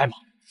真拆吗？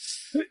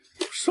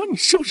我说你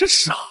是不是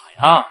傻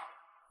呀？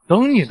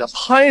等你的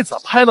拍子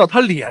拍到他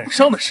脸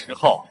上的时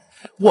候，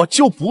我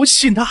就不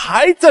信他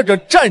还在这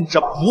站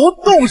着不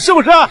动，是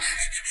不是？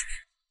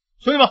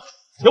兄弟们，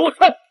给我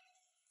拆！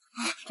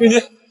这些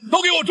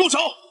都给我住手！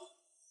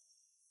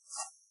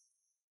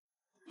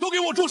都给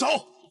我住手！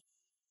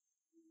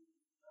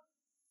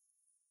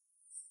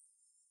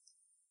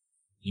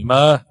你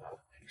们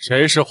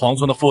谁是皇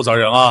村的负责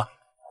人啊？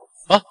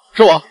啊，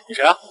是我，你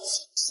谁啊？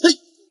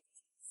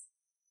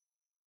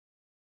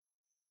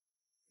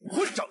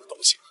混账的东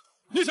西！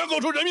你想搞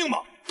出人命吗？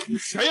你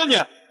谁呀你？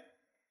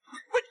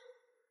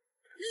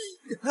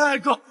哎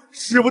哥，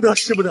使不得，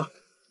使不得，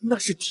那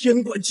是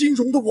天管金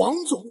融的王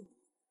总。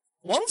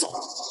王总？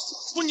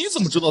不，你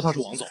怎么知道他是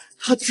王总？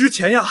他之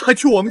前呀还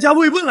去我们家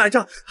慰问来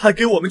着，还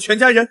给我们全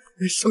家人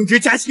升职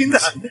加薪的。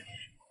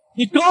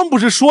你刚不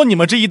是说你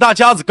们这一大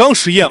家子刚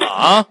失业吗？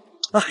啊！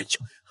哎呦，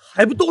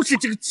还不都是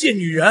这个贱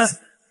女人？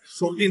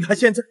说不定她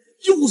现在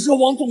又惹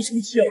王总生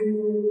气了。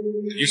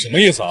你什么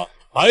意思啊？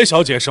白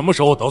小姐什么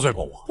时候得罪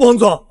过我？王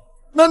总，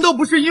难道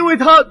不是因为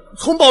她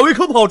从保卫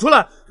科跑出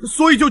来，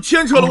所以就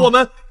牵扯了我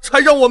们，才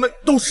让我们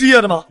都失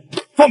业的吗？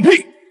放屁！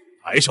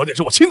白小姐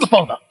是我亲自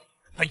放的，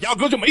她压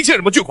根就没欠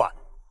什么巨款，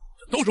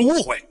这都是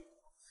误会。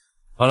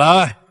看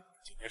来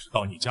今天是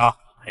到你家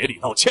赔礼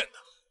道歉的。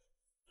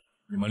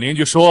你们邻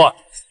居说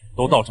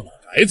都到这老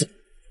宅子，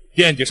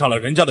惦记上了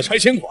人家的拆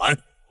迁款，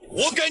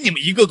活该你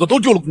们一个个都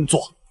丢了工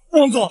作。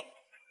王总，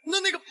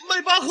那个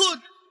迈巴赫，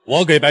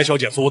我给白小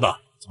姐租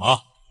的，怎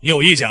么你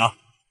有意见啊？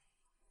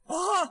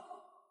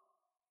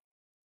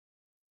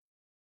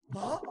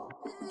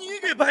你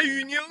给白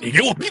宇宁？你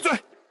给我闭嘴！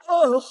好。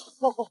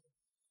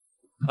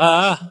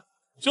哎，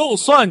就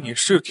算你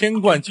是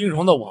天冠金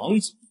融的王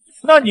子，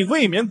那你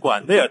未免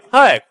管得也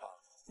太宽。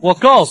我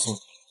告诉你，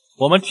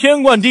我们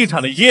天冠地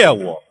产的业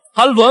务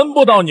还轮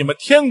不到你们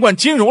天冠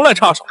金融来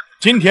插手。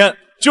今天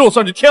就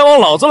算是天王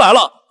老子来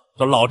了，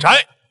这老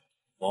宅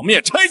我们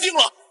也拆净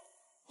了。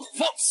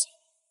放肆！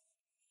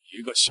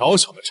一个小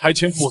小的拆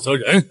迁负责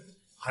人，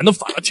还能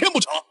反了天不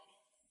成？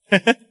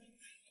嘿嘿，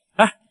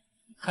哎，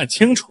看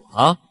清楚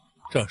啊，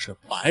这是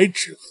白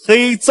纸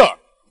黑字儿，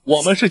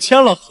我们是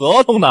签了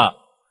合同的。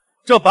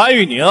这白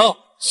宇宁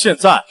现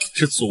在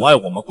是阻碍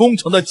我们工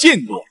程的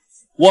进度，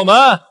我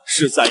们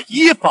是在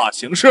依法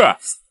行事。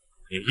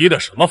你依的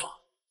什么法？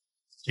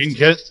今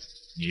天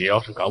你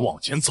要是敢往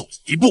前走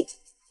一步，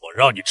我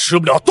让你吃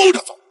不了兜着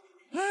走。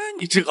哎，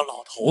你这个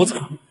老头子，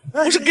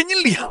不是给你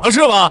脸了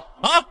是吧？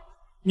啊，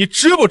你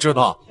知不知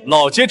道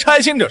老街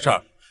拆迁这事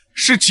儿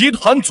是集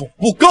团总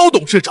部高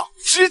董事长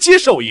直接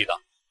授意的？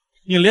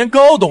你连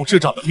高董事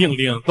长的命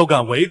令都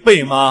敢违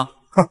背吗？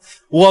哼，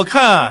我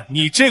看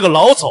你这个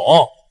老总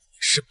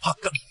是怕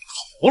跟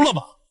头了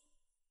吧？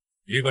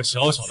一个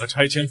小小的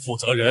拆迁负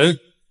责人，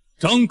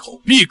张口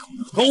闭口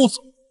的高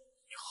总，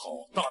你好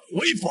大的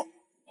威风！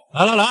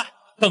来来来，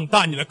瞪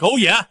大你的狗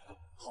眼，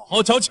好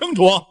好瞧清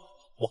楚！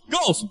我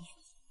告诉你，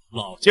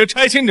老街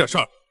拆迁这事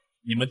儿，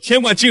你们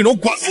天冠金融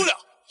管不了。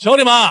兄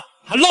弟们，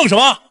还愣什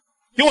么？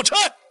给我拆！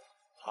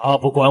他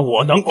不管，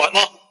我能管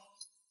吗？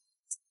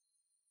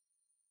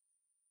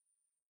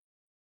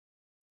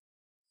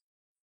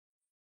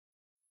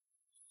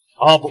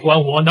他不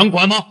管，我能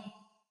管吗？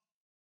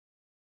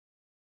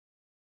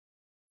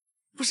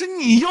不是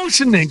你又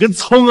是哪根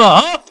葱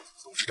啊？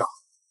董事长，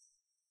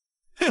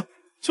哎呦，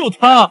就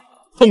他，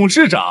董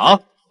事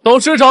长。董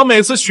事长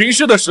每次巡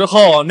视的时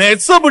候，哪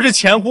次不是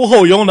前呼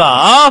后拥的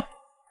啊？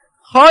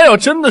他要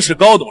真的是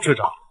高董事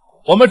长，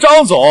我们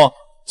张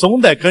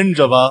总得跟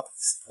着吧？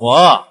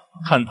我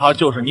看他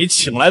就是你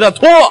请来的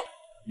托，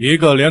一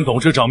个连董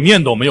事长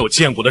面都没有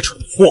见过的蠢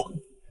货，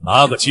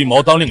拿个鸡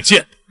毛当令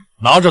箭，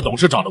拿着董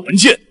事长的文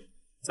件，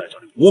在这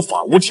里无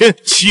法无天，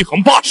欺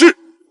横霸市。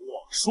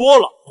我说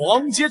了，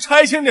黄街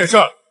拆迁这事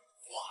儿，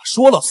我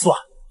说了算，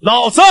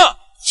老子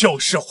就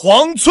是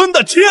黄村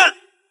的天。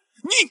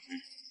你。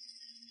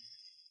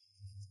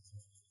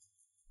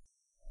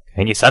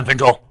给你3分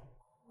钟，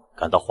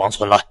赶到黄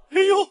村来。哎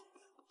呦，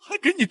还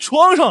给你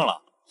装上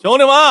了！兄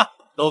弟们，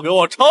都给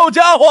我抄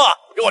家伙，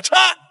给我拆！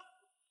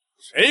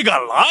谁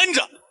敢拦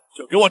着，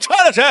就给我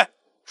拆了谁！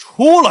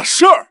出了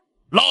事儿，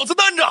老子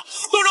担着！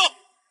动手！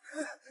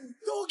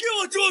都给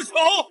我住手！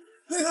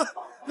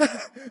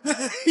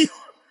哎呦！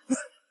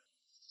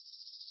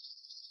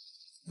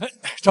哎，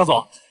张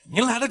总，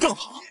您来的正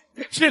好。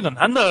这个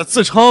男的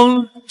自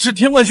称是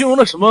天冠金融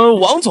的什么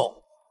王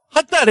总，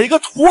还带了一个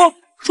托，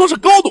说是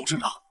高董事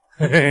长。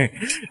嘿嘿，哎呀，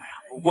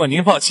不过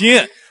您放心，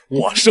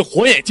我是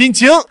火眼金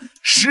睛，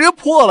识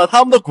破了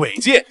他们的诡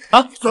计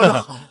啊！做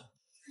得好，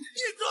你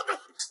做得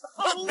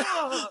好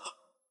啊！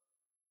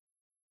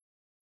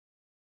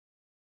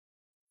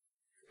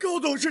高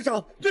董事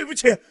长，对不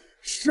起，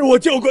是我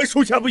教官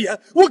属下不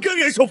严，我甘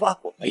愿受罚。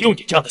我没有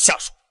你这样的下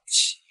属，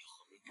欺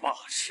横霸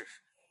市，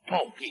暴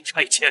力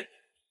拆迁，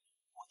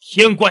我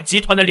天冠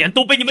集团的脸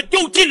都被你们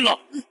丢尽了。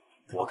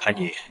我看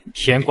你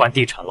天冠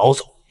地产老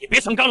总也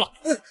别想干了。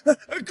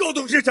高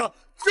董事长，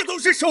这都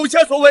是手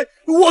下所为，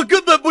我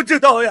根本不知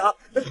道呀！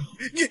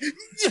你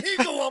一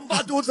个王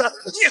八犊子，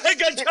你还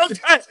敢强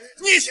拆？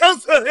你想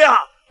死呀！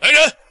来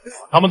人，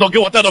把他们都给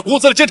我带到公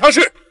司的监察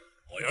室，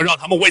我要让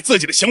他们为自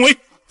己的行为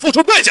付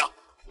出代价。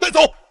带走！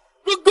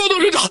高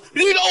董事长，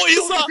你饶我一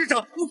次！高董事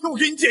长，你听我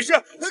给你解释。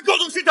高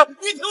董事长，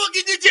你听我给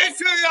你解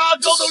释呀！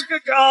高董事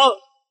长，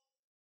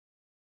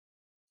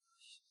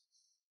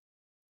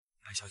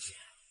白小姐，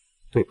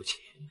对不起，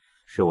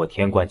是我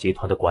天冠集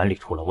团的管理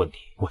出了问题，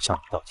我向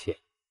你道歉。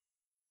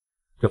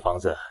这房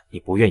子你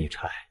不愿意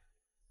拆，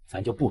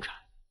咱就不拆。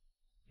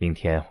明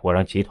天我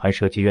让集团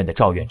设计院的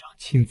赵院长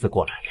亲自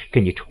过来，给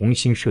你重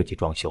新设计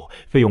装修，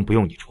费用不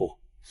用你出，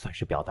算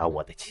是表达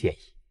我的歉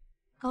意。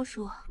高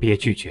叔，别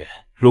拒绝，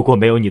如果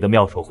没有你的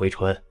妙手回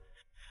春，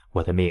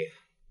我的命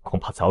恐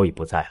怕早已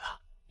不在了。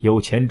有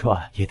钱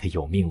赚也得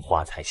有命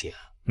花才行，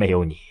没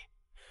有你，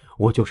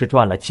我就是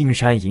赚了金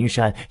山银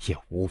山也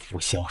无福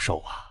消受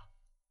啊！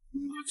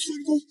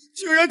天公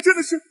竟然真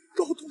的是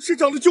高董事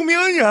长的救命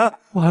恩人！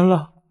完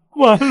了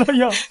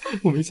呀！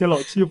我们以前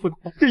老欺负他，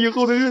这以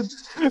后的日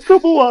子可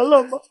不完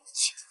了吗？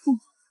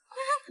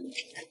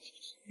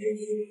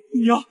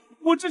娘，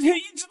我之前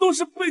一直都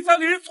是被家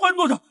里人撺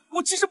掇着，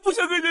我其实不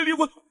想跟人离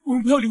婚，我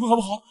们不要离婚好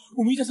不好？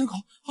我们一家3口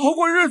好好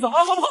过日子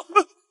啊，好不好？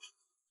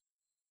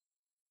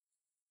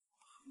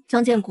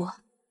张建国，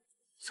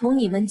从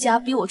你们家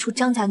逼我出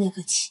张家那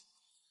刻起，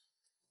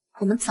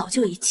我们早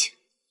就一起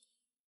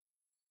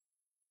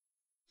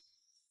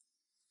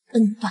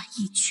恩断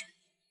义绝。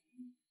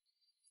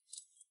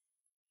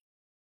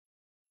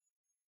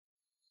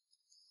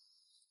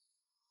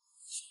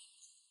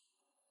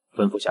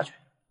吩咐下去，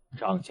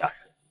张家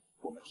人，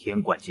我们天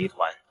冠集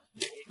团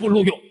永不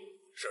录用。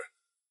是。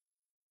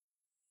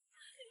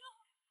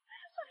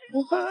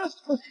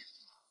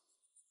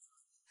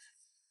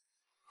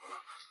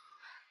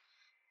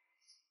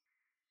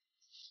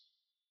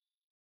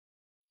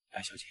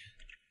白小姐，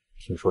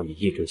听说你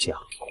一直想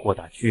扩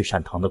大聚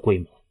善堂的规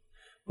模，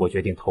我决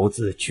定投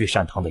资聚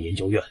善堂的研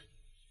究院，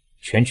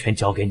全权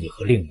交给你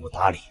和令母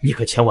打理，你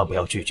可千万不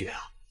要拒绝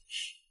啊！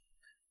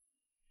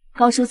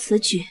高叔此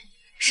举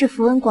是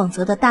福恩广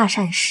泽的大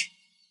善事，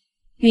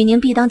宇宁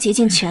必当竭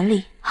尽全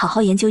力，好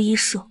好研究医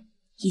术，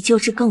以救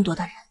治更多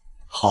的人。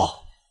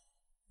好，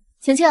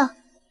晴晴，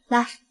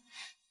来，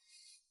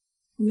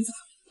我们走。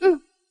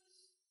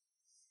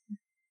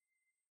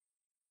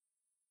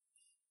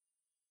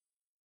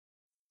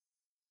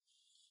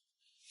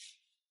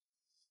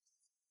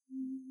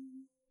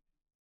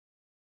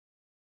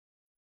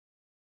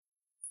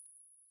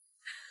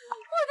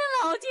我的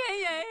老天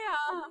爷呀，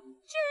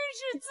真是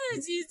自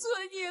己作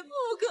孽不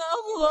可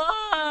活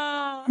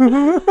啊！